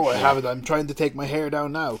just. No, I haven't. I'm trying to take my hair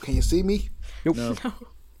down now. Can you see me? No.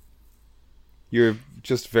 You're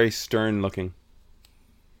just very stern looking.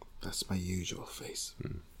 That's my usual face.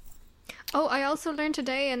 Oh, I also learned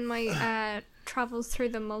today in my travels through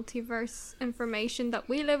the multiverse information that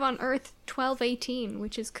we live on Earth 1218,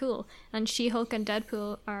 which is cool. And She-Hulk and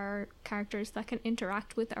Deadpool are characters that can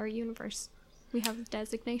interact with our universe. We have a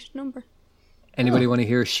designated number. Anybody want to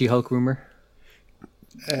hear a She-Hulk rumor?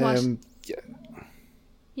 What?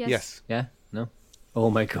 Yes. Yeah. No. Oh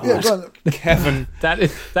my god. Yeah, go on. Kevin. That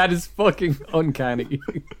is fucking uncanny.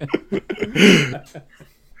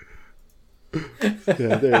 Yeah,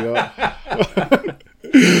 there you go.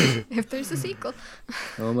 If there's a sequel.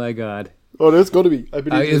 Oh my god. Oh, there's got to be. I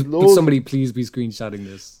believe there's Would loads. somebody please be screenshotting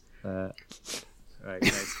this? Right,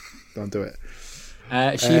 guys. Don't do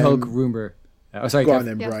it. She-Hulk rumor. Sorry, Go Kev. on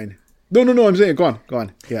then, Yes. Brian. No. I'm saying, go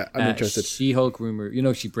on. Yeah, I'm interested. She-Hulk rumor. You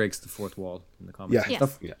know she breaks the fourth wall in the comics. Yeah. and Yes.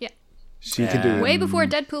 stuff. Yeah. She can do it. Way before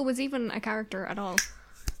Deadpool was even a character at all.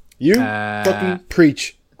 You fucking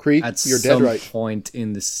preach, Creed. At You're dead some right. point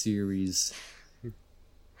in the series.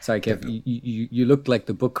 Sorry, Kev. You looked like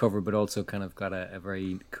the book cover, but also kind of got a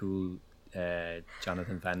very cool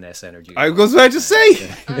Jonathan Van Ness energy. I was about to say.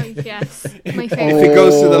 Oh, yes. My If favorite. it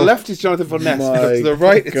goes to the left, it's Jonathan Van Ness. If it goes to the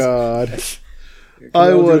right, it's God.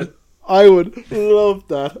 I would love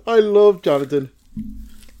that. I love Jonathan.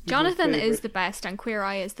 Jonathan is the best, and Queer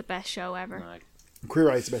Eye is the best show ever.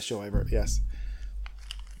 Queer Eye is the best show ever. Yes.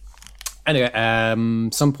 Anyway,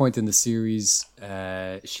 some point in the series,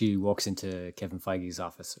 she walks into Kevin Feige's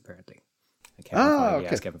office, apparently. And Kevin Feige okay.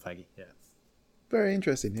 asks Kevin Feige, yeah. Very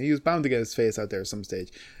interesting. He was bound to get his face out there at some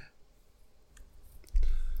stage.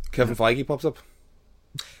 Kevin Feige pops up.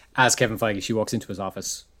 As Kevin Feige, she walks into his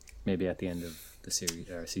office, maybe at the end of the series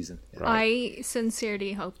or season. Yeah. I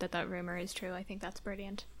sincerely hope that rumor is true. I think that's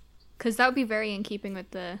brilliant. Because that would be very in keeping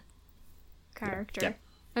with the character. Yeah.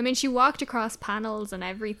 I mean, she walked across panels and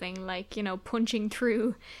everything, like, you know, punching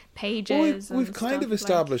through pages. Well, we've and kind stuff, of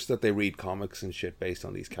established that they read comics and shit based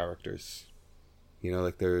on these characters. You know,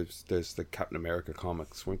 like there's the Captain America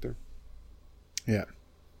comics, weren't there? Yeah.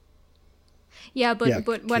 Yeah, but Yeah,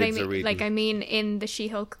 but what I kids are mean, reading. like, I mean, in the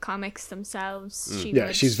She-Hulk comics themselves, she Yeah,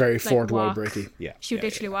 would, she's very like, fourth wall walk- breaky. Yeah. She would yeah,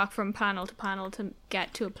 literally walk from panel to panel to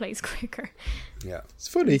get to a place quicker. Yeah. It's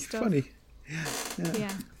funny. Stuff. Funny.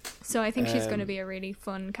 Yeah. So I think she's going to be a really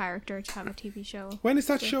fun character to have a TV show. When is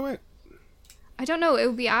that show out? I don't know. It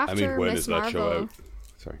would be after when Miss is that show Marvel out?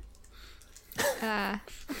 Sorry. at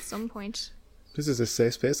some point. This is a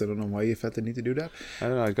safe space. I don't know why you felt the need to do that. I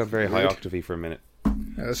don't know. I got very high octavey for a minute.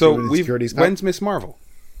 That's So really we've securities. when's Miss Marvel?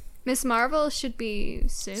 Miss Marvel should be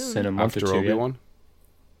soon. It's in a month After or two, Obi Wan.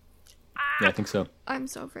 Yeah, I think so. I'm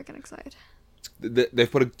so freaking excited. They've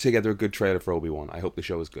put together a good trailer for Obi Wan. I hope the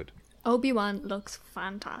show is good. Obi-Wan looks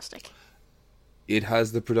fantastic. It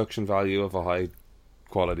has the production value of a high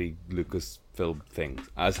quality Lucasfilm thing,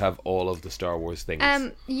 as have all of the Star Wars things.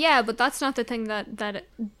 Yeah, but that's not the thing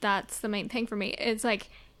that's the main thing for me. It's like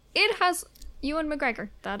it has Ewan McGregor.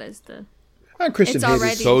 That is the And Christian It's Hayes.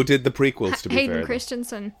 already- So did the prequels, to be Hayden fair. though.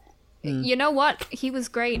 Christensen. You know what? He was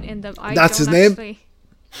great in the. That's his name?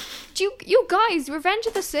 You guys, Revenge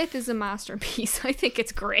of the Sith is a masterpiece. I think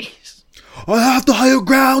it's great. I have the higher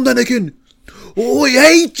ground, Anakin. Oh, I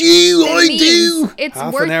hate you. The I memes, do. It's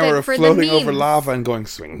Half worth an hour it of for the floating memes. over lava and going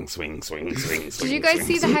swing, swing, swing, swing, swing. Did you guys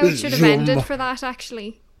see how it should have ended for that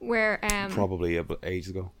actually? Where Probably ages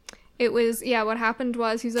ago. it was, yeah, what happened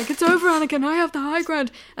was he's like, it's over, Anakin, I have the high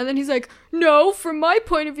ground. And then he's like, no, from my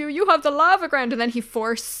point of view, you have the lava ground. And then he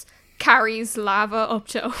carries lava up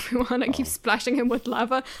to Obi-Wan and keeps splashing him with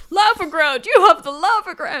lava. Lava ground, you have the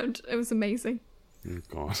lava ground. It was amazing. Oh,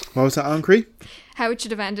 God. What was that on, Cree? How it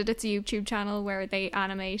should have ended. It's a YouTube channel where they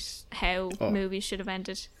animate how movies should have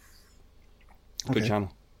ended. Good Okay.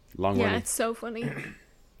 channel. Long Yeah, running. it's so funny.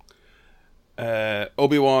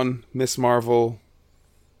 Obi-Wan, Miss Marvel,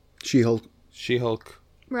 She-Hulk. She-Hulk.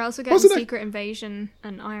 We're also getting Wasn't it- Secret Invasion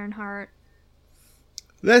and Ironheart.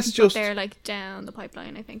 Let's But just... they're like down the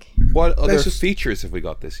pipeline, I think. What other Let's just- features have we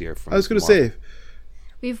got this year from I was going to Marvel? say,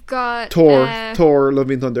 We've got Thor,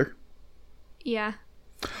 Love and Thunder. Yeah.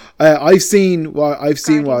 I've seen what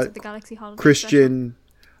Guardians what of the Galaxy Holiday Christian.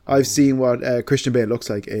 I've seen what Christian Bale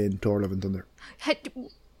looks like in Thor: Love and Thunder.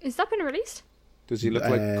 Special. Has that been released? Does he look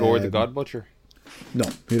like Gore the God Butcher? No,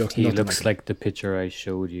 he looks. He nothing looks like. like the picture I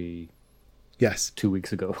showed you Yes, 2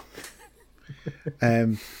 weeks ago. but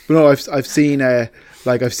no, I've seen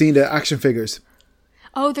I've seen the action figures.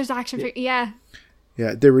 Oh, there's action figure. Yeah.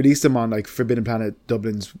 Yeah, they released them on like Forbidden Planet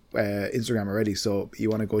Dublin's Instagram already. So you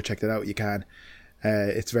want to go check that out, you can.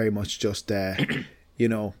 It's very much just you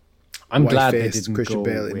know, I'm glad they white-faced didn't Christian go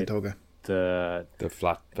Bale in the with toga. The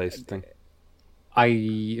flat-faced thing.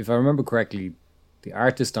 If I remember correctly, the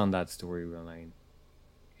artist on that storyline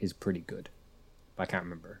is pretty good. I can't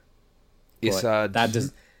remember. It's But that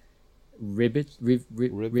does Ribbich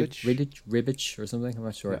or something. I'm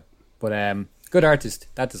not sure. Yeah. But good artist.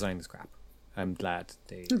 That design is crap. I'm glad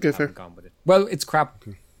they Okay, haven't fair. gone with it. Well, it's crap.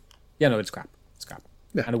 Yeah, no, it's crap. It's crap.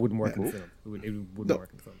 Yeah. And it wouldn't work Yeah. in the film. It wouldn't No. work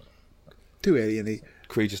in the film. Too alien-y.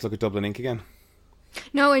 Cree, just look at Dublin Ink again.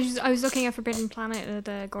 No, I was looking at Forbidden Planet,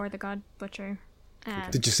 the Gore the God Butcher.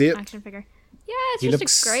 Did you see it? Action figure. Yeah, it's He just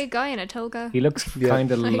looks- a great guy in a toga. He looks Yeah.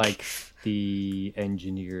 kind of Like- like the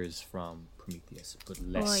engineers from Prometheus, but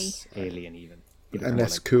less alien even. He looked And more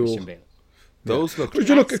less cool. Christian Bale. Those look. But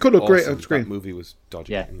it could look great awesome. on screen. That movie was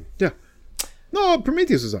dodgy. Yeah. Yeah. No,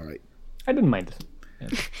 Prometheus is alright. I didn't mind it.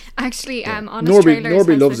 Actually, on Norby trailers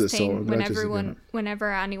has loves this it, so thing I'm when glad to see that.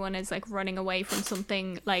 whenever anyone is like running away from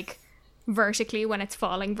something like vertically, when it's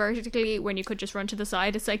falling vertically, when you could just run to the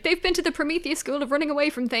side, it's like they've been to the Prometheus school of running away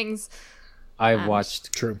from things. I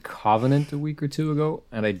watched True. Covenant a week or two ago,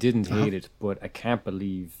 and I didn't hate it, but I can't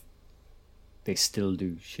believe they still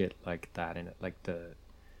do shit like that in it. Like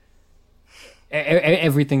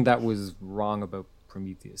everything that was wrong about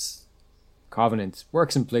Prometheus. Covenant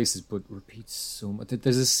works in places, but repeats so much.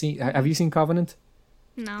 There's a scene. Have you seen Covenant?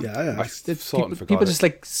 No. Yeah. I saw it and forgot People it. just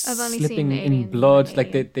like I've only slipping seen in Alien blood. and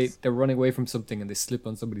Like Aliens. they're running away from something and they slip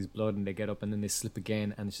on somebody's blood and they get up and then they slip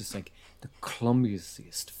again and it's just like the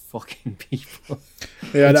clumsiest fucking people.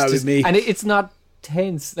 Yeah, It's that was just- me. And it's not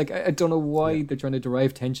tense. Like I don't know why they're trying to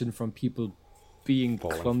derive tension from people being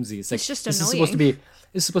clumsy. It's like just this is annoying.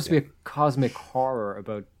 supposed to be a cosmic horror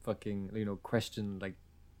about fucking question like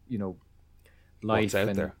life What's out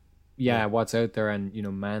and there. what's out there and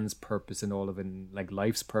man's purpose and all of it and like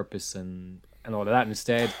life's purpose and all of that.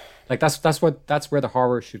 Instead, like that's where the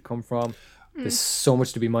horror should come from. There's so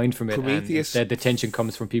much to be mined from it. And Prometheus- instead the tension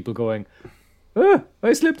comes from people going,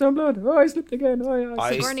 I slipped on blood. Oh, I slipped again. Oh,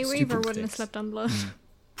 I Sigourney stupid Weaver wouldn't have mistakes. slept on blood.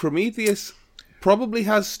 Prometheus probably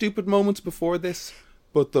has stupid moments before this,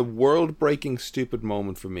 but the world-breaking stupid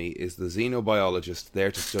moment for me is the xenobiologist there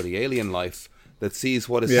to study alien life that sees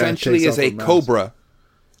what essentially takes is off a on Mars. cobra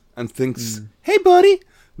and thinks, hey, buddy,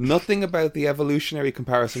 nothing about the evolutionary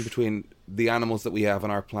comparison between the animals that we have on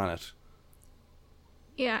our planet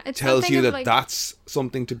Yeah, it's tells something you of, that like, that's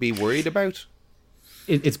something to be worried about.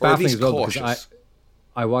 It's Or at baffling least as well cautious. because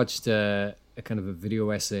I watched a kind of a video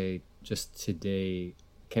essay just today,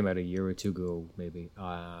 came out a year or two ago maybe,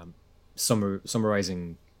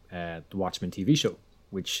 summarizing the Watchmen TV show,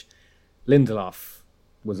 which Lindelof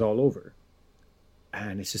was all over,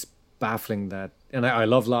 and it's just baffling that. And I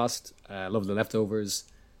love Lost, I love The Leftovers,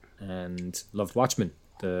 and loved Watchmen.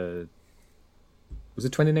 Was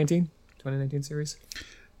it 2019 series?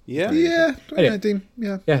 Yeah. Yeah, 2019.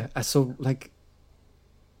 Yeah. Yeah, so like,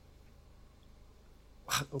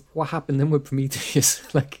 what happened then with Prometheus?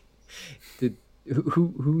 Like,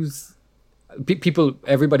 who's people?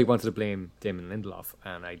 Everybody wanted to blame Damon Lindelof,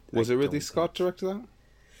 and Was I it Ridley don't Scott directed that? think-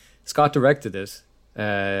 Scott directed it.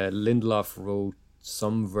 Lindelof wrote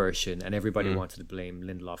some version, and everybody wanted to blame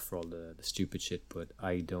Lindelof for all the stupid shit. But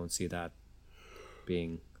I don't see that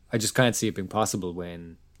being. I just can't see it being possible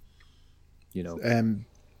when, So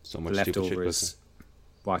The much stupid shit. Leftovers, wasn't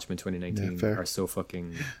Watchmen 2019 Yeah, fair. are so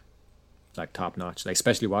fucking like top notch. Like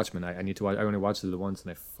especially Watchmen, I need to watch. I only watched it once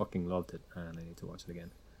and I fucking loved it, and I need to watch it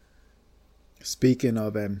again. Speaking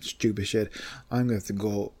of stupid shit, I'm going to have to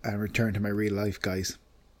go and return to my real life, guys.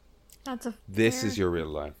 That's a. This fair is your real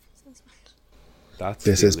life. assessment. That's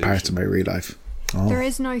This the is parts of illusion. my real life. Oh, There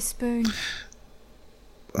is no spoon.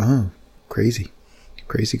 oh, crazy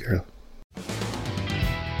girl.